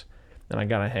this, and I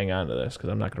got to hang on to this because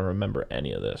I'm not going to remember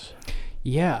any of this.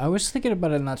 Yeah, I was thinking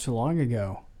about it not too long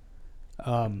ago.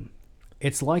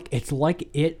 It's like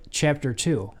It Chapter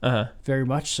 2, very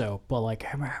much so. But like,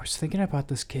 I was thinking about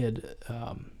this kid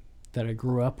that I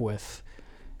grew up with,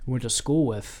 went to school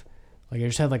with. Like, I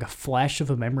just had like a flash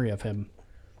of a memory of him.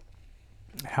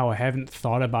 How I haven't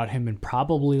thought about him in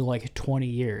probably like 20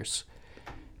 years.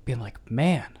 Being like,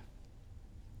 man,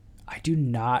 I do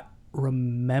not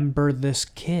remember this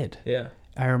kid. Yeah.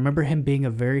 I remember him being a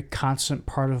very constant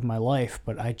part of my life,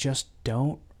 but I just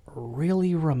don't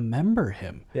really remember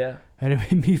him. Yeah. And it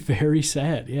made me very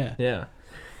sad. Yeah. Yeah.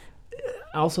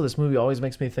 Also, this movie always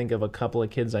makes me think of a couple of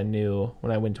kids I knew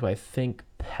when I went to, I think,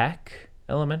 Peck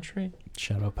Elementary.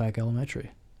 Shadow Peck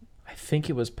Elementary. I think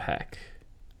it was Peck.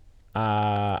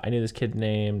 I knew this kid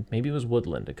named, maybe it was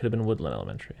Woodland. It could have been Woodland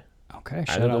Elementary. Okay,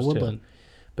 shout out Woodland.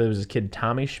 But it was this kid,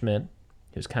 Tommy Schmidt.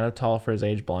 He was kind of tall for his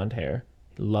age, blonde hair.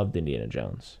 He loved Indiana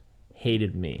Jones.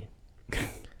 Hated me.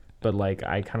 But, like,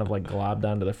 I kind of, like, globbed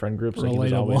onto the friend group, so he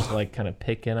was always, like, kind of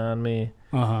picking on me.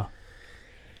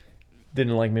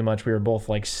 Didn't like me much. We were both,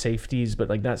 like, safeties, but,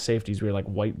 like, not safeties. We were, like,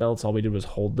 white belts. All we did was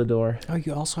hold the door. Oh,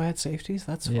 you also had safeties?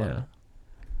 That's fun. Yeah.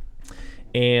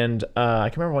 And I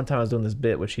can remember one time I was doing this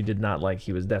bit, which he did not like.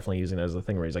 He was definitely using it as a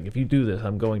thing where he's like, if you do this,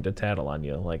 I'm going to tattle on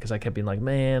you. Like, because I kept being like,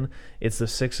 man, it's the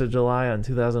 6th of July on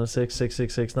 2006,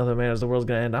 666, nothing matters, the world's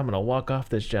going to end. I'm going to walk off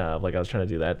this job. Like, I was trying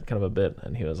to do that kind of a bit.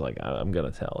 And he was like, I'm going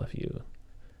to tell if you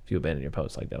abandon your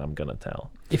post like that, I'm going to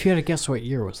tell. If you had to guess, what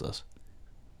year was this?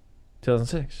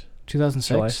 2006. 2006?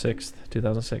 July 6th,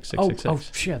 2006, 666.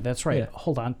 Oh, shit, that's right. Yeah.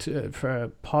 Hold on.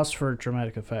 Pause for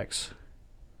dramatic effects.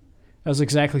 That was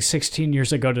exactly 16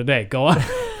 years ago today. Go on.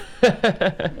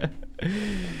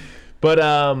 But,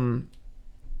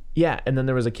 yeah, and then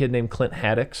there was a kid named Clint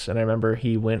Haddix, and I remember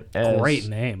he went as... Great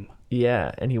name.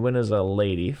 Yeah, and he went as a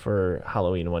lady for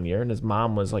Halloween one year, and his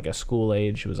mom was like a school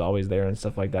age. She was always there and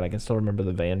stuff like that. I can still remember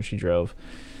the van she drove.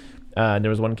 And there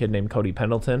was one kid named Cody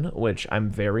Pendleton, which I'm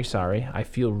very sorry. I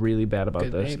feel really bad about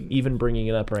Good this. name. Even bringing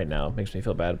it up right now makes me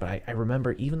feel bad, but I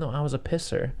remember, even though I was a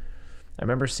pisser, I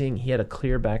remember seeing he had a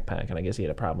clear backpack, and I guess he had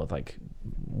a problem with, like,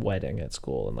 wetting at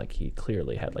school, and, like, he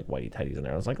clearly had, like, whitey tighties in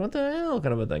there. I was like, what the hell,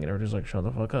 kind of a thing, and everybody's like, shut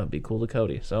the fuck up, be cool to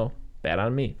Cody. So, bad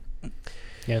on me.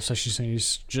 Yeah, especially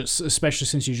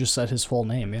since you just said his full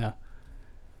name, yeah.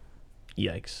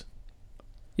 Yikes.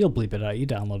 You'll bleep it out. You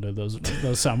downloaded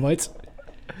those sound bites.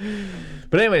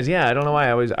 But anyways, yeah, I don't know why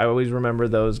I always remember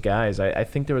those guys. I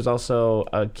think there was also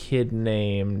a kid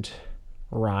named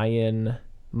Ryan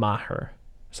Maher,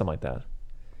 something like that.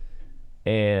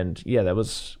 And yeah,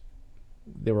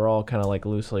 they were all kind of like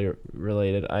loosely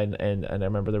related. And I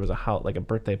remember there was a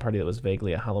birthday party that was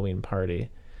vaguely a Halloween party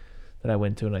that I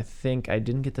went to, and I think I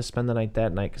didn't get to spend the night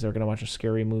that night because they were gonna watch a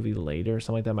scary movie later or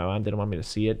something like that. My mom didn't want me to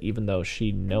see it, even though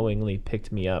she knowingly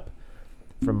picked me up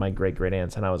from my great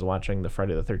aunts, and I was watching the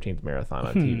Friday the 13th marathon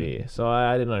on TV. So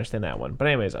I didn't understand that one. But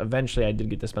anyways, eventually I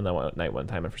did get to spend that night one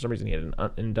time, and for some reason he had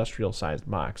an industrial sized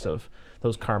box of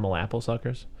those caramel apple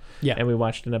suckers. Yeah. And we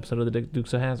watched an episode of the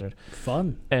Dukes of Hazzard.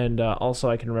 Fun. And also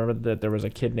I can remember that there was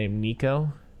a kid named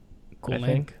Nico. Cool I name.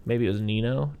 think. Maybe it was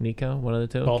Nico, one of the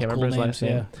two. Both Can't cool remember his last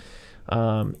names,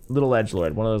 name. Little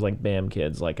edgelord, one of those like BAM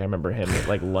kids. Like I remember him at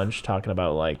like lunch talking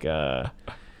about like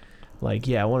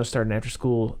yeah, I want to start an after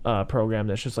school program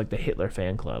that's just like the Hitler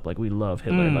fan club. Like we love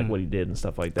Hitler and like what he did and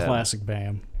stuff like that. Classic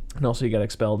BAM. And also he got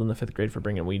expelled in the 5th grade for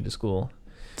bringing weed to school.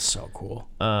 So cool.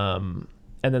 And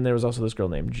then there was also this girl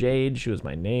named Jade. She was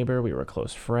my neighbor. We were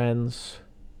close friends.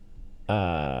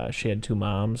 She had 2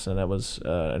 moms, and that was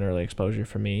an early exposure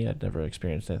for me. I'd never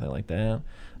experienced anything like that.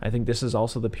 I think this is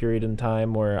also the period in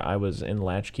time where I was in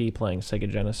Latchkey playing Sega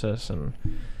Genesis and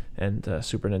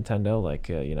Super Nintendo,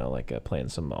 like playing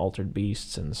some Altered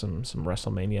Beasts and some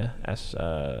WrestleMania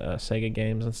Sega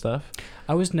games and stuff.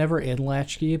 I was never in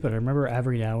Latchkey, but I remember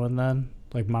every now and then,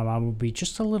 like my mom would be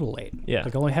just a little late. Yeah.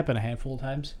 Like only happened a handful of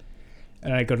times.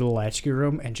 And I'd go to the Latchkey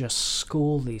room and just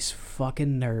school these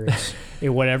fucking nerds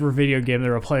in whatever video game they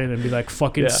were playing and be like,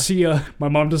 fucking see ya. My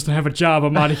mom doesn't have a job.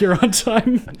 I'm out of here on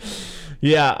time.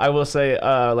 Yeah, I will say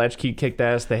Latchkey kicked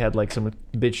ass. They had like some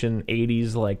bitchin'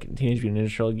 80s like Teenage Mutant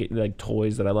Ninja Turtle like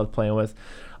toys that I loved playing with.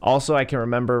 Also, I can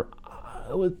remember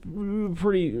with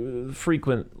pretty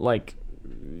frequent, like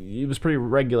it was pretty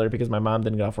regular because my mom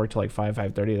didn't get off work till like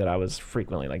 5:30 that I was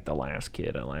frequently like the last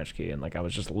kid at Latchkey, and like I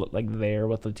was just like there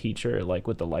with the teacher, like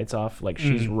with the lights off, like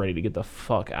she's ready to get the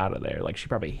fuck out of there. Like she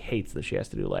probably hates that she has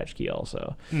to do Latchkey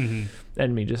also.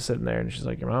 And me just sitting there, and she's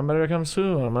like, your mom better come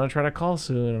soon. I'm gonna try to call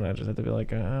soon, and I just have to be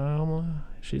like,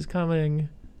 she's coming,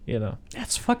 you know.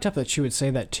 That's fucked up that she would say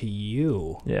that to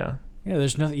you. Yeah. Yeah,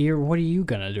 there's nothing. What are you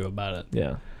gonna do about it?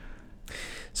 Yeah.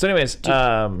 So anyways,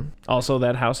 also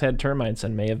that house had termites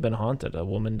and may have been haunted. A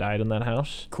woman died in that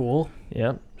house. Cool.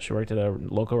 Yep. She worked at a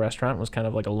local restaurant, was kind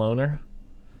of like a loner.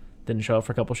 Didn't show up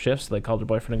for a couple shifts, so they called her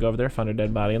boyfriend to go over there, found her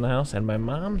dead body in the house, and my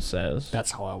mom says...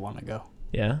 That's how I want to go.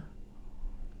 Yeah?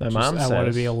 My mom says... I want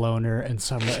to be a loner and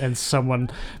someone...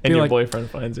 and your like,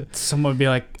 boyfriend finds it. Someone would be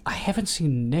like, I haven't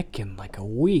seen Nick in like a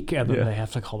week, and then they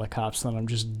have to call the cops, and then I'm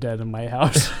just dead in my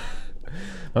house.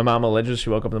 My mom alleges she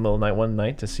woke up in the middle of the night one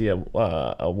night to see a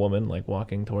woman like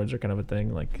walking towards her, kind of a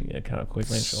thing, like kind of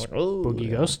quickly. And she's like, "Oh, spooky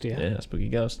ghost, yeah, spooky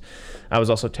ghost." I was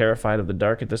also terrified of the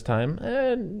dark at this time,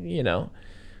 and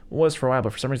was for a while.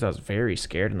 But for some reason, I was very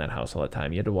scared in that house all the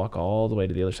time. You had to walk all the way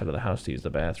to the other side of the house to use the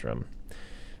bathroom,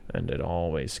 and it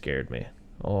always scared me.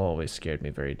 Always scared me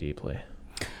very deeply.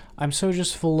 I'm so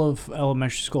just full of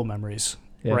elementary school memories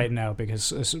right now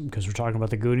because we're talking about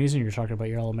the Goonies and you're talking about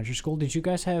your elementary school. Did you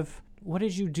guys have? What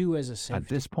did you do as a safety? At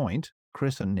this point,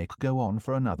 Chris and Nick go on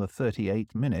for another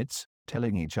 38 minutes,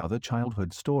 telling each other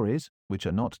childhood stories, which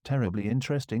are not terribly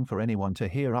interesting for anyone to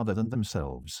hear other than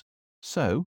themselves.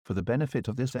 So, for the benefit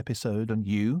of this episode and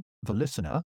you, the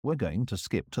listener, we're going to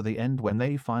skip to the end when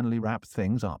they finally wrap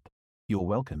things up. You're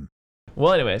welcome.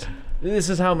 Well, anyways, this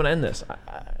is how I'm going to end this.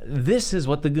 This is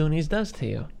what the Goonies does to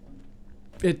you.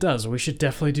 It does. We should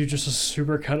definitely do just a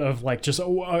super cut of like just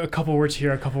a couple words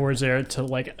here, a couple words there to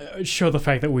like show the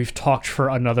fact that we've talked for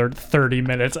another 30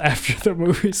 minutes after the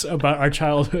movies about our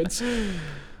childhoods.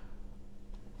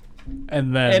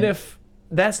 And if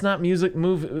that's not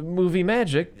movie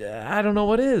magic, I don't know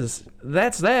what is.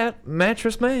 That's that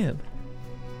Mattress Man.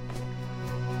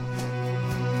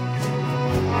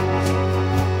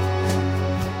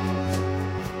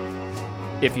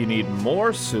 If you need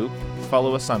more soup,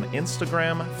 follow us on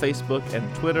Instagram, Facebook,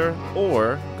 and Twitter,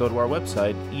 or go to our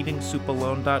website,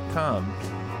 eatingsoupalone.com.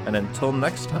 And until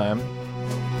next time,